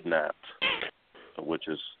gets kidnapped, which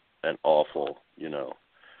is an awful,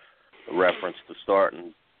 reference to start,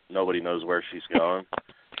 and nobody knows where she's going,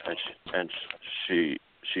 and she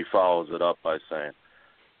follows it up by saying,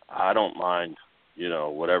 I don't mind,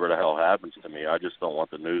 whatever the hell happens to me. I just don't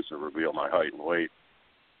want the news to reveal my height and weight.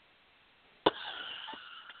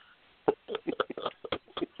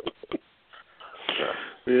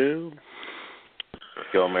 Yeah.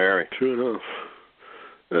 Go, Mary. True enough.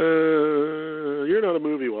 You're not a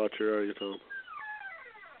movie watcher, are you, Tom?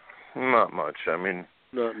 Not much.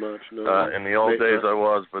 Not much. No. In the old days, I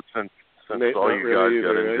was, but since Nate, all you guys really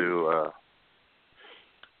got either, into. Right?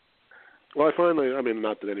 Well, I finally.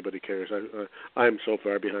 Not that anybody cares. I'm so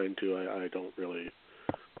far behind too. I don't really.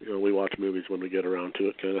 We watch movies when we get around to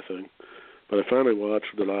it, kind of thing. But I finally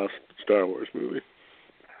watched the last Star Wars movie.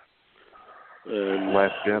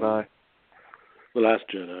 Last Jedi? The Last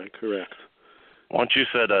Jedi, correct. Once you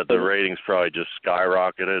said that, the ratings probably just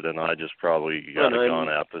skyrocketed, and I just probably got a gun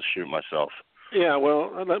out to shoot myself. Yeah,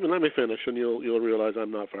 well, let me finish, and you'll realize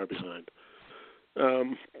I'm not far behind.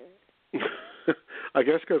 I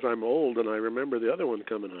guess because I'm old and I remember the other one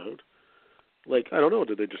coming out. Like, I don't know,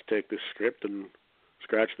 did they just take this script and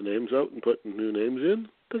scratch the names out and put new names in?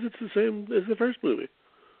 Because it's the same as the first movie.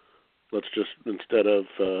 Let's just, instead of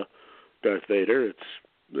Darth Vader, it's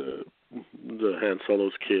the Han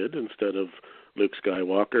Solo's kid. Instead of Luke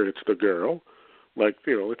Skywalker, it's the girl. Like,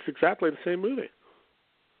 it's exactly the same movie.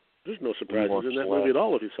 There's no surprises in that movie at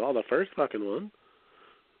all if you saw the first fucking one.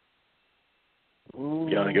 You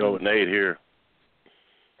gotta go with Nate here.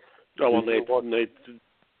 Oh, well,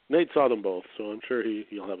 Nate saw them both, so I'm sure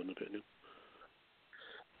he'll have an opinion.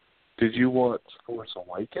 Did you watch Force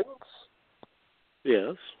Awakens?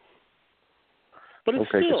 Yes. But it's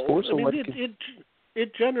okay, still, Force Awakens...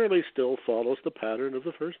 it generally still follows the pattern of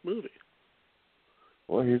the first movie.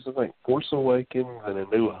 Well, here's the thing. Force Awakens and A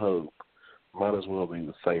New Hope might as well be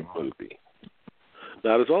the same movie.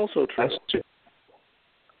 That is also true.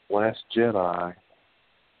 Last Jedi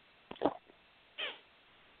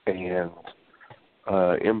and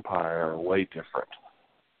Empire are way different.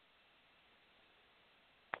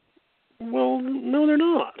 Well, no, they're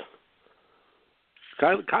not.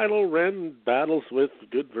 Kylo Ren battles with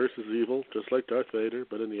good versus evil, just like Darth Vader,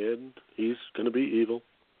 but in the end, he's going to be evil.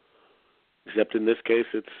 Except in this case,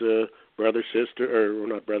 it's brother-sister, or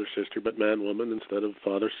not brother-sister, but man-woman instead of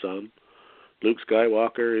father-son. Luke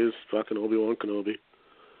Skywalker is fucking Obi-Wan Kenobi.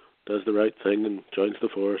 Does the right thing and joins the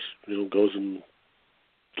Force. Goes and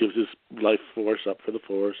gives his life force up for the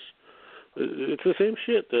Force. It's the same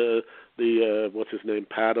shit. The what's his name,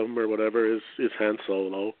 Padam or whatever, is Han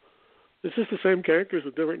Solo. It's just the same characters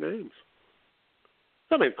with different names.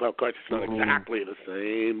 I mean, of course, it's not exactly the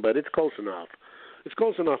same, but it's close enough. It's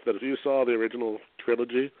close enough that if you saw the original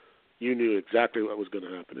trilogy, you knew exactly what was going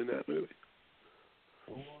to happen in that movie.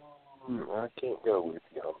 I can't go with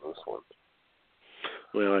you on this one.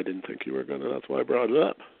 Well, I didn't think you were going to. That's why I brought it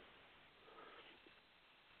up.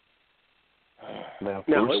 Now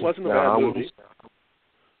it wasn't a bad movie.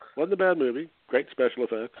 Wasn't a bad movie. Great special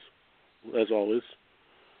effects, as always.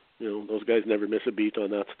 Those guys never miss a beat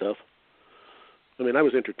on that stuff. I mean, I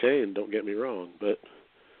was entertained, don't get me wrong, but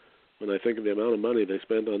when I think of the amount of money they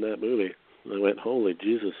spent on that movie, I went, holy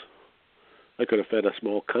Jesus, I could have fed a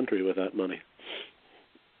small country with that money.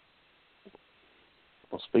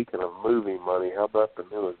 Well, speaking of movie money, how about the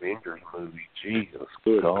new Avengers movie? Jesus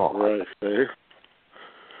Good God. Christ, eh?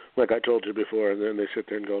 Like I told you before, and then they sit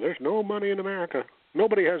there and go, there's no money in America.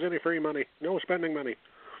 Nobody has any free money. No spending money.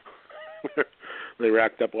 They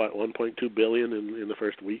racked up, $1.2 billion in the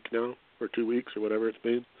first week now, or 2 weeks, or whatever it's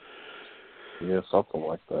been. Yeah, something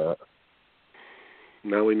like that.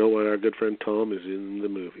 Now we know why our good friend Tom is in the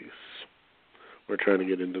movies. We're trying to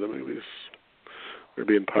get into the movies. We're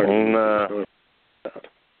being part of it.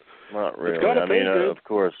 Not really. I mean, of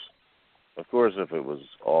course, if it was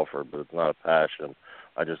offered, but it's not a passion.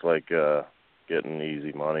 I just like getting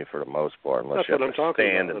easy money for the most part, unless you have to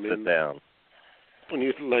stand and sit down.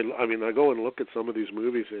 When I go and look at some of these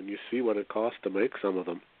movies, and you see what it costs to make some of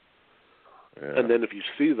them. Yeah. And then if you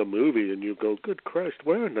see the movie and you go, good Christ,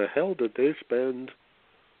 where in the hell did they spend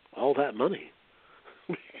all that money?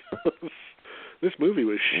 This movie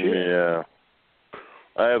was shit. Yeah.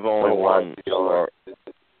 I have only one. Don't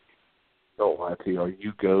lie to you.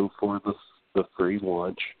 You go for the free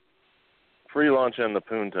lunch. Free lunch and the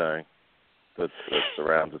poontang that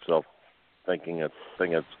surrounds itself, thinking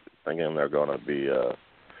they're going to be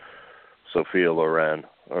Sophia Loren,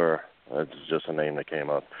 or it's just a name that came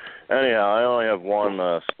up. Anyhow, I only have one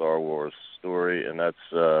Star Wars story, and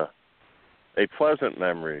that's a pleasant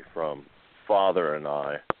memory from Father and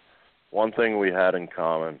I. One thing we had in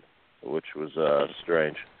common, which was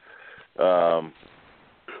strange.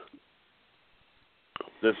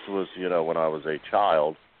 This was, when I was a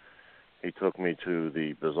child. He took me to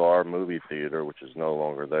the Bizarre movie theater, which is no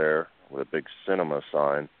longer there, with a big cinema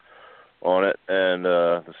sign on it, and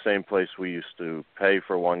the same place we used to pay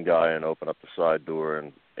for one guy and open up the side door,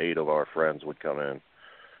 and 8 of our friends would come in.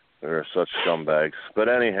 We were such scumbags. But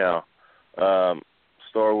anyhow,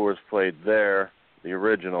 Star Wars played there, the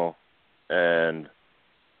original, and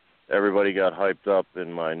everybody got hyped up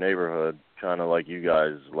in my neighborhood, kind of like you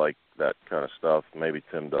guys like that kind of stuff. Maybe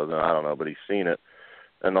Tim doesn't, I don't know, but he's seen it.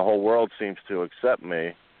 And the whole world seems to accept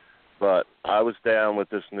me. But I was down with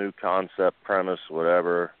this new concept, premise,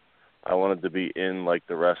 whatever. I wanted to be in like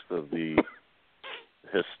the rest of the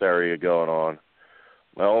hysteria going on.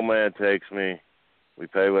 My old man takes me. We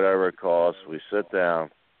pay whatever it costs. We sit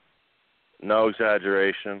down. No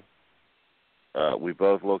exaggeration. We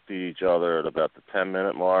both looked at each other at about the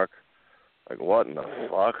 10-minute mark. Like, what in the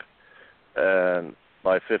fuck? And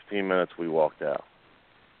by 15 minutes, we walked out.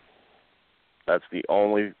 That's the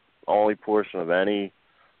only portion of any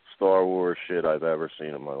Star Wars shit I've ever seen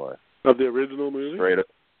in my life. Of the original movie? Straight up.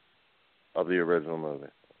 Of the original movie.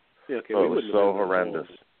 Yeah, okay. It was so horrendous.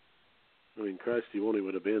 I mean, Christ, you only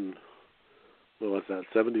would have been, what was that,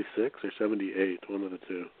 76 or 78, one of the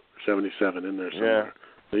two. 77 in there somewhere. Yeah.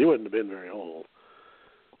 So you wouldn't have been very old.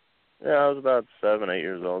 Yeah, I was about 7, 8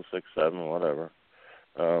 years old, 6, 7, whatever.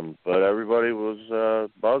 But everybody was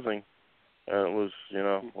buzzing. And it was,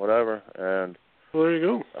 whatever. And well, there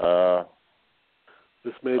you go.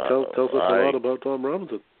 This may tells us a lot about Tom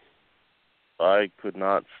Robinson. I could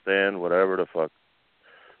not stand whatever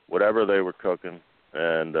they were cooking,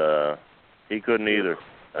 and he couldn't either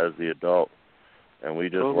as the adult. And we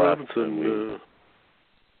just Tom left. Robinson,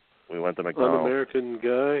 We went to McDonald's. Un-American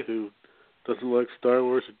guy who doesn't like Star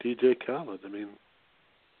Wars or DJ Khaled. I mean,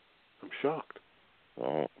 I'm shocked.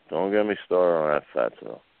 Don't get me started on that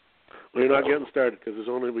fatso. Well, you're not getting started because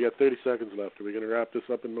we got 30 seconds left. Are we going to wrap this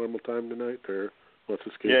up in normal time tonight, or what's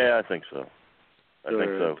the schedule? Yeah, I think so. I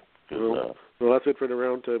think so. Well, that's it for the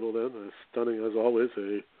round table then. Stunning as always,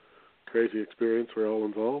 a crazy experience for all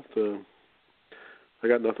involved. I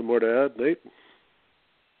got nothing more to add. Nate?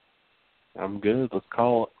 I'm good. Let's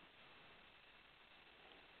call it.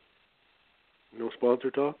 No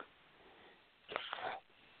sponsor talk?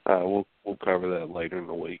 We'll cover that later in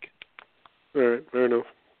the week. All right, fair enough.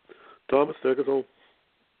 Thomas, take us home.